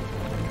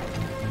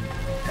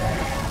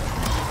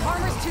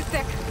 Armor's too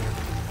thick.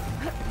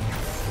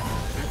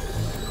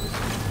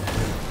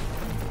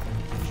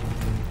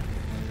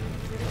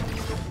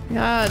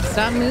 God,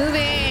 stop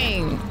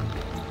moving!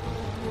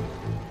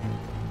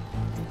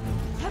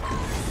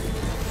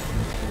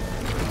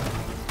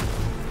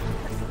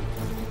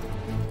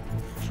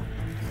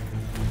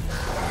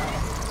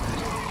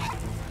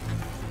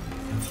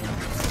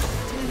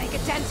 Didn't make a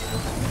dent.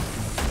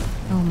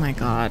 Oh my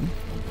god.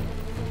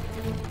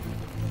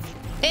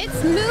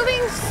 It's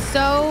moving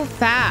so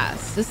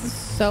fast. This is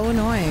so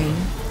annoying.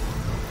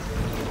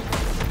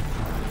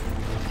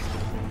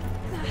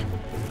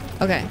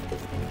 Okay.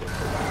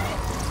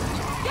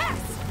 Yes!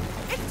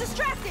 It's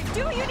distracted.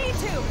 Do what you need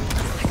to.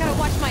 I gotta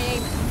watch my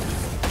aim.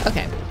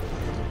 Okay.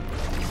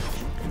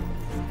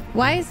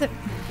 Why is it...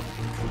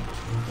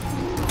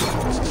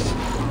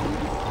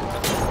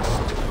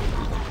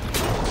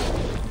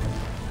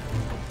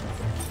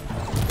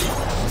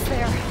 Almost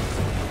there.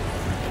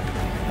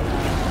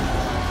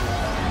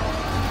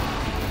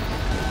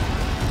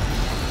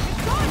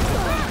 It's going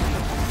too fast!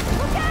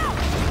 Look out!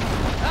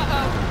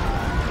 Uh-oh.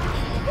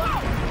 Whoa!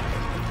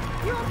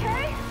 You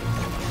okay?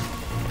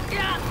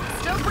 Yeah,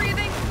 still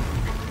breathing.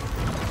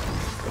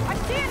 I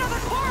see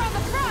another core on the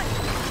front.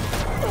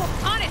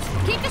 On it!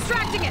 Keep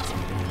distracting it!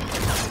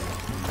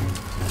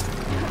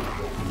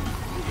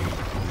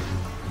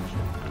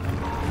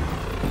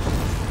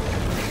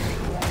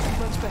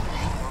 Much better.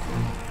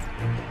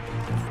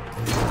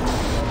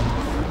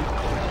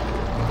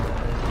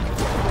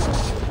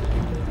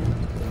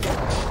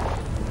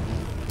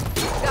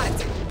 Got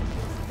it.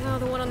 Now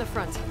the one on the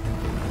front.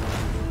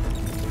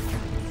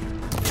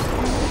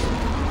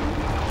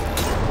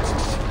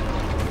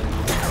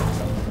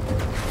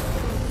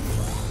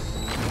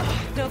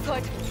 No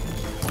good.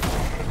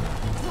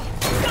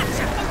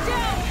 Gotcha! I'm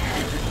down!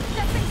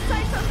 That thing's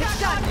sights are back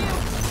on you!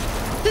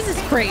 This is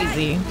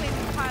crazy,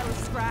 Flaming pile of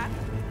scrap.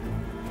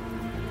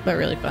 but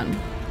really fun.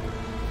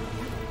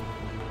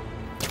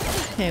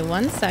 Okay,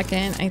 1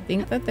 second. I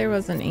think that there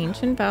was an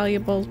ancient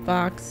valuables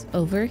box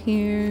over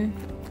here.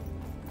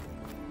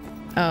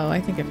 Oh,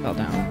 I think it fell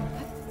down.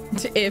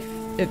 If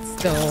it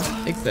still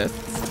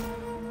exists.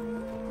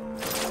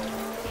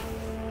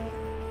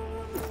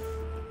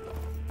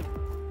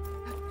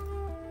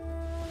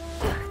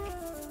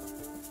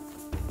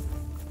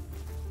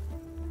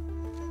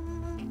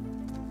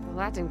 Well,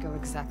 that didn't go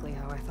exactly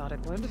how I thought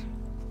it would.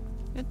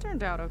 It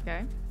turned out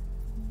okay.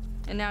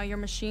 And now your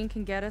machine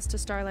can get us to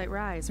Starlight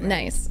Rise, right?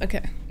 Nice.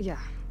 Okay. Yeah.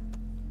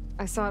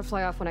 I saw it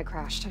fly off when I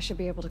crashed. I should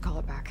be able to call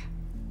it back.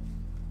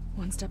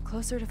 One step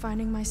closer to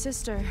finding my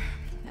sister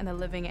and the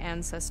living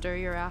ancestor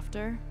you're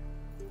after.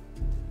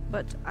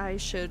 But I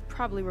should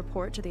probably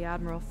report to the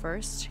Admiral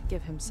first,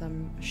 give him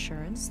some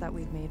assurance that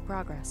we've made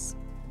progress.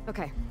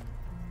 Okay.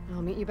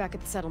 I'll meet you back at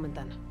the settlement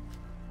then.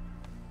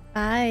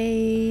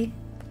 Bye.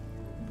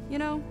 You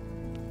know,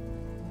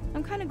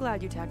 I'm kind of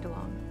glad you tagged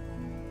along.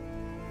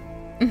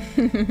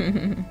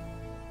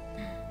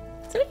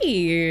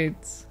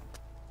 Sweet.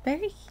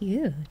 Very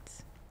cute.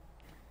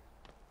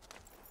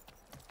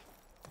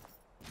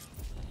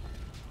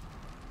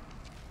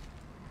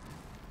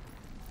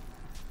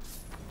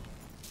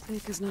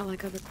 Nika's not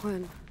like other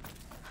Quinn.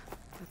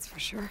 That's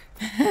for sure.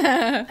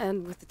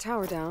 And with the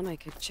tower down, I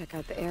could check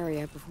out the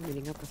area before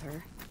meeting up with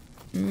her.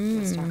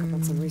 Let's talk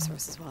about some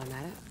resources while I'm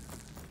at it.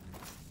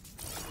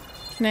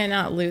 Can I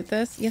not loot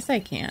this? Yes, I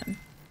can.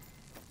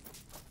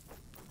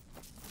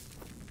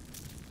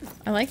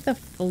 I like the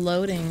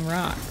floating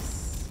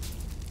rocks.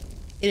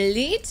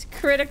 Elite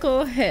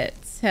critical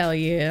hits. Hell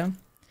yeah.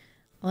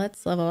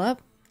 Let's level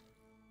up.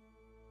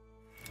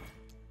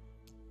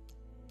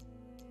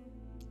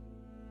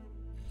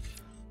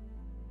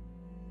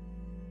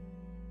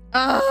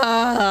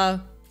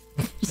 Ah!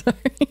 Sorry.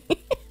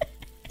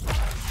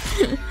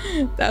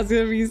 That's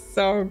gonna be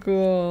so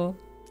cool.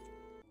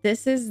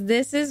 This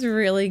is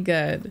really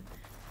good.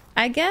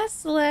 I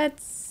guess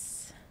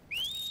let's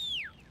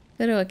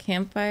go to a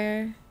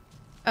campfire.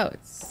 Oh,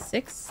 it's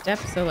 6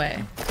 steps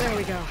away. There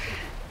we go.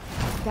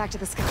 Back to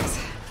the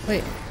skies.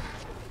 Wait.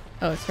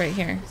 Oh, it's right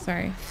here.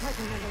 Sorry.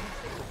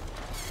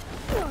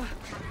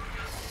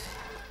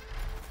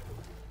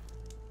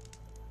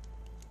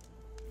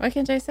 Why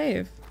can't I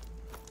save?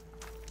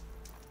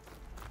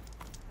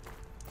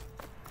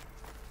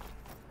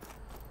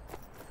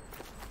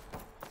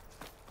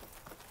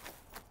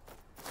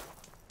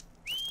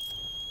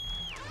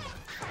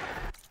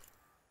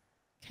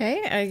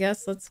 Okay, I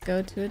guess let's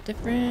go to a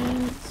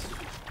different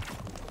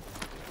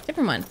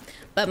one.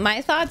 But my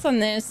thoughts on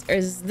this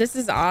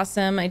is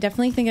awesome. I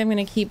definitely think I'm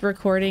going to keep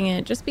recording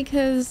it just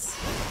because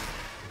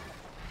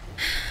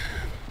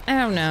I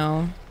don't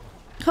know.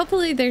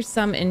 Hopefully there's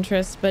some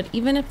interest, but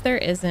even if there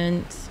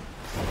isn't,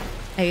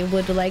 I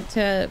would like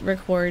to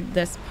record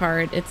this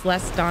part. It's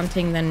less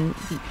daunting than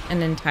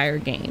an entire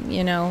game,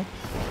 you know?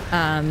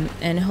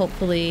 And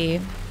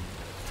hopefully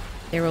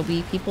there will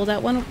be people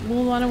that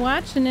will want to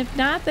watch, and if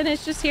not, then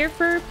it's just here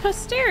for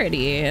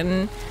posterity.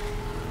 And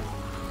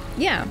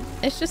yeah,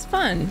 it's just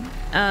fun.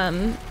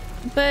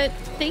 But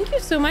thank you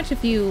so much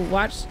if you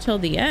watched till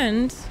the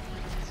end.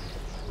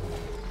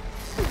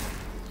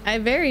 I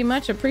very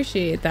much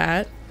appreciate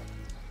that.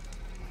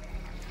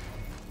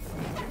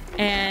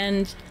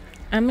 And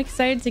I'm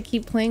excited to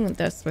keep playing with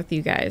this with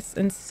you guys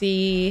and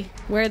see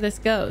where this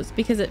goes,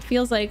 because it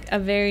feels like a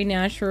very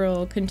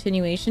natural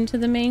continuation to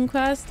the main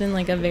quest and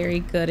like a very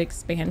good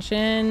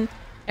expansion.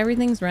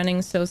 Everything's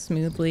running so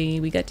smoothly.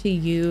 We get to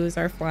use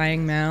our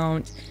flying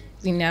mount.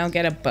 We now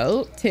get a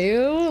boat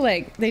too.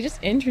 Like, they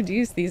just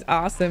introduced these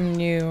awesome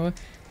new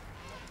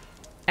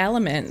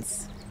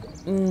elements.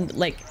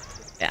 Like,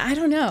 I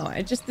don't know.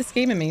 This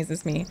game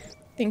amazes me.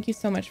 Thank you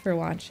so much for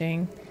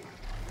watching.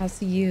 I'll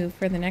see you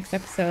for the next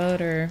episode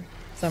or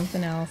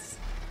something else.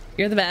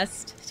 You're the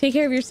best. Take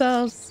care of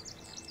yourselves.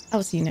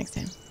 I'll see you next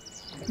time.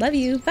 Love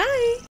you. Bye.